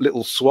their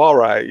little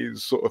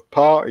soirees, sort of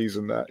parties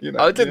and that. You know,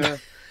 I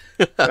didn't.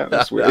 Yeah. That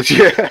was weird.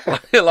 Yeah,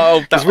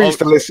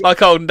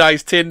 like olden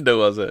days Tinder,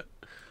 was it?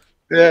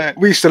 Yeah,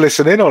 we used to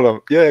listen in on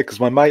them. Yeah, because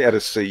my mate had a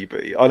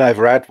CB. I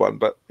never had one,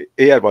 but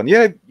he had one.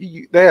 Yeah,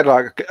 they had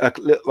like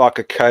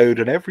a code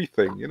and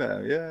everything. You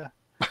know,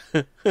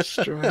 yeah.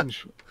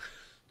 Strange.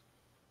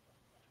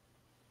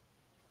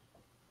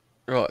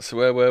 Right, so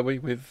where were we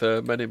with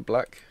Men in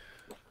Black?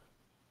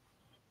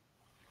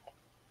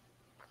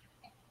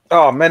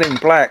 Oh, Men in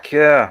Black,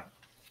 yeah.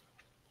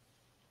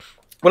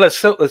 Well,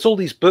 there's all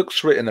these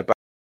books written about.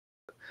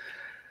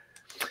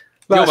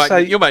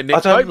 Your mate Nick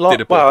Pope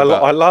did a book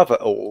about. I love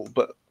it all,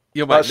 but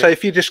like say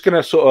if you're just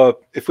gonna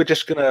if we're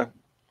just gonna,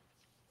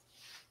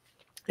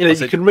 you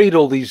can read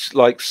all these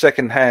like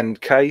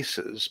second-hand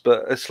cases,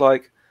 but it's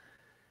like,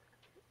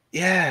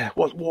 yeah,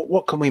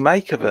 what can we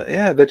make of it?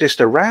 Yeah, they're just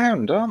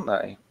around, aren't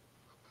they?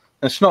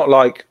 It's not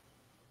like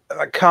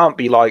it can't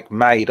be like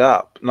made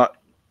up. Not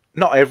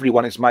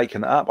everyone is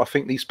making it up. I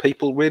think these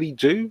people really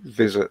do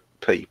visit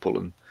people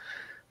and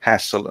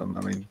hassle them.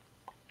 I mean,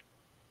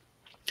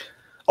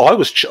 like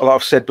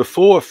I've said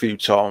before a few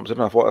times, I don't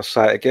know if I want to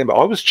say it again, but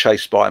I was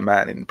chased by a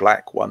man in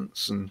black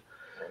once, and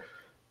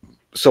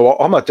so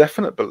I'm a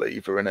definite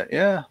believer in it.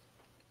 Yeah.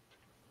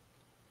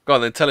 Go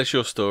on then, tell us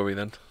your story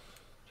then.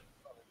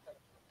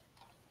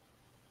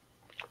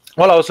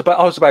 Well, I was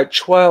about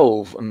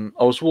 12, and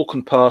I was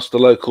walking past the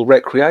local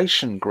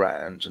recreation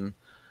ground, and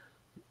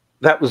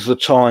that was the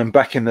time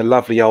back in the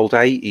lovely old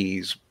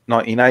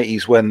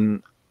 1980s,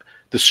 when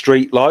the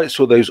street lights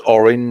were those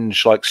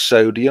orange, like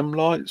sodium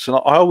lights, and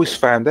I always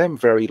found them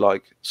very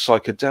like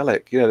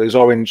psychedelic. You know, those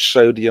orange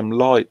sodium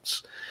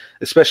lights,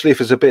 especially if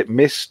it's a bit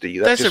misty.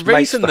 That just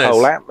makes the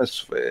whole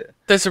atmosphere.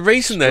 There's a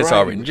reason there's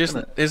orange,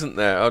 isn't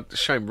there?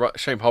 Shame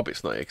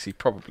Hobbit's not here because he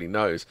probably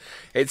knows.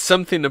 It's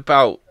something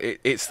about it.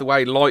 It's the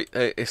way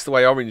it's the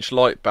way orange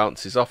light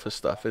bounces off of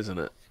stuff, isn't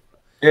it?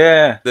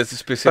 Yeah. There's a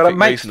specific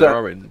reason they're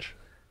orange.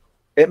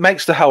 It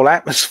makes the whole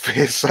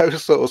atmosphere so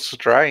sort of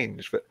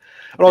strange. But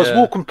I was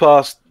walking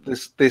past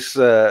this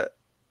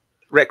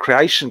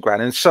recreation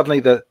ground, and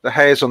suddenly the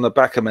hairs on the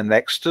back of my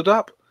neck stood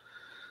up.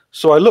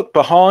 So I looked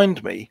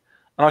behind me,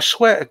 and I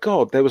swear to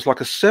God, there was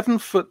like a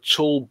 7-foot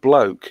tall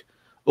bloke,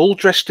 all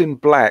dressed in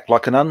black,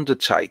 like an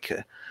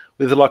undertaker,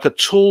 with like a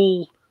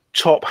tall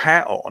top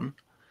hat on.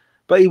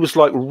 But he was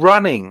like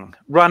running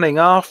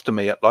after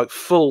me at like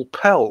full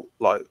pelt,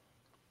 like.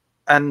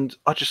 And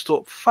I just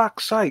thought,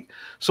 fuck's sake.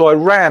 So I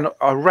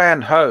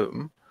ran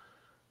home,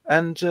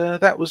 and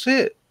that was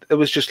it. It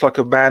was just like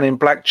a man in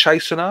black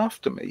chasing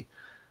after me.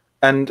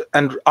 And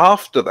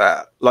after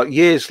that, like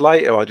years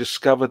later, I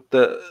discovered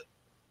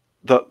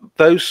that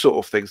those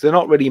sort of things, they're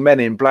not really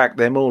men in black.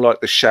 They're more like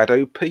the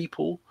shadow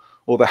people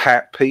or the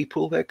hat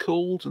people, they're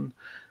called. And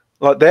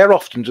like they're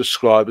often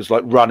described as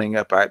like running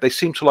about. They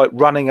seem to like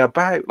running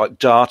about, like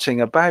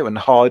darting about and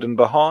hiding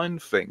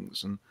behind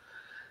things. And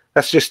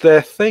that's just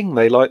their thing.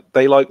 They like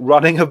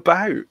running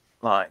about,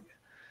 like,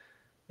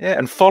 yeah,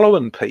 and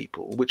following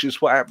people, which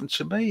is what happened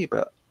to me.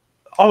 But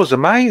I was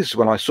amazed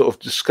when I sort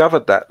of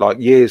discovered that, like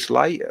years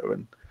later,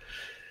 and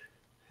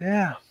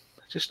yeah,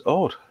 just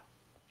odd.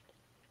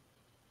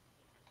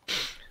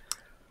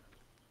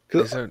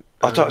 Should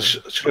I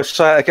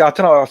say it again? I don't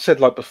know. I said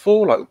like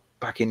before, like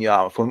back in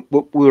Yarmouth, when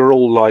we were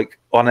all like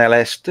on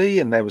LSD,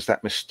 and there was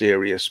that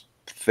mysterious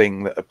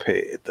thing that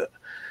appeared that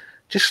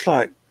just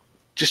like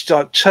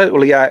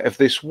totally out of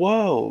this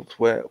world,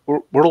 where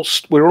we're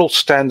all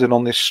standing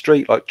on this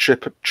street like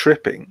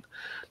tripping,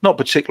 not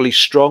particularly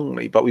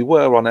strongly, but we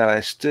were on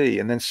LSD,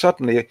 and then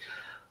suddenly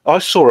I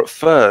saw at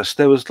first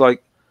there was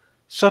like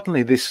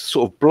suddenly this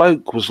sort of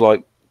bloke was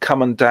like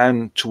coming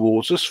down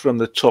towards us from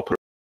the top of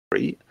the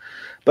street,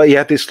 but he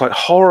had this like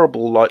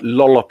horrible like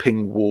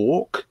lolloping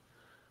walk,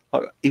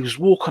 like he was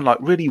walking like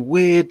really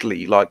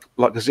weirdly, like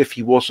as if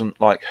he wasn't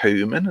like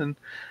human. And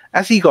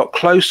as he got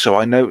closer,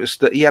 I noticed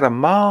that he had a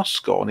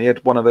mask on. He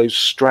had one of those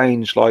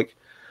strange, like,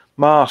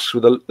 masks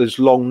with those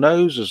long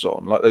noses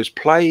on, like those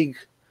plague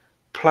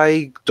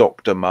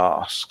doctor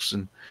masks.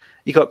 And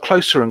he got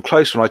closer and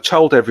closer, and I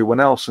told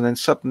everyone else. And then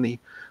suddenly,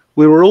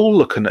 we were all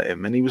looking at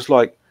him, and he was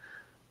like,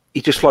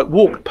 he just like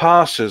walked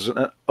past us.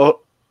 And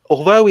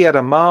although he had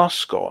a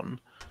mask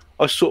on,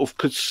 I sort of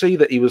could see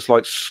that he was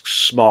like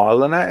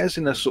smiling at us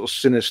in a sort of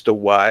sinister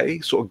way,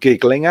 sort of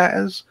giggling at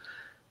us.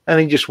 And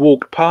he just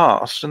walked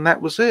past, and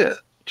that was it.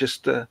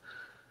 Just,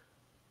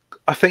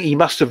 I think he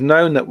must have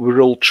known that we were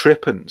all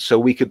tripping, so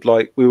we could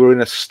we were in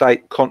a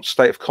state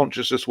of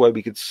consciousness where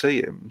we could see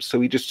him.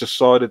 So he just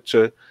decided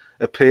to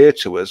appear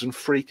to us and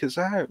freak us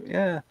out.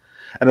 Yeah.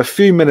 And a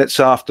few minutes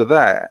after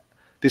that,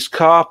 this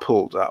car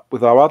pulled up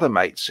with our other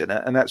mates in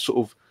it, and that sort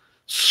of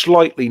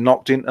slightly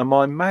knocked into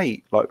my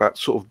mate. Like that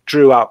sort of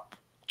drew up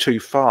too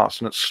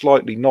fast, and it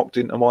slightly knocked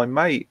into my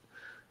mate.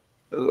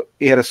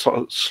 He had a sort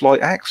of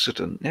slight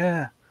accident.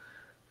 Yeah.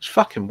 It's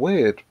fucking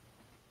weird.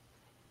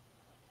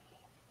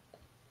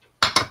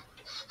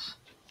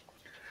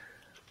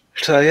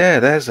 So yeah,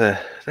 there's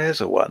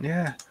a one,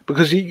 yeah.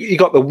 Because you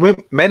got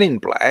the Men in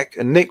Black,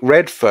 and Nick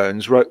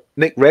Redfern's wrote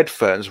a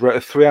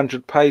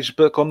 300-page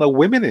book on the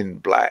Women in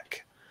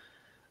Black.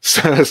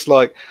 So it's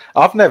like,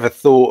 I've never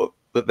thought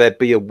that there'd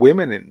be a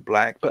Women in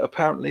Black, but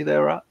apparently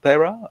there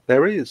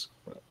is.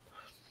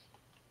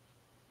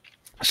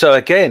 So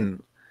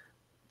again,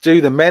 do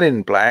the Men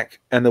in Black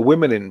and the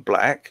Women in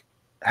Black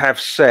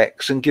have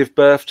sex and give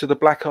birth to the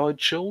black-eyed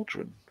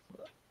children?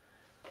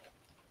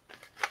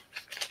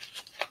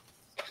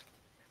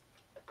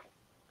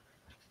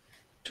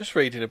 Just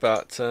reading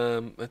about,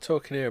 they're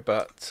talking here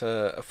about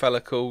a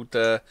fella called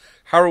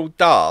Harold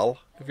Dahl.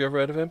 Have you ever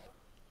heard of him?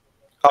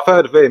 I've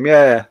heard of him,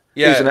 yeah.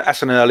 Yeah.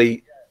 That's an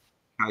early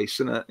case,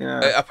 isn't it?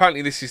 Yeah.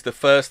 Apparently this is the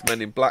first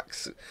Men in Black,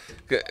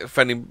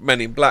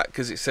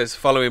 because it says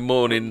following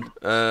morning,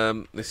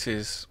 this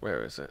is,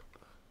 where is it?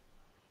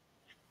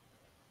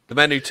 The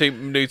men who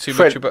knew too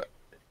much about...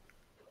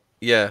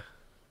 Yeah.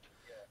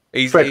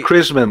 Fred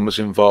Crisman was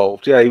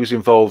involved. Yeah, he was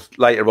involved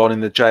later on in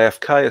the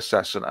JFK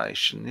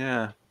assassination,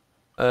 yeah.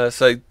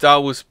 So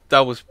Dahl was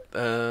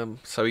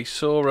so he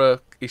saw a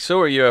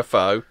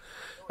UFO.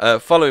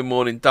 Following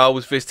morning, Dahl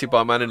was visited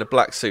by a man in a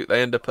black suit.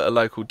 They end up at a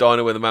local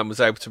diner where the man was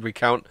able to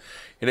recount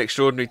in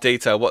extraordinary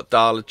detail what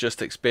Dahl had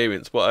just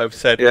experienced. What I've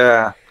said,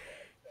 yeah,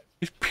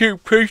 is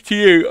proof to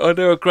you. I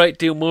know a great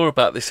deal more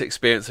about this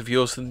experience of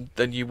yours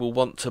than you will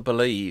want to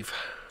believe.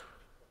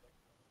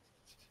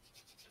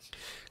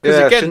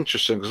 Yeah, again, it's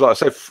interesting because, like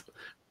I say,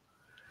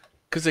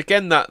 because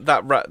again,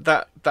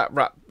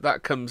 that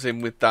comes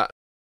in with that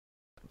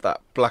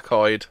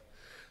black-eyed,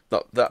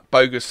 that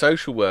bogus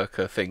social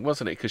worker thing,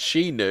 wasn't it? Because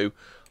she knew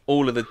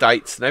all of the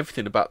dates and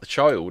everything about the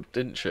child,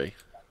 didn't she?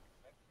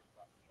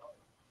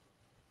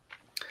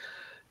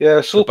 Yeah,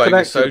 it's all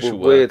connected with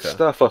weird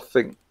stuff, I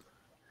think.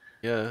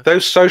 Yeah,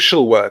 those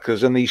social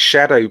workers and these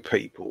shadow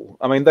people.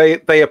 I mean,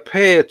 they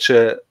appear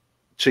to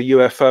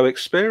UFO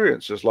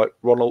experiencers like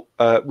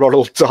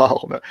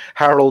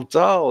Harold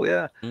Dahl,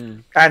 yeah,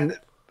 and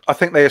I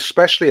think they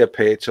especially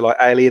appear to like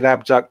alien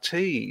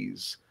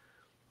abductees.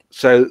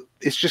 So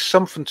it's just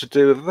something to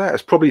do with that.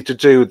 It's probably to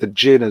do with the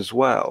jinn as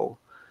well,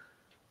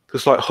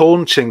 because like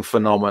haunting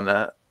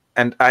phenomena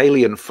and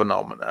alien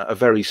phenomena are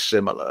very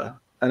similar,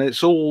 and it's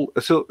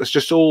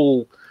just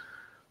all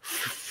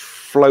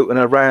floating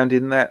around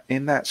in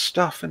that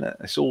stuff, isn't it?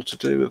 It's all to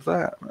do with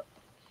that.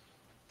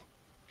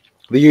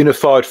 The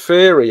unified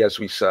theory, as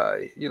we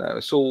say,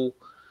 it's all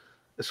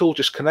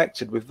just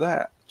connected with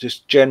that,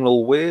 just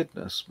general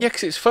weirdness. Yeah,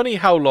 because it's funny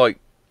how like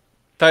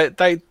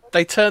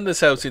they turn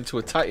themselves into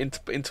a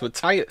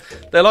tail.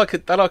 They're like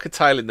a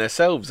tail in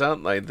themselves,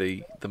 aren't they?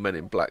 The Men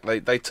in Black.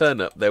 They turn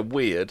up. They're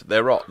weird.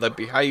 They're odd. They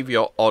behave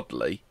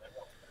oddly.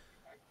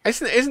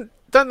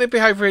 Don't they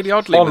behave really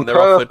oddly when they're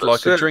offered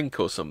like a drink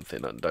or something?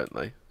 Don't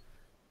they?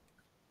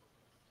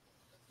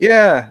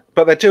 Yeah,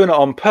 but they're doing it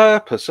on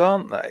purpose,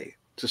 aren't they?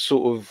 To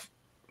sort of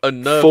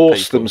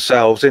force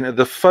themselves into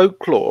the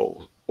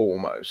folklore,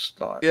 almost.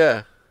 Like.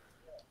 Yeah.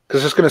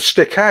 Because it's going to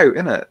stick out,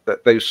 isn't it?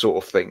 Those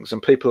sort of things, and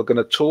people are going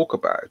to talk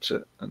about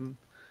it, and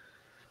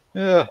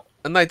yeah.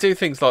 And they do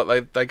things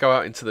like they go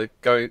out into the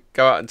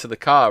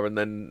car, and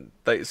then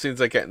as soon as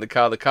they get in the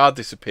car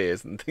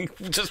disappears, and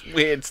just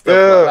weird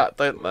stuff like that,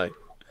 don't they?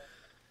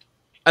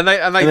 And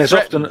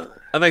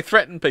they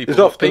threaten people. There's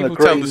often people a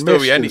great tell the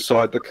story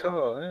inside the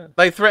car. Yeah.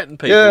 They threaten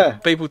people. Yeah.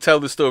 People tell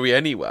the story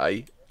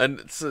anyway,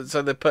 and so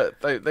they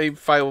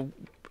fail.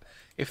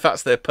 If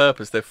that's their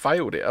purpose, they've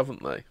failed it,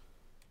 haven't they?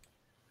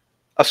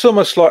 It's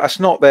almost like that's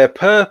not their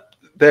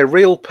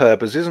real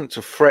purpose isn't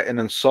to threaten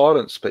and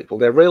silence people.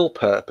 Their real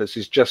purpose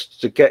is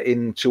just to get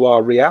into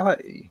our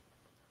reality.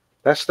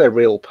 That's their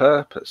real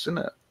purpose, isn't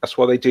it? That's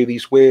why they do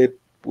these weird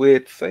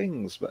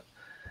things.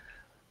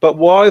 But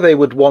why they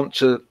would want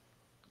to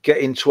get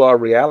into our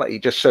reality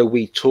just so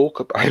we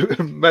talk about it?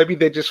 Maybe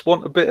they just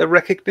want a bit of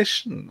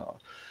recognition.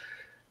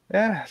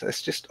 Yeah,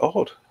 that's just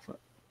odd.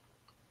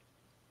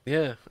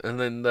 Yeah, and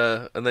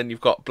then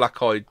you've got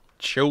black-eyed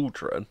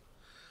children.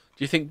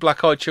 Do you think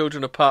black-eyed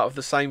children are part of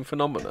the same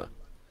phenomena?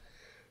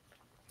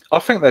 I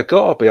think they've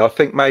got to be. I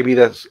think maybe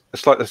it's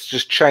like that's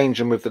just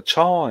changing with the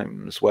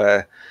times,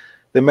 where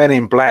the Men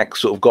in Black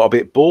sort of got a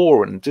bit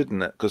boring,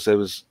 didn't it? Because there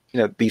was,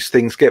 these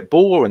things get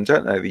boring,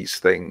 don't they? These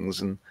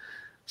things, and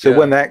so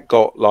when that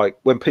got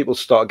when people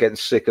start getting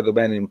sick of the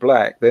Men in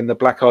Black, then the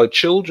black-eyed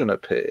children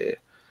appear,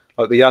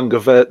 like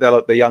they're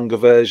like the younger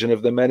version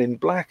of the Men in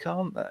Black,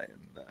 aren't they?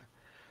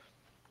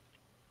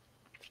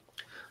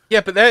 Yeah,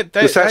 but they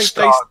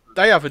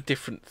have a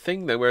different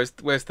thing though. Whereas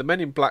the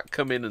Men in Black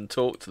come in and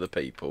talk to the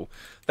people,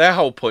 their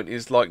whole point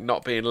is like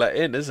not being let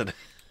in, isn't it?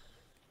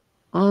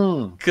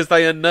 Because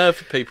they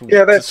unnerve people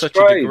to such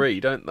a degree,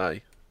 don't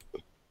they?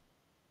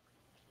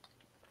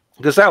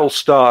 Because that all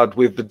started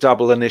with the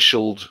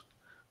double-initialed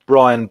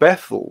Brian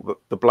Bethel,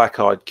 the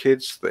black-eyed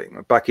kids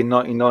thing, back in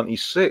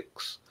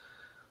 1996.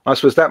 I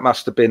suppose that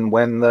must have been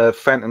when the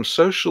Phantom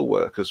social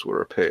workers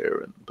were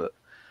appearing. But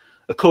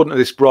according to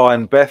this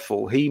Brian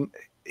Bethel, he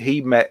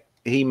met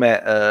these,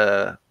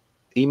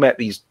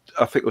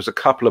 I think it was a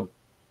couple of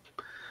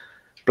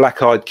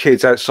black-eyed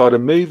kids outside a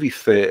movie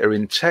theater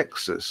in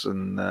Texas,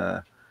 and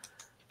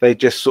they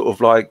just sort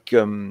of like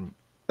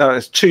no,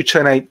 it's two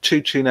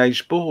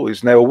teenage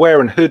boys, and they were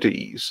wearing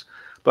hoodies,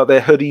 but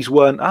their hoodies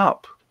weren't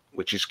up,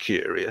 which is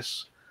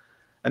curious.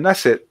 And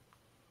that's it.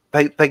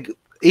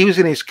 He was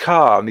in his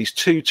car, and these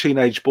two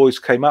teenage boys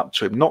came up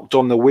to him, knocked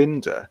on the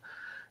window,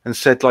 and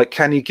said, like,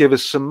 "Can you give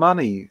us some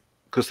money?"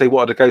 Because they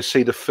wanted to go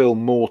see the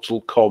film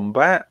Mortal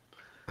Kombat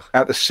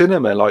at the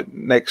cinema, like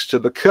next to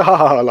the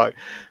car. Like,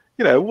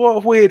 you know, what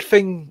a weird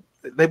thing.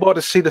 They wanted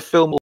to see the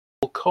film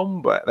Mortal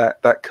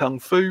Kombat, that kung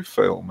fu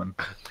film, and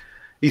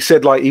he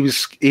said, like,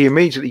 he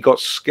immediately got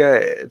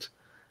scared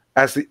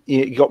as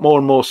he got more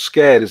and more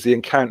scared as the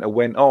encounter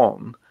went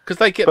on. Because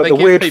they give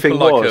weird people thing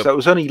like was that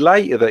was only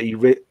later that he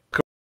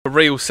a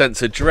real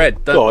sense of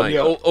dread, don't they?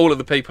 Yeah. All of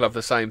the people have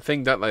the same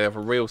thing, don't they? Have a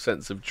real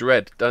sense of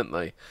dread, don't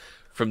they,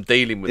 from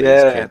dealing with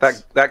these kids? Yeah,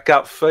 that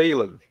gut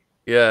feeling.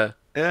 Yeah.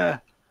 Yeah.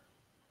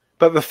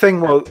 But the thing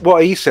was,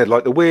 what he said,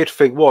 like, the weird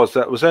thing was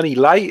that it was only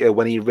later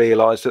when he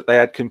realised that they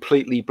had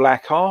completely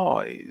black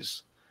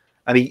eyes.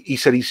 And he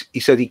said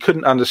he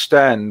couldn't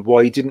understand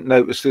why he didn't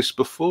notice this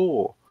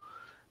before.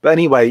 But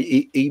anyway,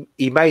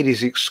 he made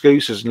his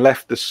excuses and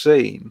left the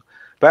scene.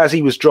 But as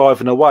he was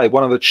driving away,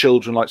 one of the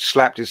children like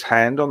slapped his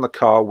hand on the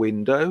car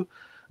window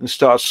and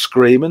started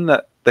screaming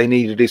that they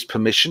needed his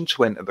permission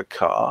to enter the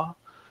car.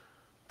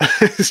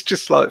 It's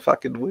just like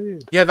fucking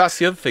weird. Yeah, that's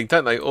the other thing,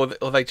 don't they? Or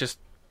they just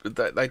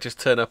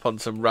turn up on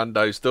some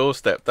rando's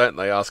doorstep, don't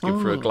they?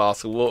 Asking for a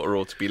glass of water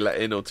or to be let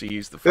in or to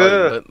use the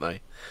phone, don't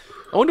they?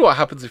 I wonder what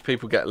happens if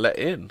people get let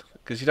in,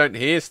 because you don't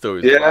hear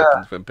stories of what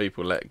happens when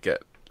people let them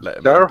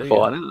in.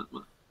 Terrifying, isn't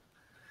it?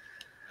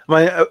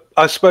 I mean,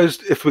 I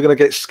suppose if we're going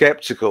to get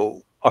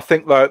sceptical, I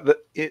think that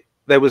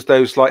there was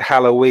those like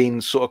Halloween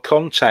sort of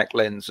contact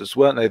lenses,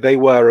 weren't they? They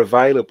were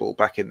available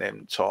back in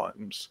them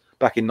times,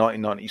 back in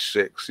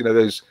 1996. You know,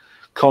 those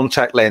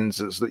contact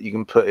lenses that you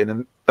can put in,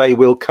 and they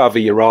will cover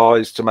your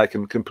eyes to make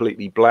them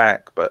completely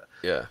black. But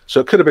yeah, so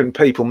it could have been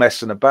people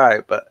messing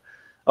about. But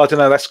I don't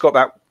know. That's got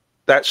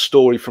that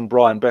story from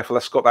Brian Bethel.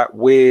 That's got that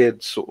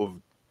weird sort of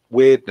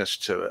weirdness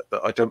to it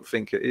that I don't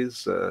think it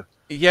is.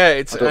 Yeah,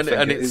 it's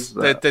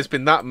there's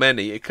been that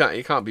many. It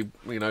can't be,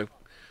 you know,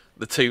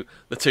 the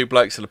two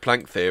blokes in the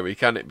plank theory,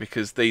 can it?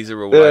 Because these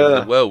are all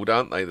over the world,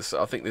 aren't they?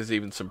 I think there's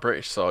even some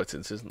British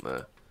sightings, isn't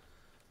there?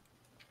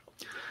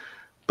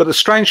 But the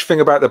strange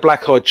thing about the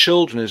black-eyed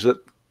children is that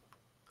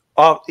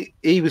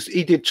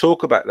he did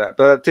talk about that,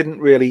 but it didn't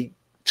really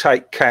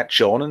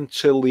catch on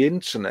until the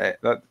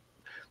internet. That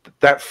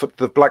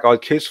the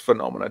black-eyed kids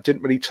phenomenon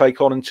didn't really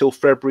take on until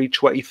February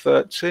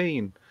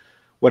 2013.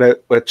 When a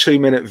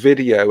 2-minute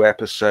video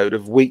episode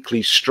of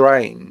Weekly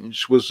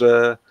Strange was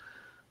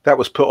that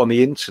was put on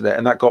the internet,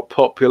 and that got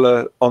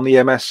popular on the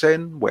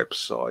MSN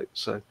website.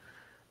 So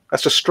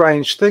that's a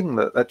strange thing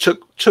that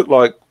took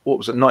like, what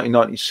was it,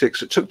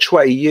 1996? It took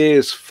 20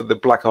 years for the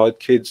black-eyed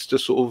kids to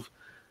sort of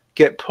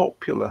get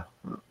popular.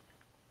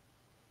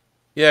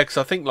 Yeah, because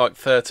I think like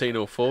 13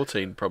 or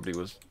 14 probably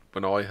was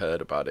when I heard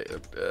about it.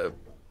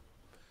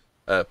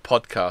 A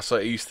podcast.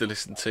 I used to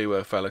listen to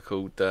a fella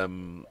called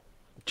Jim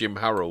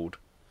Harold.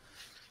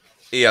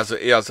 He has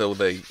all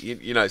the,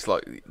 you know, it's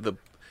like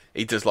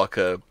he does like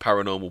a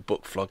paranormal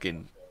book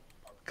flogging,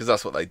 because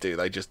that's what they do.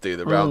 They just do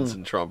the rounds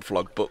and try and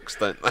flog books,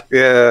 don't they?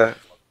 Yeah.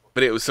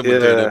 But it was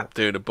someone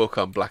doing a book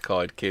on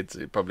black-eyed kids.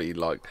 It probably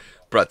like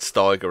Brad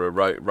Steiger or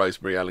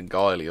Rosemary Ellen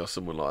Guiley or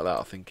someone like that,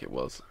 I think it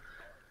was.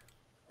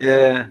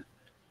 Yeah.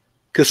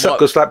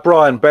 Because that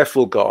Brian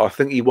Bethel guy, I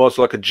think he was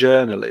like a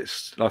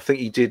journalist, and I think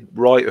he did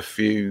write a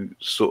few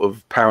sort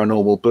of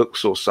paranormal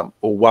books or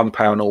one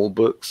paranormal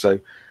book. So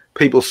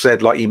people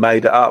said like he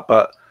made it up,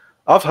 but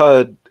I've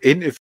heard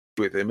interviews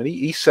with him, and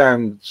he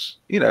sounds,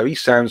 you know, he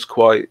sounds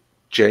quite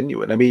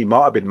genuine. I mean, he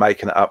might have been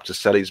making it up to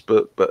sell his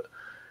book, but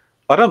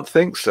I don't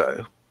think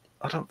so.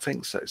 I don't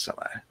think so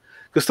somehow.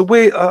 Because the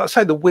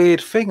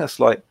weird thing is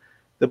like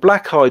the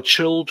black-eyed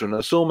children.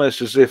 It's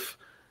almost as if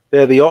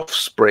they're the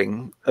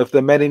offspring of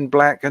the men in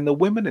black and the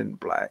women in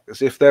black,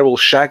 as if they're all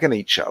shagging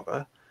each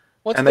other,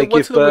 and they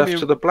give birth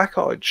to the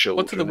black-eyed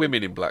children. What do the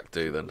women in black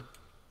do then?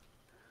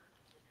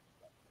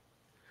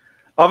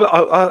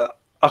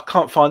 I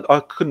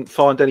couldn't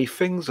find any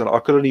things on it. I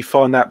could only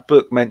find that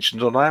book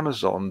mentioned on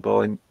Amazon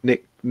by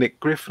Nick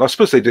Griffin. I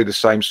suppose they do the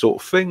same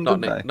sort of thing,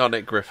 don't they? Not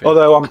Nick Griffin.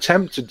 Although I'm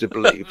tempted to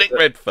believe Nick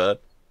Redfern.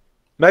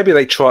 Maybe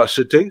they try to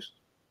seduce.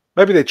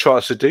 Maybe they try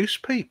to seduce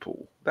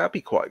people. That'd be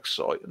quite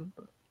exciting.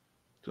 I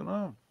don't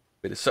know.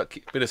 Bit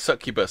of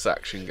succubus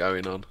action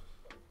going on.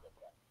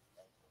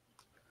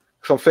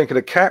 Because I'm thinking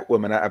of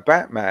Catwoman out of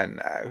Batman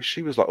now.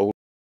 She was like all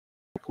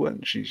black,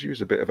 wasn't she? She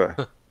was a bit of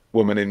a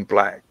woman in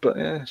black, but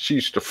yeah, she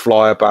used to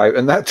fly about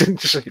and that,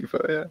 didn't she?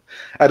 But yeah,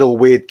 had all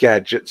weird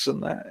gadgets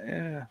and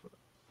that.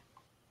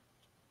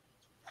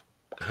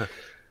 Yeah.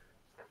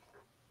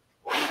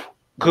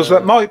 Because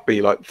that might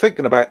be like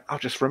thinking about. I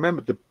just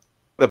remembered the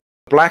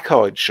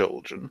black-eyed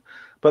children,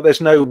 but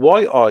there's no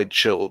white-eyed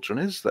children,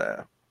 is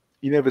there?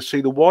 You never see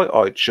the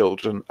white-eyed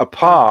children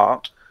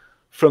apart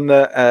from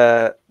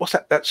the what's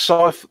that?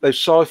 Those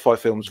sci-fi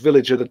films,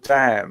 Village of the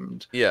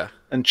Damned, Yeah.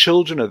 and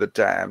Children of the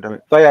Damned. I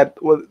mean,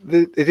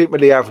 they didn't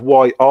really have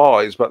white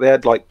eyes, but they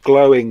had like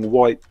glowing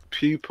white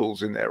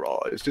pupils in their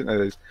eyes, didn't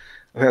they? I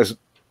think it was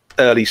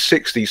early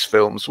 '60s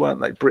films, weren't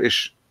they?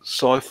 British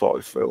sci-fi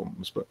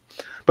films, but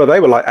they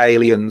were like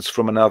aliens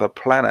from another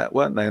planet,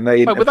 weren't they? And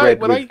they were they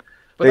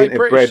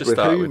British to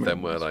start with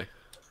them, were they?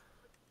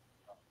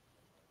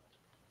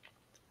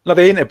 No,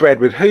 they interbred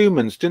with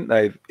humans, didn't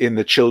they? In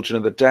the Children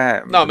of the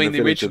Damned. No, I mean the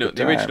original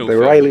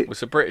film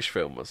was a British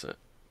film, was it?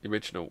 The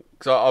original,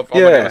 because I've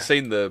never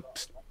seen the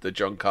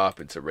John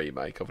Carpenter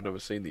remake. I've never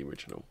seen the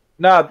original.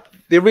 No,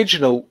 the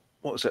original.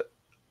 What was it?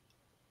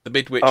 The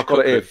Midwich I've got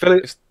Cuckoo. it here.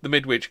 It's the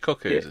Midwich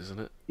Cuckoos, isn't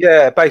it?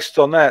 Yeah, based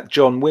on that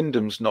John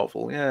Wyndham's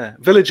novel. Yeah,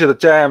 Village of the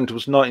Damned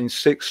was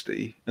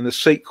 1960, and the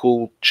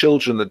sequel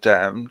Children of the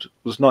Damned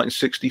was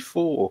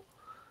 1964.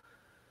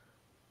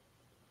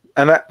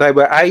 And they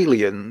were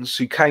aliens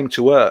who came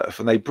to Earth,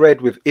 and they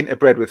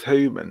interbred with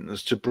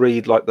humans to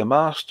breed like the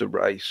master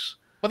race.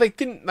 Well,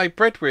 they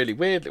bred really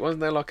weirdly.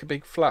 Wasn't there like a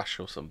big flash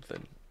or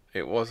something?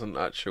 It wasn't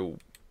actual.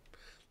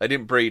 They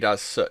didn't breed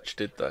as such,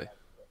 did they?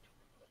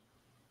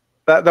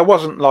 There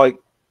wasn't like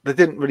they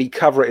didn't really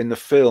cover it in the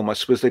film. I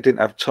suppose they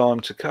didn't have time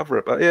to cover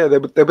it. But yeah, they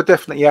were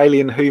definitely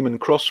alien human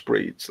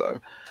crossbreeds,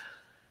 though.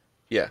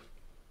 Yeah.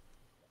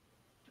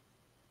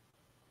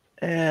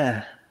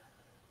 Yeah.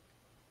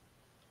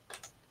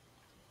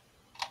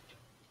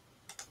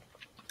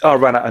 I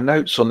ran out of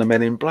notes on the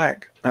Men in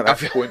Black at that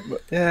point,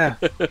 but yeah,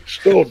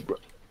 still.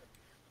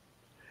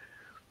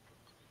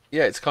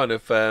 Yeah, it's kind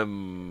of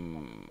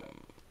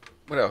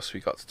what else we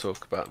got to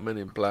talk about? Men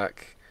in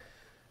Black,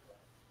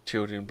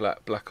 Children in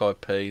Black, Black Eyed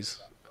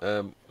Peas.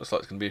 Looks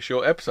like it's going to be a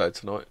short episode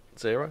tonight.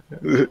 Zero.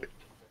 Unless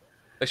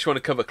you want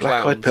to cover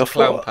clown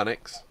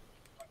panics.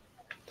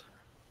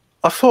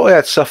 I thought I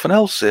had something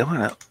else here.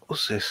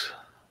 What's this?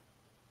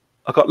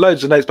 I got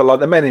loads of notes, but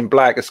like the Men in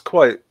Black, it's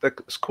quite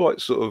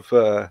sort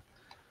of.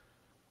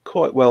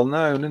 Quite well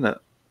known, isn't it?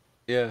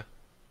 Yeah.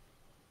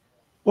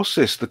 What's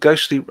this? The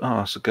ghostly?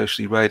 Oh, it's a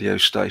ghostly radio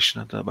station.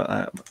 I don't know about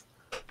that.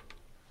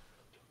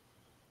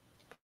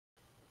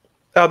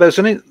 Oh, there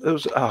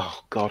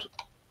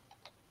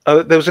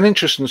was an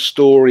interesting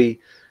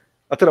story.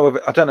 I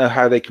don't know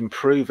how they can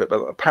prove it, but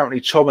apparently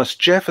Thomas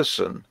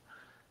Jefferson,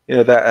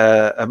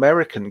 that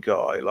American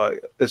guy.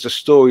 Like, there's a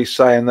story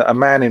saying that a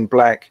man in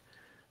black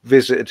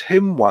visited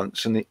him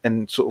once and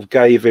sort of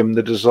gave him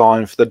the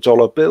design for the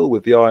dollar bill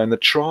with the eye and the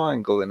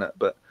triangle in it.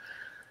 But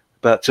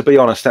to be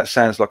honest, that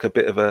sounds like a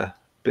bit of a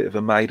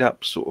made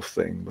up sort of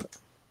thing. But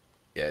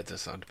yeah, it does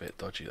sound a bit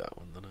dodgy, that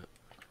one, doesn't it?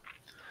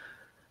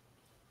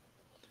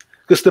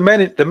 Because the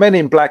men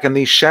in black and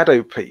these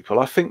shadow people,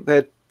 I think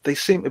they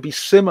seem to be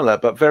similar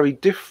but very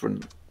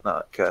different.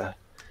 Like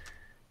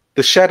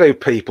the shadow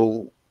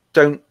people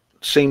don't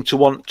seem to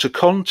want to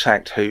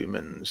contact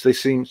humans. They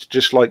seem to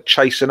just like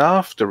chasing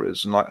after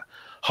us and like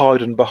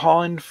hiding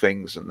behind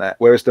things and that.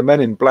 Whereas the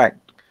men in black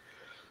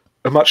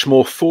are much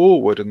more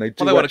forward and they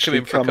want to come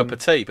in for a cup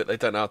of tea, but they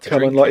don't know how to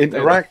come and like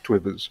interact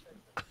with us.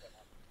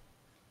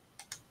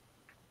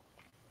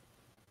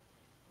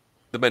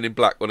 The men in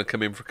black want to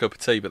come in for a cup of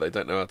tea, but they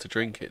don't know how to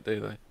drink it, do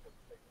they?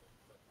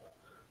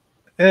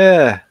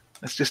 Yeah,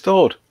 it's just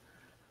odd.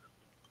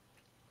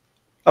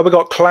 Oh, we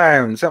got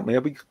clowns, haven't we?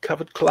 Have we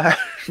covered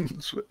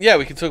clowns? Yeah,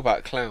 we can talk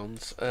about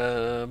clowns.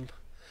 I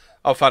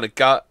found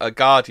a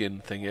Guardian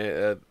thing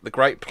here. The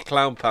Great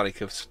Clown Panic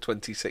of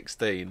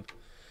 2016.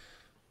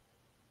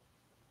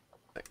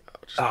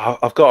 Oh,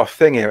 I've got a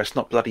thing here. It's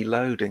not bloody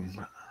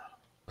loading.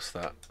 What's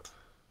that?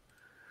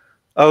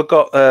 I've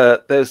got.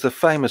 There's the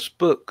famous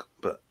book,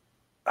 but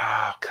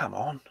come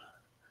on,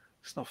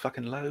 it's not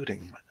fucking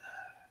loading.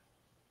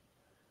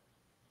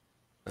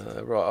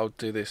 Right, I'll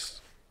do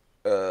this.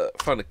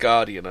 Found a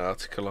Guardian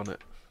article on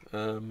it.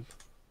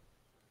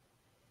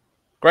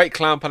 Great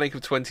Clown Panic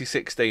of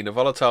 2016, a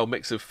volatile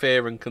mix of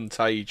fear and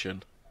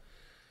contagion.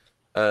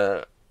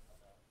 A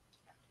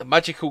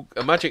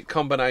magic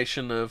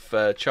combination of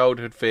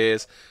childhood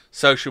fears,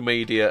 social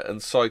media,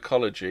 and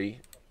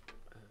psychology.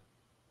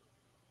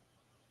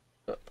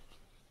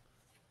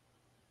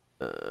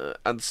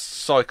 And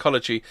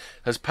psychology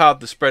has powered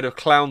the spread of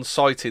clown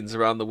sightings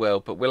around the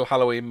world. But will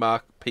Halloween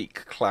mark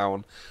peak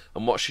clown?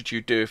 And what should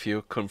you do if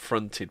you're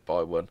confronted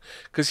by one?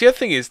 Because the other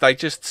thing is, they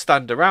just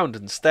stand around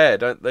and stare,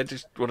 don't they?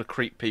 Just want to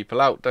creep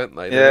people out, don't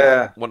they? They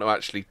don't want to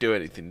actually do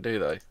anything, do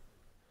they?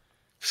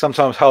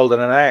 Sometimes holding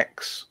an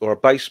axe or a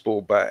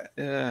baseball bat.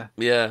 Yeah.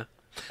 Yeah.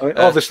 I mean,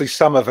 obviously,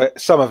 some of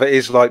it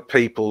is like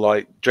people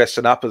like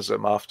dressing up as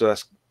them after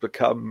that's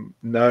become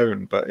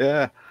known. But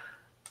yeah,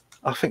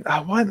 I think,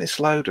 why isn't this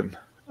loading?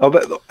 Oh,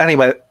 but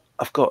anyway,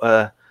 I've got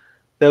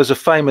there was a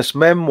famous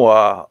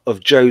memoir of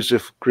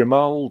Joseph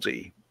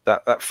Grimaldi,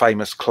 that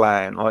famous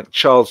clown. Like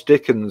Charles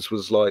Dickens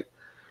was like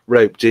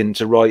roped in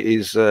to write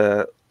his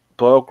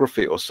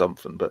biography or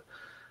something, but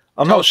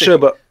I'm not sure.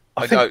 But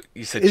I think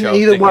you said Charles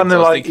Dickens. One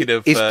like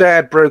his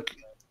dad broke.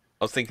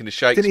 I was thinking of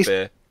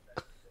Shakespeare.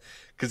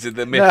 Because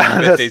the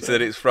myth is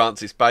that it's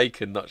Francis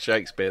Bacon, not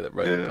Shakespeare, that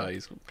wrote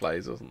the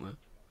plays, wasn't there?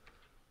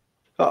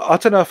 I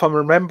don't know if I'm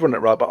remembering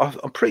it right, but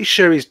I'm pretty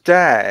sure his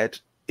dad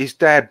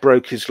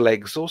broke his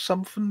legs or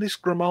something, this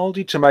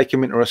Grimaldi, to make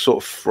him into a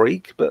sort of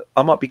freak. But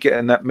I might be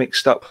getting that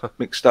mixed up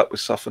with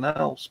something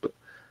else. But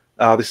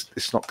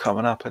this not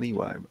coming up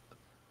anyway.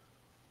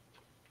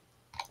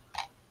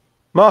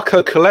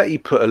 Marco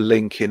Coletti put a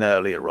link in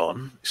earlier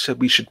on. He said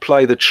we should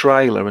play the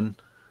trailer and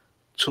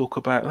talk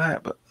about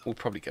that. But we'll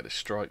probably get a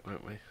strike,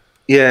 won't we?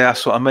 Yeah,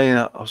 that's what I mean.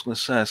 I was going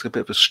to say it's a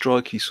bit of a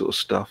strikey sort of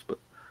stuff, but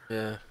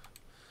yeah.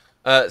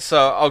 So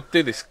I'll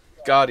do this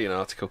Guardian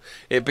article.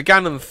 It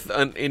began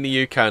in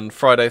the UK on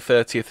Friday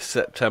 30th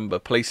September.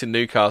 Police in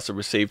Newcastle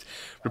received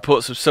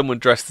reports of someone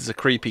dressed as a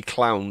creepy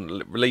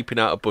clown leaping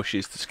out of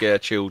bushes to scare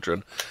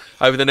children.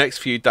 Over the next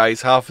few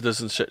days, half a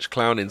dozen such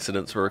clown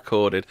incidents were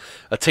recorded.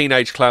 A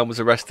teenage clown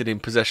was arrested in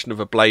possession of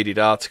a bladed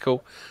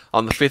article.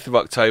 On the 5th of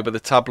October, the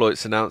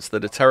tabloids announced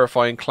that a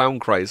terrifying clown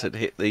craze had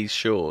hit these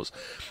shores,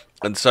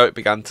 and so it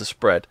began to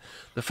spread.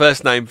 The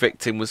first named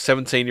victim was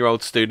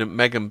 17-year-old student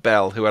Megan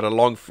Bell, who had a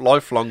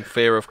lifelong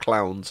fear of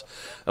clowns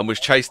and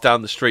was chased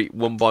down the street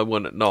one by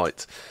one at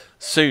night.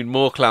 Soon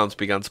more clowns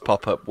began to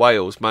pop up: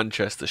 Wales,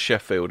 Manchester,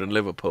 Sheffield and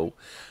Liverpool.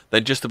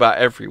 Then just about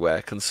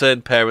everywhere,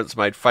 concerned parents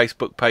made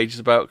Facebook pages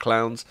about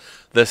clowns,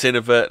 thus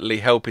inadvertently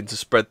helping to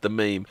spread the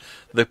meme.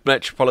 The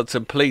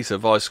Metropolitan Police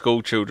advised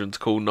school children to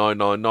call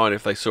 999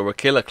 if they saw a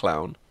killer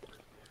clown.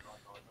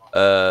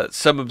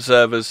 Some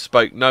observers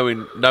spoke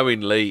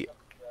knowingly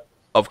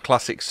of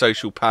classic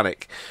social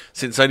panic,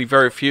 since only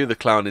very few of the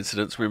clown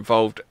incidents were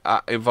involved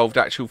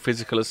actual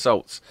physical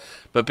assaults.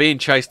 But being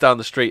chased down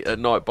the street at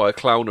night by a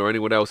clown or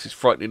anyone else is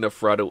frightening enough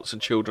for adults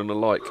and children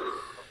alike.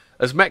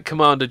 As Met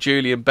Commander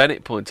Julian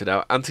Bennett pointed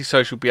out,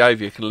 antisocial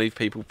behaviour can leave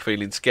people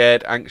feeling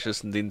scared,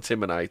 anxious and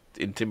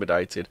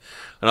intimidated,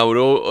 and I would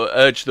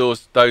urge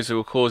those who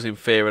are causing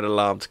fear and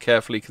alarm to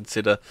carefully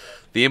consider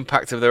the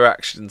impact of their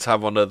actions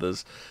have on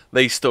others.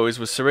 These stories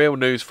were surreal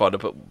news fodder,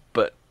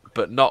 but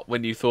not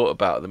when you thought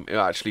about them. They're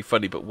actually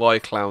funny, but why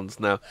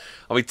clowns now?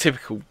 I mean,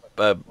 typical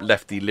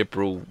lefty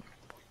liberal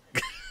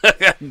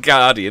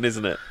Guardian,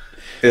 isn't it?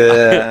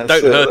 Yeah.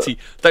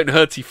 Don't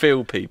hurty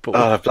feel, people.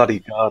 Oh, bloody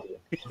Guardian.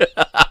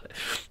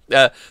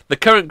 The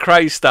current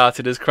craze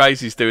started as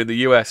crazies do in the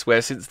US,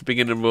 where since the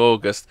beginning of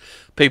August,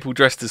 people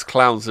dressed as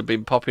clowns have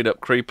been popping up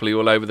creepily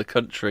all over the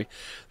country.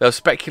 There was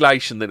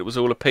speculation that it was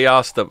all a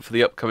PR stunt for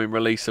the upcoming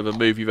release of a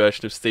movie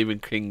version of Stephen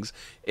King's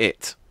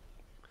It,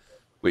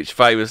 which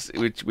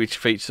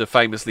features a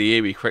famously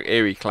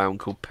eerie clown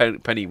called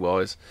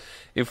Pennywise.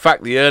 In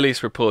fact, the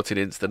earliest reported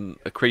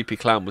incident, a creepy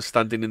clown was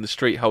standing in the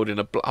street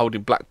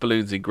holding black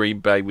balloons in Green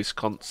Bay,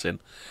 Wisconsin,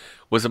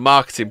 was a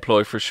marketing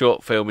ploy for a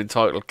short film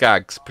entitled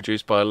Gags,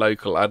 produced by a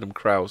local Adam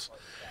Krause.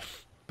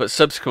 But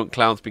subsequent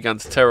clowns began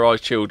to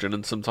terrorise children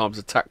and sometimes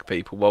attack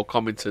people, while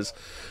commenters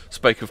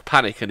spoke of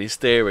panic and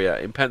hysteria.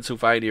 In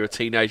Pennsylvania, a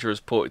teenager was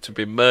reported to have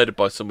been murdered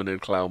by someone in a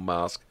clown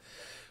mask.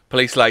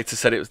 Police later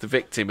said it was the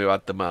victim who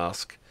had the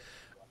mask.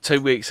 2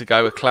 weeks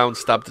ago, a clown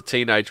stabbed a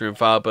teenager in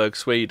Varberg,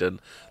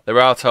 Sweden. There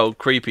are told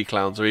creepy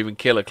clowns or even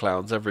killer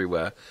clowns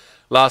everywhere.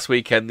 Last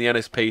weekend, the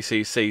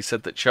NSPCC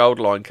said that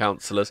childline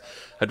counsellors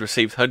had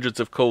received hundreds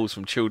of calls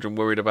from children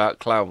worried about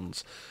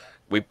clowns.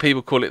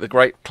 People call it the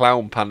Great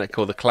Clown Panic,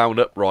 or the Clown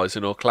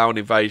Uprising, or Clown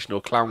Invasion, or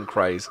Clown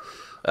Craze.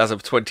 As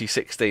of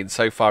 2016,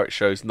 so far it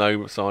shows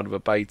no sign of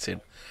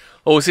abating.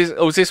 Or is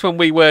this when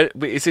we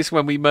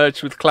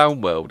merged with Clown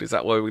World? Is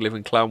that why we live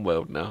in Clown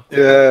World now?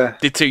 Yeah.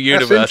 Did two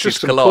universes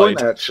collide?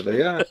 Point, actually,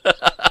 yeah.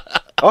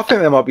 I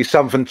think there might be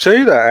something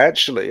to that,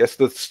 actually. It's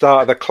the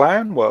start of the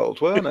Clown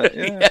World, weren't it?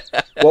 Yeah.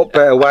 Yeah. What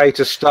better way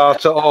to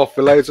start it off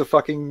with loads of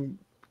fucking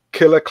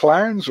killer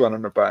clowns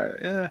running about?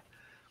 Yeah.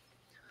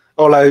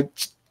 Although,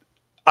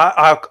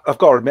 I've got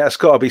to admit, it's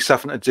got to be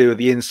something to do with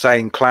the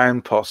insane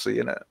clown posse,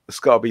 innit? It's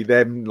got to be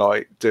them,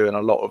 like, doing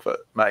a lot of it,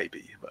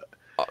 maybe. But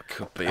it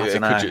could be.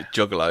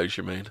 Juggalos,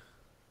 you mean?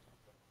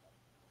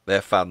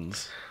 They're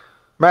fans.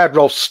 Mad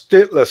Rolf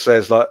Stittler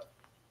says, like,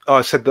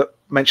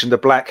 mentioned the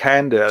Black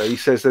Hand earlier. He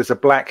says there's a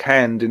Black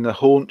Hand in the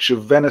Haunch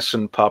of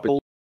Venison pub in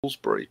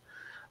Salisbury.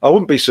 I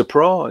wouldn't be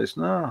surprised,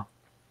 no.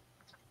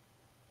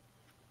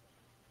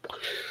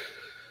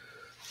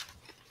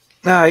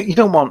 No, you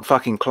don't want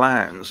fucking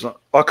clowns.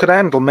 I could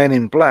handle Men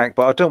in Black,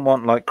 but I don't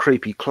want, like,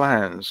 creepy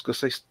clowns,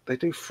 because they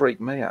do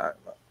freak me out.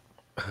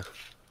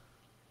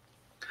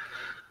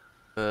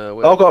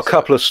 I've got a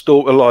couple of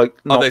stories, like,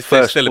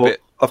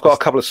 I've got a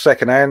couple of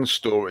second-hand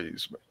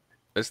stories.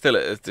 There's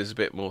a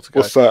bit more to go.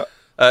 What's that?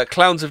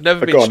 Clowns have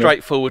never been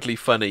straightforwardly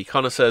funny.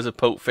 Connoisseurs of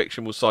Pulp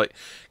Fiction will cite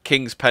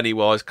King's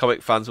Pennywise.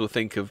 Comic fans will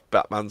think of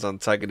Batman's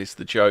antagonist,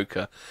 the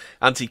Joker.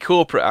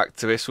 Anti-corporate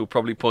activists will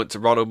probably point to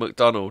Ronald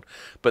McDonald.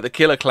 But the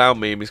killer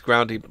clown meme is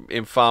grounded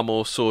in far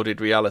more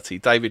sordid reality.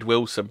 David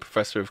Wilson,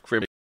 professor of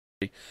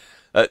criminology,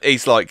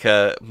 he's like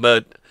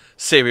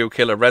serial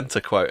killer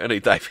renter quote, isn't he?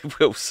 David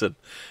Wilson,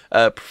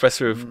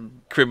 professor of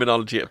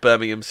criminology at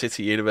Birmingham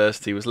City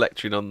University, was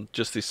lecturing on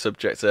just this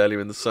subject earlier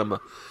in the summer.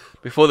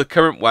 Before the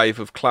current wave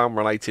of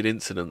clown-related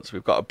incidents,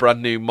 we've got a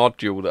brand new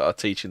module that I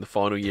teach in the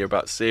final year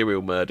about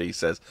serial murder, he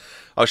says.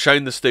 I've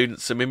shown the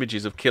students some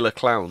images of killer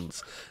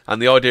clowns,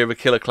 and the idea of a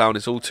killer clown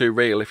is all too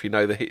real if you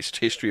know the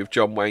history of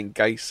John Wayne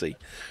Gacy.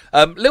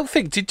 Little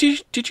thing, did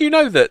you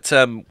know that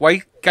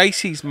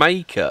Gacy's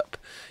makeup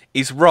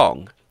is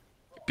wrong?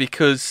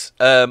 Because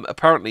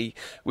apparently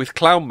with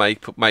clown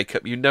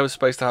makeup, you're never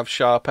supposed to have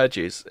sharp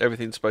edges.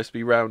 Everything's supposed to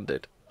be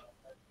rounded.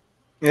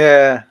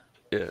 Yeah.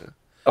 Yeah.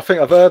 I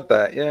think I've heard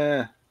that,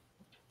 yeah.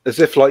 As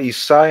if like he's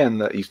saying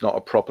that he's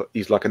not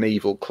he's like an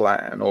evil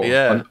clown or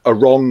a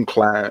wrong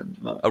clown.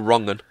 A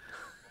wrong one.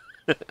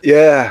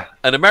 Yeah.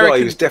 An American,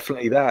 he was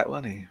definitely that,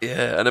 wasn't he?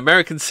 Yeah, an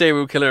American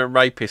serial killer and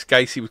rapist,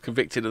 Gacy was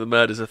convicted of the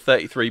murders of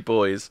 33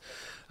 boys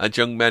and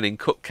young men in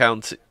Cook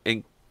County,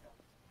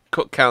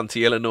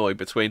 Illinois,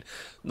 between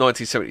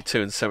 1972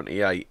 and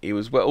 78. He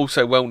was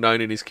also well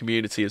known in his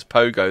community as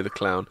Pogo the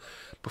Clown,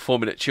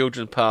 performing at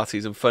children's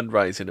parties and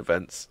fundraising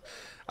events.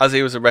 As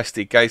he was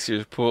arrested, Gacy was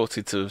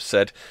reported to have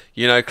said,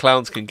 "You know,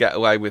 clowns can get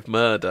away with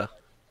murder."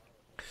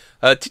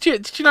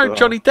 Did you know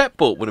Johnny Depp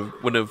bought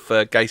one of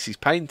Gacy's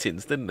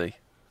paintings, didn't he?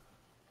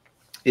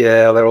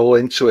 Yeah, they're all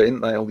into it,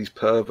 aren't they? All these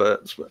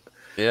perverts. But...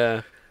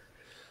 Yeah.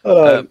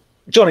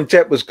 Johnny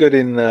Depp was good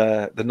in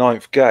The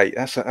Ninth Gate.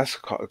 That's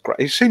quite a great.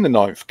 You've seen The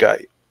Ninth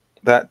Gate,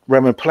 that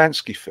Roman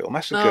Polanski film.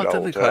 That's a good I don't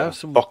old. think I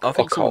have. I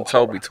think someone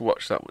told me to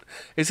watch that one.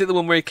 Is it the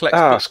one where he collects?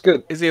 It's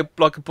good. Is he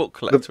like a book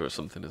collector or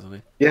something? Isn't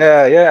he?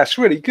 Yeah, it's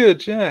really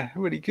good. Yeah,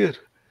 really good.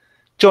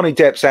 Johnny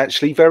Depp's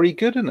actually very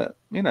good in it.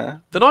 You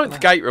know, The Ninth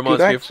Gate reminds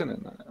me of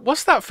that.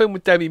 What's that film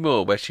with Demi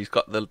Moore where she's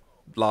got the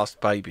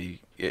last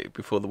baby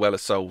before the Well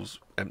of Souls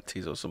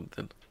empties or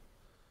something?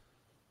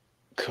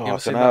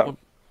 God, I don't know.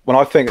 When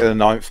I think of The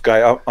Ninth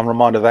Gate, I'm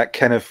reminded of that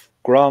Kenneth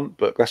Grant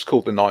book. That's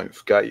called The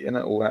Ninth Gate, isn't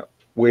it? All that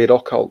weird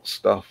occult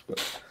stuff.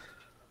 But...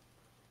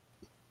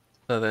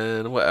 So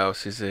then, what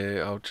else is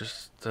here? I'll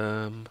just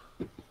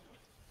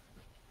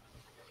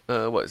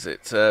what is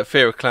it?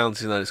 Fear of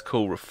clowns is known as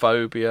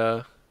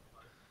coulrophobia.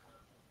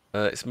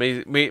 It's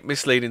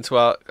misleading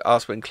to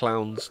ask when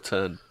clowns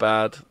turn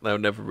bad. They were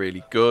never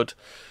really good.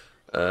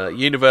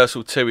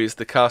 Universal 2 is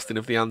the casting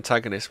of the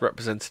antagonist,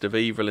 representative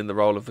evil in the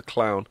role of the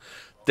clown.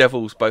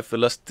 Devils, both the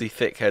lusty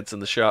thickheads and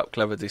the sharp,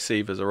 clever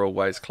deceivers, are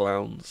always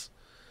clowns.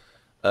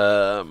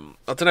 I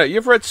don't know. You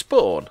ever read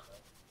Spawn?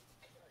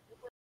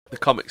 The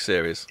comic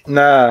series?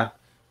 Nah.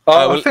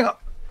 I think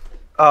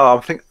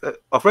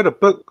I've read a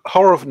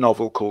horror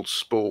novel called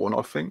Spawn,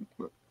 I think.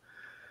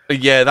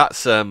 Yeah,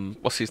 that's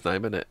what's his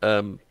name, isn't it?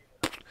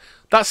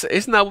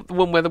 Isn't that the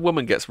one where the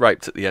woman gets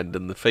raped at the end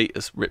and the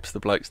fetus rips the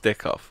bloke's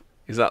dick off?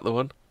 Is that the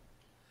one?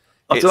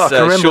 I can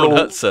remember Sean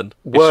Hudson.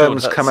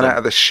 Worms coming out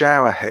of the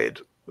shower head.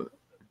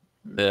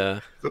 Yeah.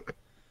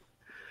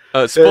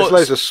 There's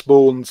loads of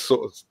Spawn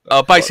sort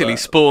of. Basically,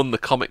 Spawn, the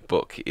comic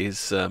book,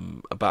 is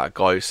about a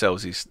guy who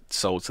sells his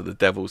soul to the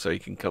devil so he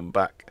can come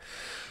back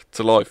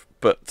to life.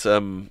 But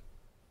the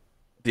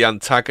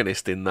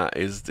antagonist in that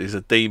is a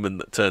demon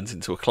that turns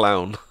into a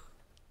clown.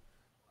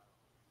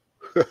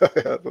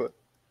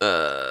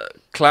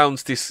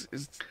 Clowns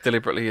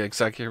deliberately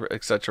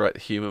exaggerate the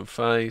human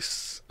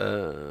face. I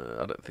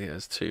don't think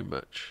there's too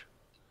much.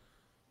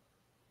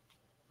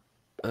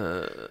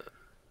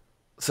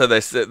 So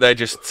they're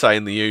just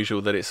saying the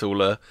usual, that it's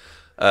all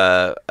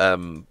a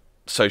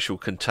social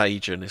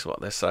contagion is what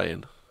they're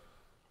saying.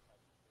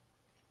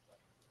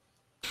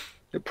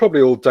 It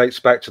probably all dates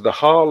back to the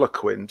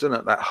Harlequin,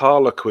 doesn't it? That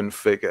Harlequin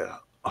figure.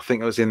 I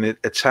think it was in the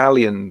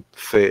Italian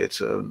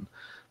theatre. And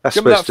that's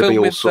supposed to be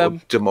all sort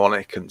of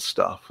demonic and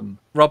stuff. And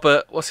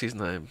Robert, what's his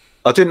name?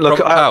 I didn't look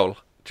at Powell.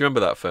 Do you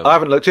remember that film? I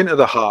haven't looked into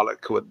the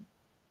Harlequin.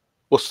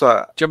 What's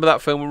that? Do you remember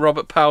that film with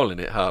Robert Powell in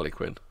it,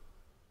 Harlequin?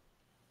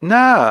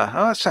 Nah,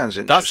 that sounds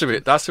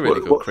interesting. That's a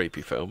really good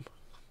creepy film.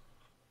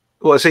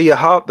 What, is he the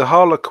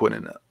Harlequin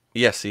in it?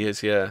 Yes, he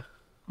is, yeah.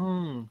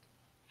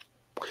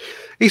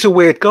 He's a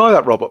weird guy,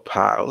 that Robert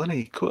Powell, isn't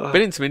he?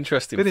 Been in some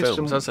interesting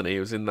films, hasn't he? He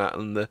was in that,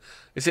 and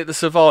is it The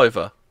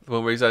Survivor? The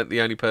one where he's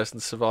the only person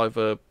to survive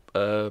a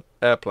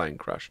airplane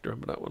crash. Do you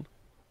remember that one?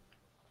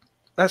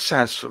 That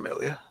sounds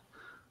familiar.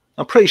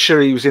 I'm pretty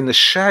sure he was in The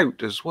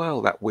Shout as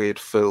well, that weird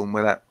film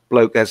where that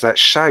bloke has that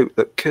shout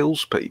that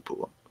kills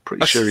people.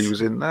 Pretty sure he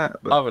was in that.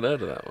 But... I haven't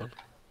heard of that one.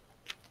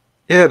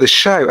 Yeah, The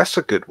Shout. That's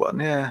a good one.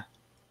 Yeah,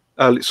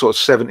 sort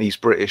of 70s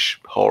British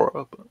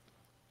horror. But...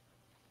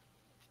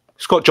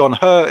 It's got John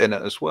Hurt in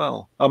it as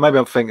well. Oh, maybe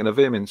I'm thinking of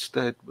him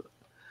instead.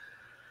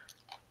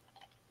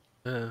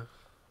 But...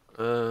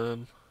 Yeah.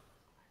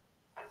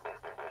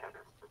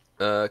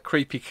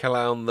 Creepy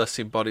clown thus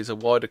embodies a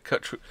wider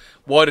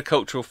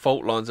cultural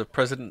fault lines of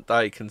present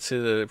day.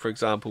 Consider, for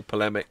example,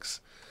 polemics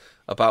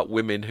about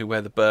women who wear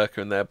the burqa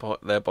and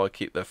thereby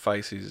keep their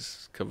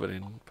faces covered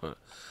in.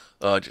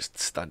 Just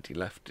standard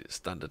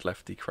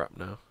lefty crap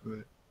now.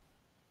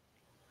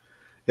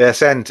 Yeah,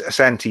 it's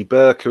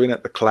anti-burqa, isn't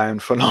it? The clown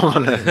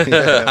phenomenon.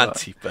 Yeah,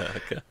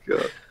 anti-burqa.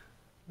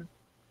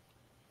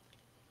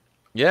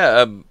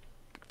 Yeah,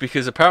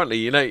 because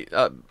apparently,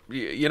 the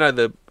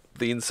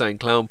the Insane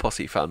Clown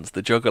Posse fans,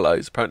 the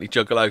Juggalos. Apparently,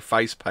 Juggalo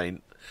face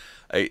paint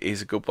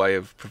is a good way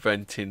of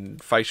preventing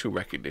facial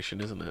recognition,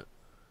 isn't it?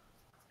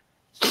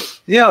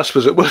 Yeah, I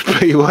suppose it would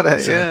be,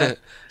 wouldn't it? Yeah.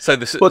 So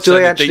what do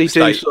they actually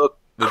do? Sort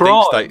of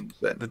crimes,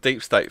 the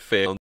deep state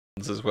fear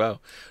as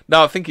well.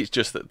 No, I think it's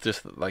just that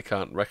they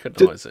can't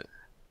recognise it.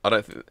 I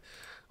don't think.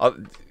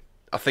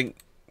 I think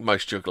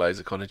most juggalos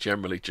are kind of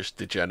generally just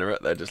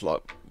degenerate. They're just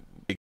like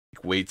big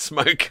weed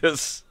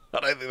smokers. I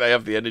don't think they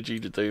have the energy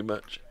to do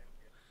much.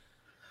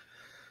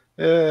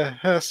 Yeah,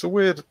 that's the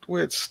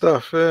weird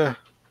stuff. Yeah.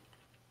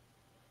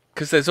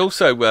 Because there's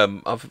also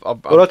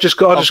I've just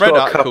got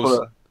a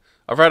couple of.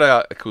 I've read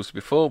articles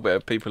before where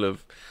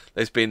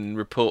there's been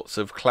reports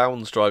of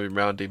clowns driving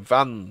around in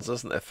vans,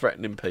 hasn't there,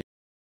 threatening people.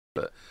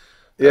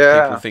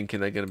 People thinking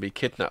they're going to be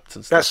kidnapped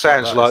and stuff. That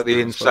sounds like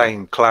the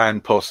Insane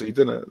Clown Posse,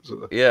 doesn't it?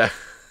 Yeah.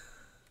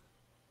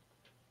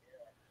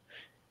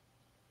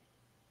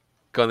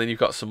 Go on, then you've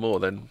got some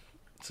more then,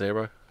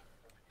 Zero.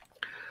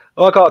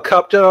 Oh, I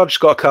just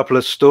got a couple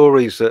of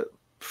stories that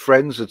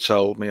friends had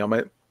told me. I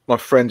mean, my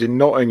friend in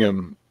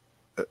Nottingham,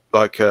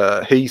 like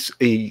he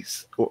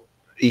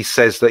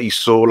says that he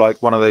saw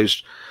like one of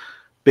those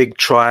big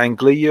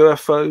triangular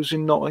UFOs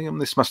in Nottingham.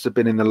 This must have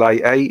been in the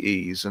late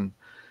 80s, and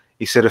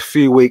he said a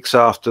few weeks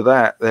after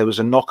that there was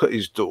a knock at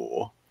his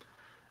door,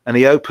 and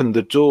he opened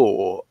the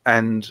door,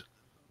 and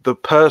the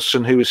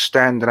person who was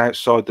standing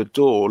outside the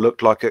door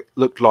looked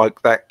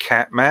like that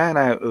cat man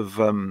out of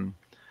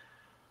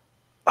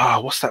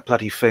what's that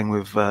bloody thing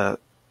with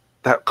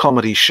that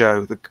comedy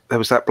show? There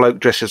was that bloke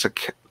dressed as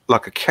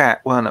like a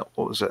cat, weren't it?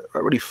 What was it?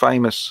 A really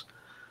famous.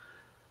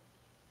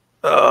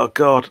 Oh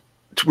God,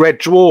 Red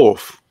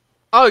Dwarf.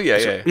 Oh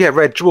yeah.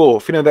 Red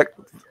Dwarf. You know that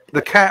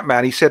the cat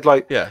man. He said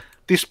like,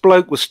 this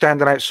bloke was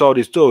standing outside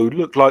his door who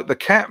looked like the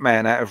cat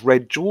man out of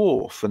Red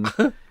Dwarf,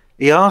 and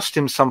he asked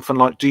him something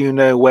like, "Do you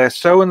know where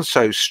so and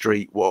so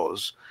street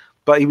was?"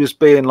 But he was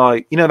being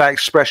like, you know that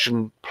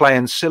expression,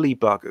 playing silly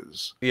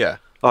buggers. Yeah.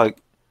 Like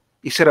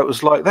he said, it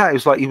was like that. It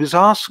was like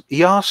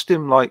he asked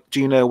him like,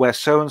 "Do you know where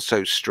so and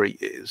so street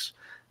is?"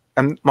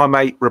 And my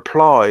mate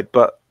replied,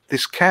 but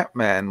this cat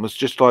man was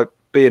just like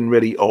being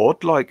really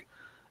odd, like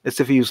as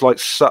if he was like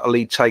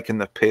subtly taking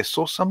the piss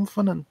or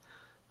something,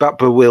 but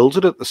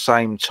bewildered at the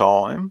same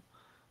time.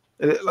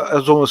 It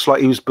was almost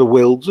like he was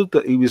bewildered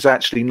that he was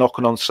actually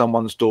knocking on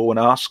someone's door and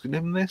asking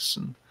him this.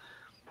 And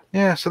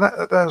yeah, so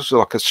that was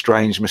like a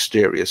strange,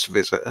 mysterious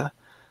visitor.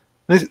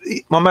 And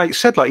my mate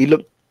said like he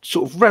looked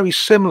sort of very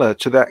similar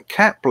to that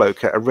cat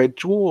bloke at a Red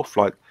Dwarf,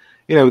 like,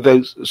 you know,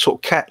 those sort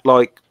of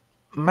cat-like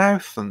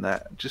mouth and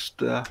that.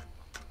 Just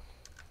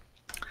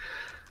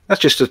that's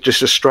just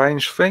a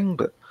strange thing.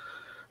 But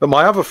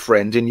my other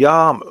friend in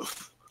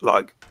Yarmouth,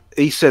 like,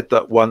 he said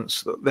that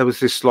once that there was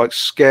this like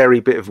scary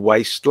bit of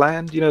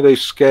wasteland, you know,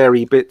 those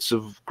scary bits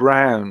of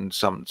ground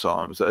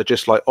sometimes that are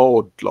just like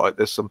odd, like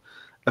there's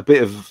a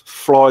bit of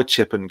fly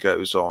tipping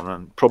goes on,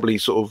 and probably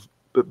sort of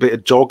a bit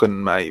of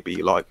dogging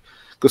maybe, like,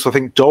 because I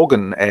think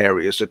dogging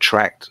areas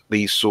attract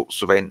these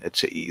sorts of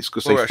entities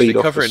because they feed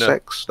off the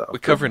sex stuff. We're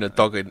covering a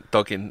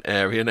dogging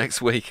area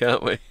next week,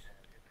 aren't we?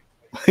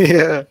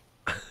 Yeah.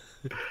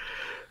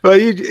 Well,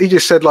 he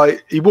just said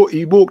like he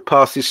walked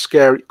past this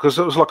scary, because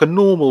it was like a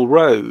normal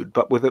road,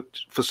 but with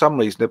for some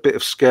reason a bit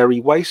of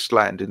scary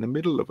wasteland in the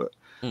middle of it.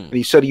 And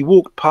he said he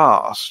walked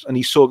past and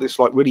he saw this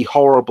like really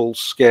horrible,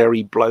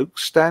 scary bloke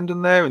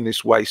standing there in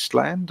this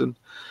wasteland. And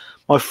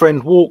my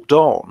friend walked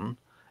on,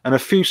 and a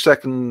few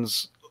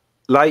seconds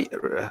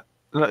later,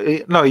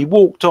 he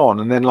walked on,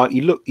 and then like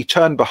he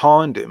turned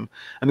behind him,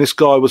 and this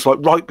guy was like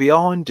right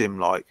behind him,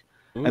 like.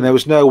 And there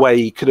was no way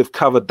he could have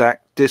covered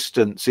that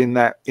distance in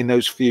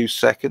those few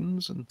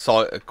seconds. And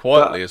so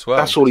quietly as well.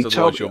 That's all he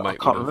told me. I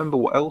can't remember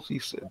what else he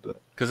said.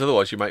 Because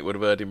otherwise your mate would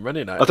have heard him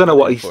running out. I don't know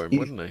what for him,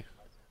 wouldn't he?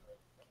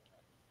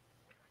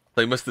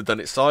 So he must have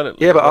done it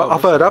silently. Yeah, but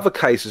I've heard other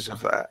cases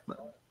of that.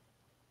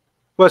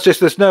 Well, it's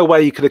just there's no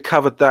way you could have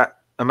covered that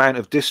amount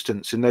of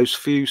distance in those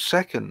few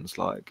seconds.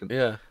 Like,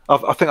 yeah,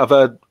 I think I've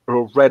heard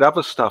or read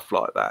other stuff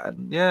like that.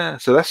 And yeah,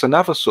 so that's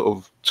another sort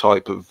of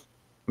type of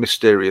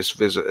mysterious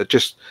visitor,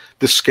 just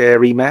the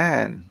scary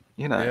man,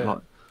 you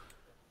know,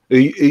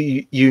 like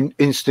you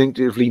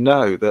instinctively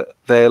know that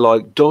they're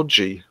like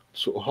dodgy,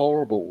 sort of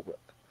horrible.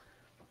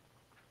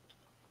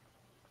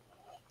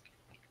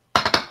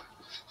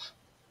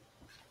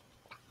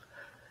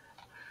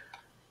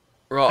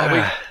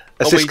 Right,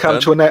 has this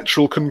come to a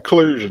natural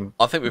conclusion?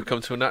 I think we've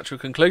come to a natural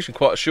conclusion.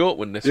 Quite a short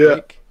one this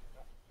week.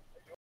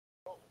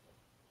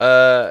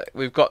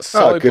 We've got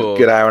Cyborg.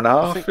 Good hour and a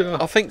half.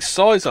 I think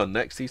Si's on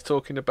next. He's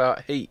talking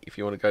about Heat. If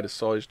you want to go to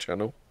Si's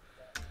channel.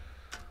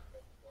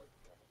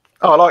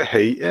 Oh, I like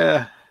Heat.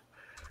 Yeah.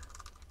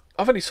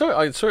 I saw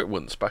it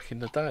once back in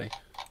the day.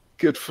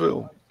 Good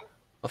film.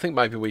 I think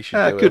maybe we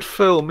should. Good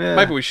film. Yeah.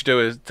 Maybe we should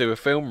do a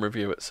film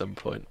review at some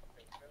point.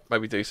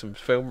 Maybe do some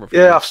film reviews.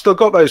 Yeah, I've still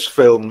got those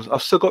films.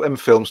 I've still got them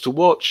films to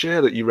watch. Yeah,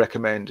 that you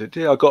recommended.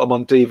 Yeah, I got them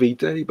on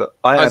DVD, but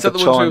I had is that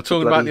the ones we were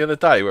talking about the other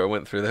day, where I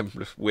went through them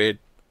weird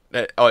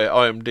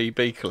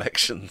IMDb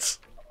collections?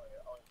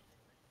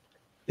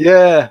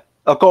 Yeah,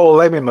 I've got all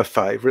them in my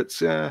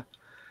favourites, yeah.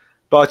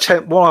 But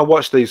when I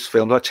watch these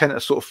films, I tend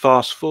to sort of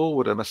fast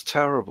forward them. It's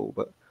terrible,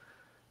 but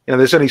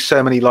there's only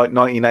so many like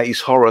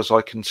 1980s horrors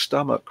I can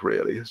stomach.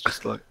 Really, it's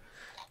just like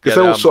because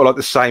they're all sort of like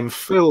the same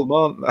film,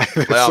 aren't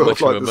they? They are sort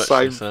much of like of a the muchness,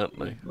 same.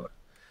 certainly.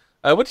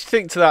 What do you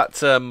think to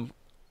that?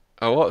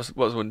 What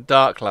was one?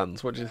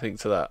 Darklands. What do you think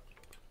to that?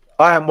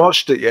 I haven't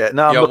watched it yet.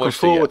 No, I'm looking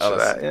forward to Oh,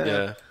 that.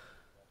 Yeah.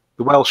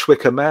 The Welsh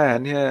Wicker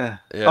Man. Yeah.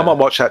 I might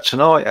watch that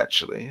tonight.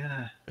 Actually,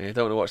 yeah. You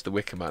don't want to watch the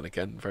Wicker Man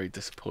again. Very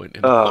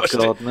disappointing. Oh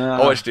God, no! I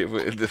watched it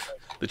with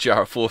the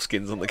jar of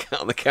foreskins on the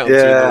counter in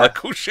the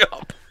local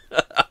shop.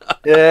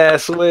 Yeah,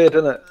 it's weird,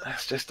 isn't it?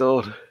 It's just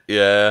odd.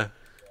 Yeah.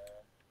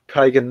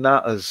 Pagan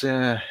nutters,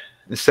 yeah.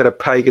 Instead of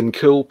pagan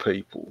cool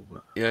people.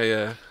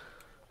 Yeah.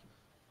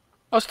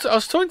 I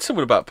was talking to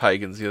someone about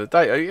pagans the other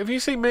day. Have you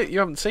seen? You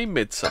haven't seen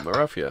Midsummer,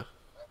 have you?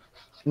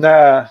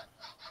 Nah.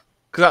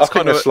 Because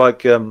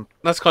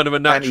that's kind of a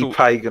natural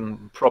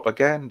anti-pagan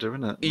propaganda,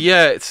 isn't it?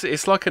 Yeah,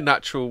 it's like a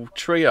natural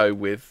trio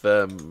with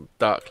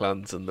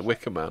Darklands and the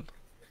Wicker Man.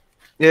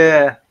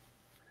 Yeah.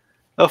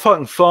 If I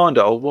can find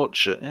it, I'll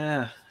watch it.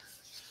 Yeah.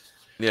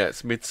 Yeah,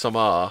 it's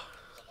Midsummer.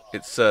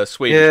 It's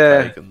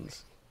Swedish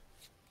pagans.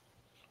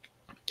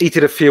 He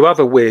did a few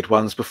other weird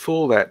ones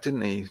before that,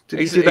 didn't he? Did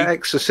he do The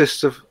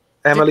Exorcist of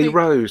Emily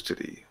Rose? Did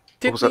he?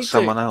 Or was that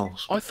someone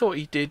else? I thought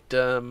he did.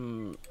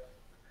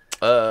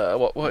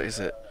 What is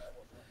it?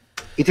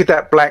 He did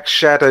that Black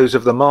Shadows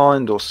of the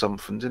Mind or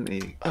something, didn't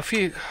he? A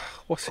few.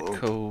 What's it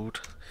called?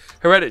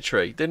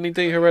 Hereditary. Didn't he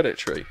do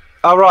Hereditary?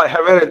 Oh right,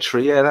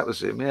 Hereditary. Yeah, that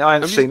was him. Yeah, I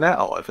haven't seen that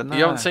either. No.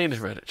 You haven't seen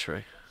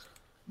Hereditary?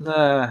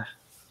 No.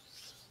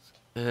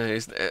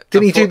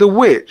 Didn't he do The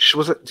Witch?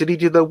 Did he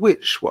do The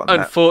Witch one?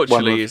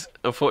 Unfortunately,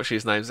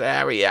 his name's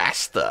Ari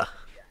Aster.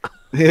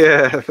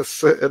 Yeah,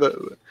 that's it.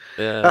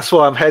 Yeah. That's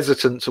why I'm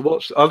hesitant to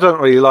watch. I don't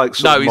really like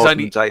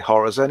modern day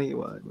horrors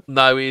anyway.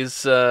 No,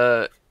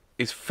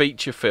 his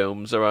feature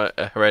films are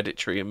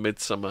Hereditary and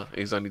Midsummer.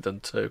 He's only done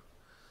 2.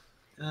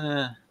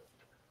 Yeah.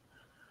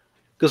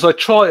 Because I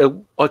try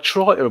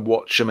to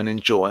watch them and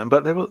enjoy them,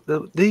 but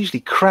they're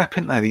usually crap,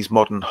 aren't they? These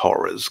modern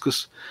horrors,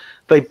 because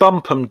they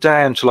bump them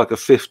down to like a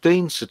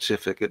 15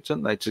 certificate,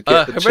 don't they, to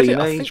get the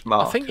teenage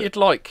mark? I think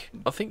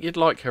you'd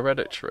like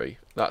Hereditary.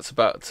 That's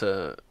about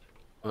to.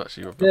 Well,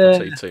 actually, if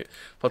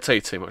I tell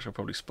you too much, I'll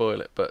probably spoil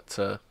it. But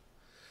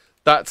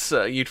that's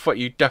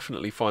you'd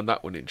definitely find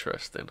that one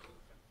interesting.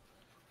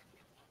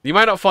 You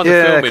may not find the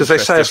film interesting, because they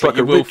say it's like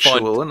a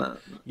ritual, isn't it?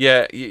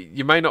 Yeah,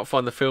 you may not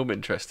find the film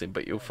interesting,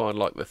 but you'll find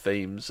like the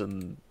themes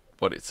and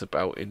what it's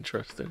about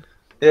interesting.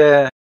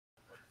 Yeah.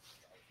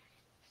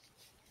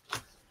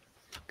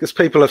 Because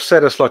people have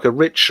said it's like a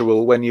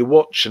ritual when you're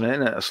watching it,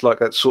 innit? It's like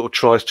that sort of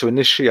tries to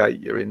initiate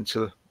you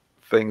into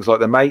things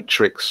like The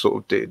Matrix sort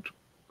of did,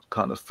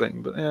 kind of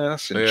thing. But yeah,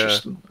 that's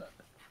interesting. Yeah.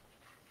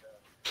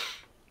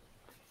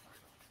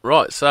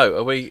 Right, so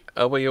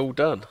are we all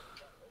done?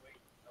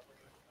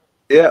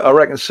 Yeah, I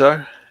reckon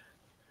so.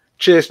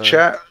 Cheers,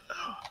 chat.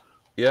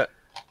 Yeah.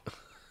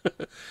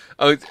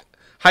 I'll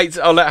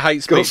let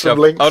hate speech. I'll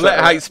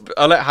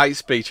let hate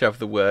speech have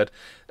the word.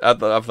 Have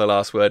the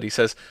last word. He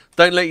says,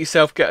 "Don't let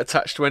yourself get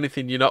attached to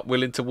anything you're not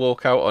willing to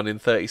walk out on in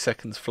 30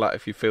 seconds flat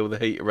if you feel the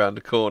heat around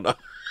the corner."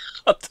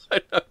 I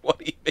don't know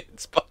what he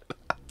means by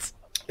that.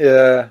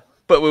 Yeah,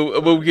 but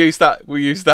we'll use that. We'll use that.